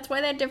maybe that's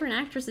why they had different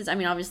actresses. I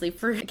mean, obviously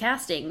for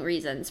casting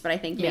reasons, but I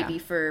think maybe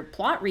for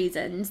plot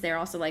reasons, they're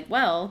also like,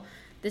 well,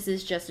 this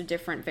is just a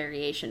different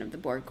variation of the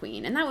Borg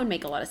Queen. And that would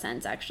make a lot of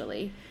sense,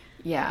 actually.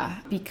 Yeah,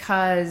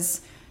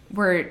 because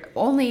we're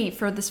only,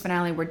 for this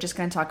finale, we're just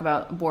going to talk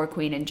about Borg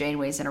Queen and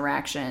Janeway's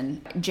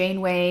interaction.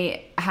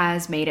 Janeway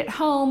has made it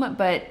home,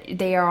 but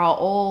they are all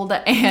old,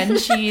 and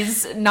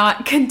she's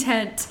not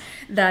content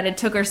that it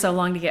took her so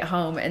long to get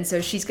home. And so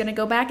she's going to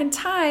go back in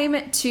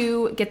time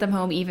to get them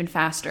home even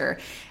faster.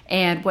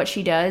 And what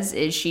she does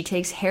is she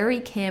takes Harry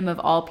Kim, of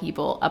all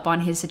people, up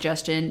on his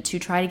suggestion to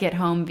try to get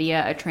home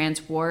via a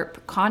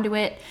transwarp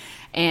conduit.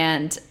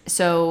 And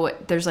so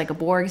there's like a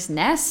Borg's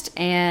nest,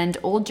 and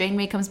old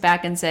Janeway comes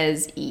back and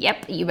says,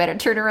 "Yep, you better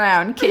turn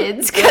around,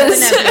 kids,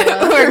 because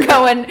we're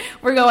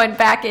going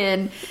back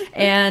in."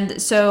 And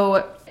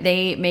so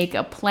they make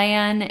a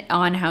plan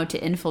on how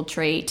to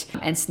infiltrate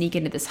and sneak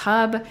into this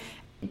hub.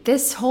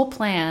 This whole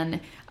plan,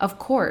 of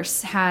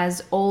course,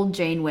 has old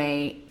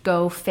Janeway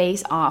go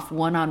face off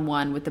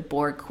one-on-one with the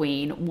Borg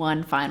Queen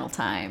one final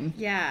time.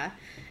 Yeah.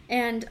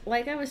 And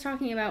like I was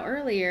talking about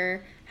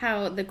earlier,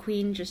 how the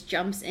Queen just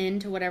jumps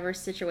into whatever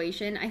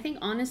situation. I think,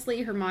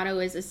 honestly, her motto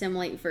is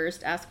assimilate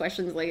first, ask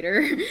questions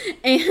later.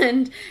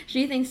 And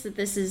she thinks that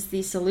this is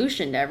the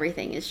solution to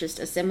everything. It's just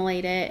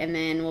assimilate it, and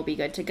then we'll be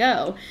good to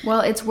go.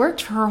 Well, it's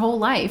worked her whole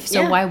life,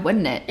 so why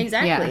wouldn't it?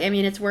 Exactly. Yeah. I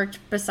mean, it's worked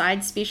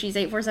besides Species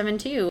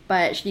 8472.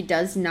 But she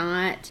does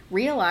not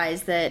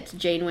realize that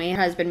Janeway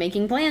has been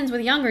making plans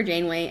with younger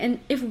Janeway. And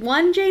if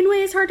one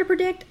Janeway is hard to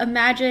predict,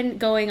 imagine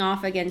going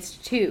off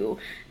against two.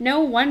 No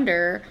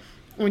wonder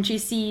when she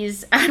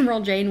sees Admiral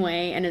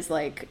Janeway and is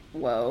like,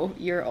 "Whoa,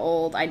 you're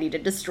old, I need to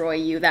destroy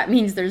you. That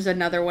means there's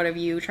another one of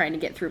you trying to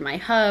get through my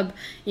hub."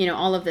 You know,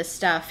 all of this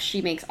stuff.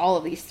 She makes all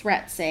of these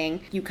threats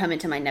saying, "You come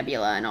into my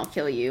nebula and I'll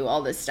kill you,"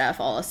 all this stuff.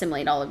 "I'll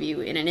assimilate all of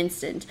you in an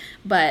instant."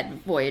 But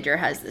Voyager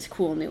has this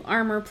cool new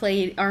armor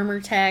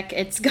tech.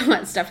 It's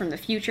got stuff from the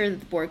future that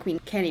the Borg Queen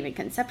can't even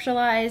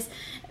conceptualize.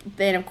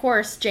 Then, of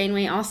course,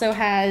 Janeway also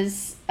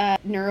has a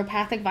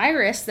neuropathic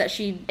virus that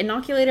she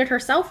inoculated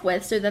herself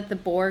with so that the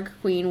Borg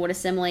Queen would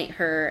assimilate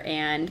her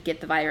and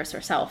get the virus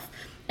herself.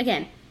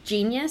 Again,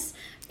 genius.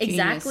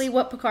 exactly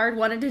what Picard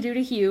wanted to do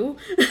to Hugh,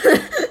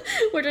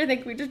 which I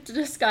think we just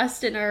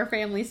discussed in our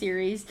family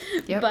series.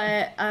 Yep.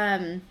 But,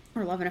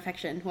 or Love and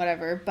Affection,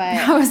 whatever. But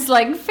I was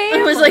like, family.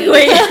 I was like,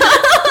 wait.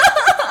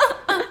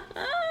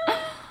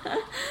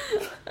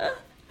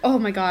 Oh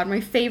my god,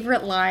 my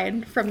favorite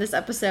line from this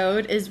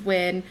episode is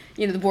when,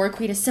 you know, the Borg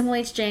Queen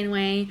assimilates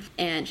Janeway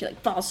and she, like,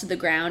 falls to the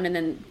ground, and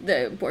then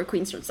the Borg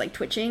Queen starts, like,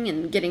 twitching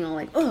and getting all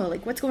like, oh,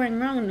 like, what's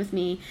going wrong with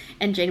me?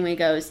 And Janeway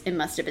goes, it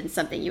must have been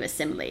something you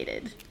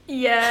assimilated.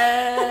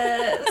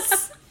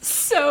 Yes.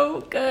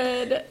 So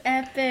good.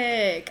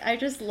 Epic. I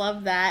just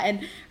love that.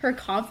 And her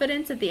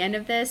confidence at the end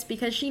of this,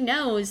 because she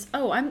knows,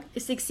 oh, I'm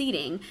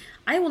succeeding.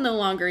 I will no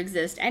longer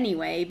exist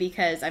anyway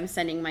because I'm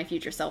sending my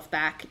future self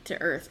back to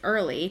Earth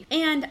early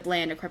and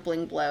land a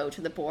crippling blow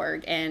to the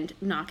Borg and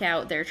knock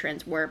out their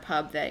transwarp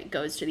hub that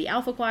goes to the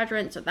Alpha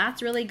Quadrant. So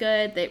that's really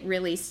good. That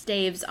really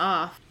staves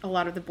off a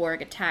lot of the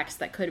Borg attacks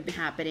that could have been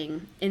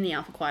happening in the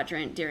Alpha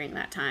Quadrant during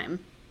that time.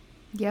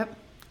 Yep.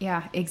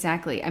 Yeah,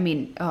 exactly. I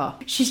mean, oh,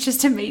 she's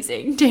just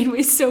amazing.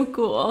 Janeway's so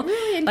cool.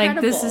 Really incredible.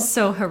 Like, this is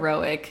so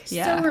heroic.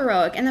 Yeah. So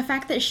heroic. And the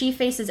fact that she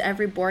faces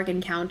every Borg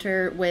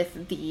encounter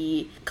with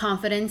the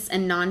confidence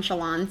and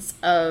nonchalance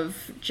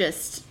of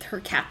just her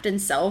captain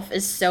self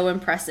is so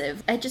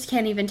impressive. I just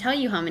can't even tell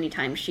you how many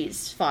times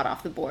she's fought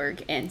off the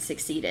Borg and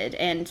succeeded.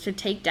 And to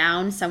take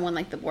down someone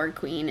like the Borg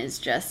Queen is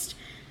just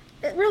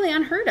really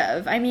unheard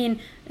of. I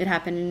mean, it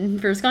happened in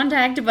First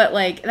Contact, but,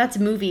 like, that's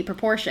movie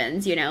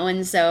proportions, you know?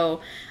 And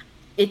so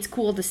it's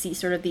cool to see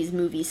sort of these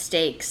movie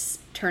stakes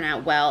turn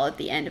out well at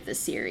the end of the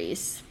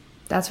series.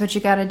 That's what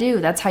you gotta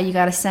do. That's how you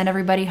gotta send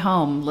everybody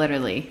home,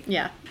 literally.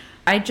 Yeah.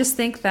 I just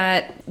think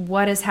that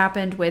what has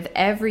happened with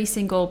every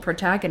single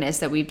protagonist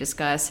that we've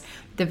discussed,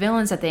 the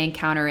villains that they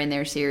encounter in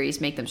their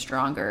series make them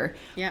stronger.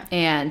 Yeah.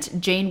 And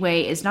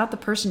Janeway is not the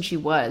person she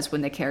was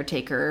when the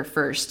caretaker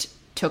first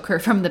took her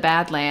from the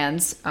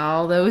Badlands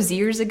all those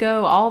years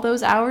ago, all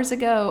those hours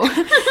ago.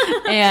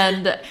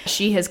 And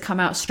she has come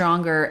out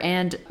stronger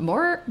and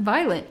more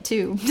violent,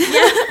 too.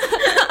 Yeah.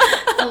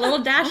 A little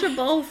dash of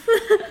both.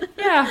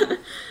 Yeah.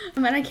 I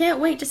mean, I can't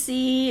wait to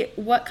see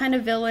what kind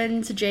of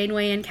villains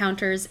Janeway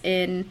encounters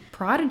in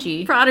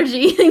Prodigy.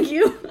 Thank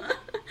you.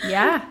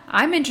 Yeah.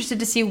 I'm interested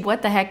to see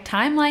what the heck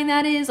timeline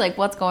that is. Like,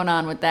 what's going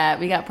on with that?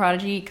 We got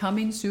Prodigy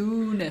coming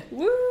soon.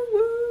 Woo,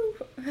 woo.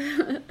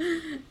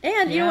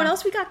 And you know what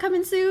else we got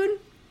coming soon?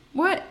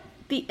 What?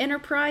 The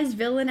Enterprise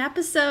villain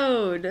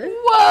episode.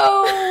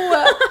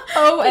 Whoa!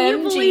 OMG. Can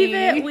you believe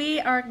it? We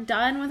are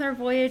done with our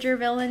Voyager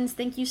villains.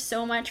 Thank you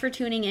so much for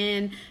tuning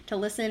in to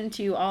listen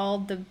to all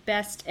the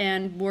best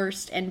and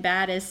worst and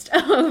baddest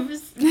of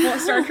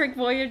Star Trek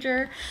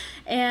Voyager.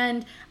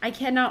 And I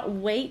cannot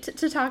wait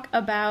to talk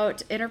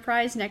about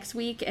Enterprise next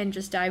week and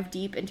just dive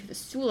deep into the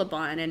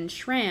Suliban and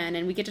Shran,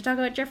 and we get to talk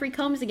about Jeffrey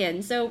Combs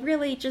again. So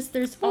really, just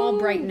there's all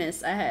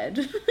brightness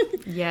ahead.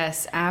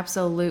 Yes,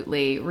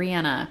 absolutely.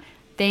 Rhianna,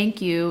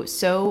 thank you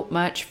so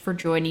much for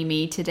joining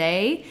me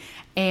today.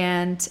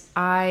 And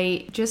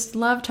I just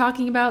love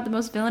talking about the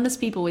most villainous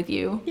people with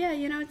you. Yeah,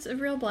 you know, it's a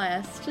real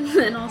blast.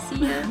 And I'll see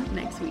you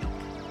next week.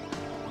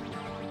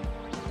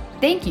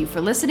 Thank you for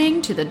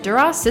listening to the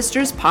Duras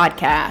Sisters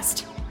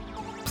podcast.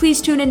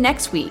 Please tune in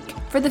next week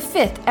for the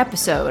 5th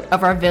episode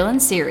of our villain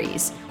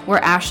series,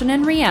 where Ashlyn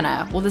and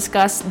Rhianna will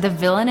discuss the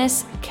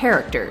villainous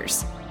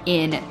characters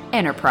in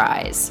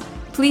Enterprise.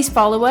 Please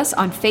follow us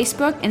on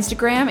Facebook,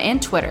 Instagram,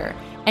 and Twitter,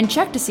 and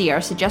check to see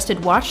our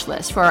suggested watch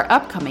list for our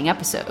upcoming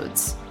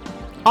episodes.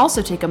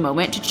 Also take a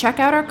moment to check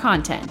out our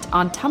content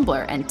on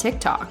Tumblr and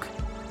TikTok.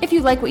 If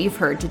you like what you've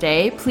heard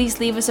today, please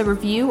leave us a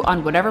review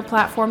on whatever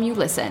platform you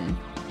listen.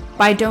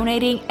 By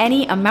donating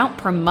any amount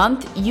per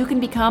month, you can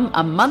become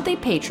a monthly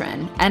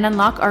patron and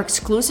unlock our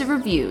exclusive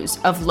reviews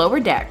of Lower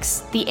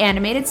Decks, the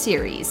animated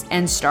series,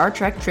 and Star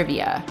Trek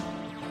trivia.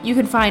 You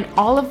can find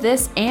all of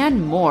this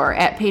and more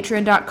at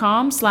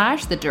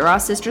patreon.com/the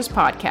Duras Sisters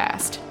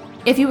podcast.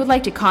 If you would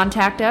like to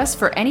contact us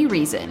for any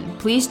reason,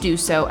 please do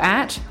so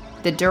at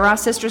the Duras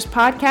Sisters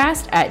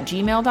podcast at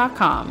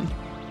gmail.com.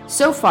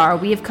 So far,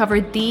 we have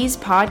covered these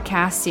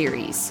podcast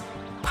series: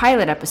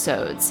 pilot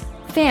episodes,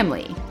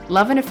 family,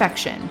 love and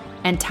affection,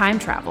 and time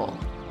travel.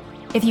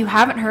 If you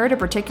haven't heard a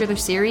particular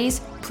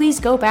series, please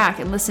go back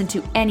and listen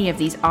to any of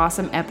these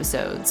awesome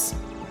episodes.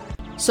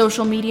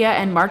 Social media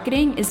and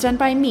marketing is done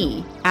by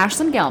me,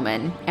 Ashlyn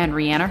Gelman, and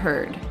Rhianna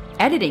Hurd.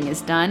 Editing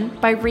is done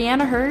by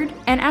Rhianna Hurd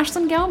and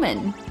Ashlyn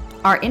Gelman.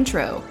 Our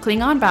intro,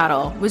 Klingon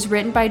Battle, was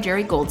written by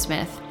Jerry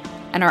Goldsmith,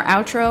 and our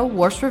outro,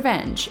 War's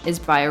Revenge, is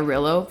by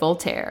Aurelio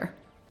Voltaire.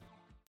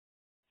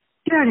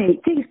 Stardate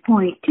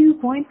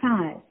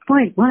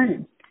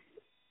 6.2.5.1.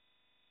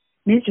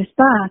 Mr.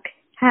 Spock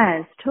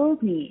has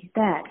told me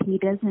that he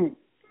doesn't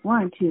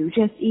want to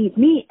just eat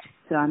meat,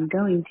 so I'm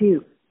going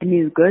to a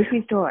new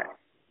grocery store.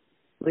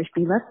 Wish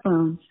me luck,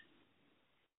 Bones.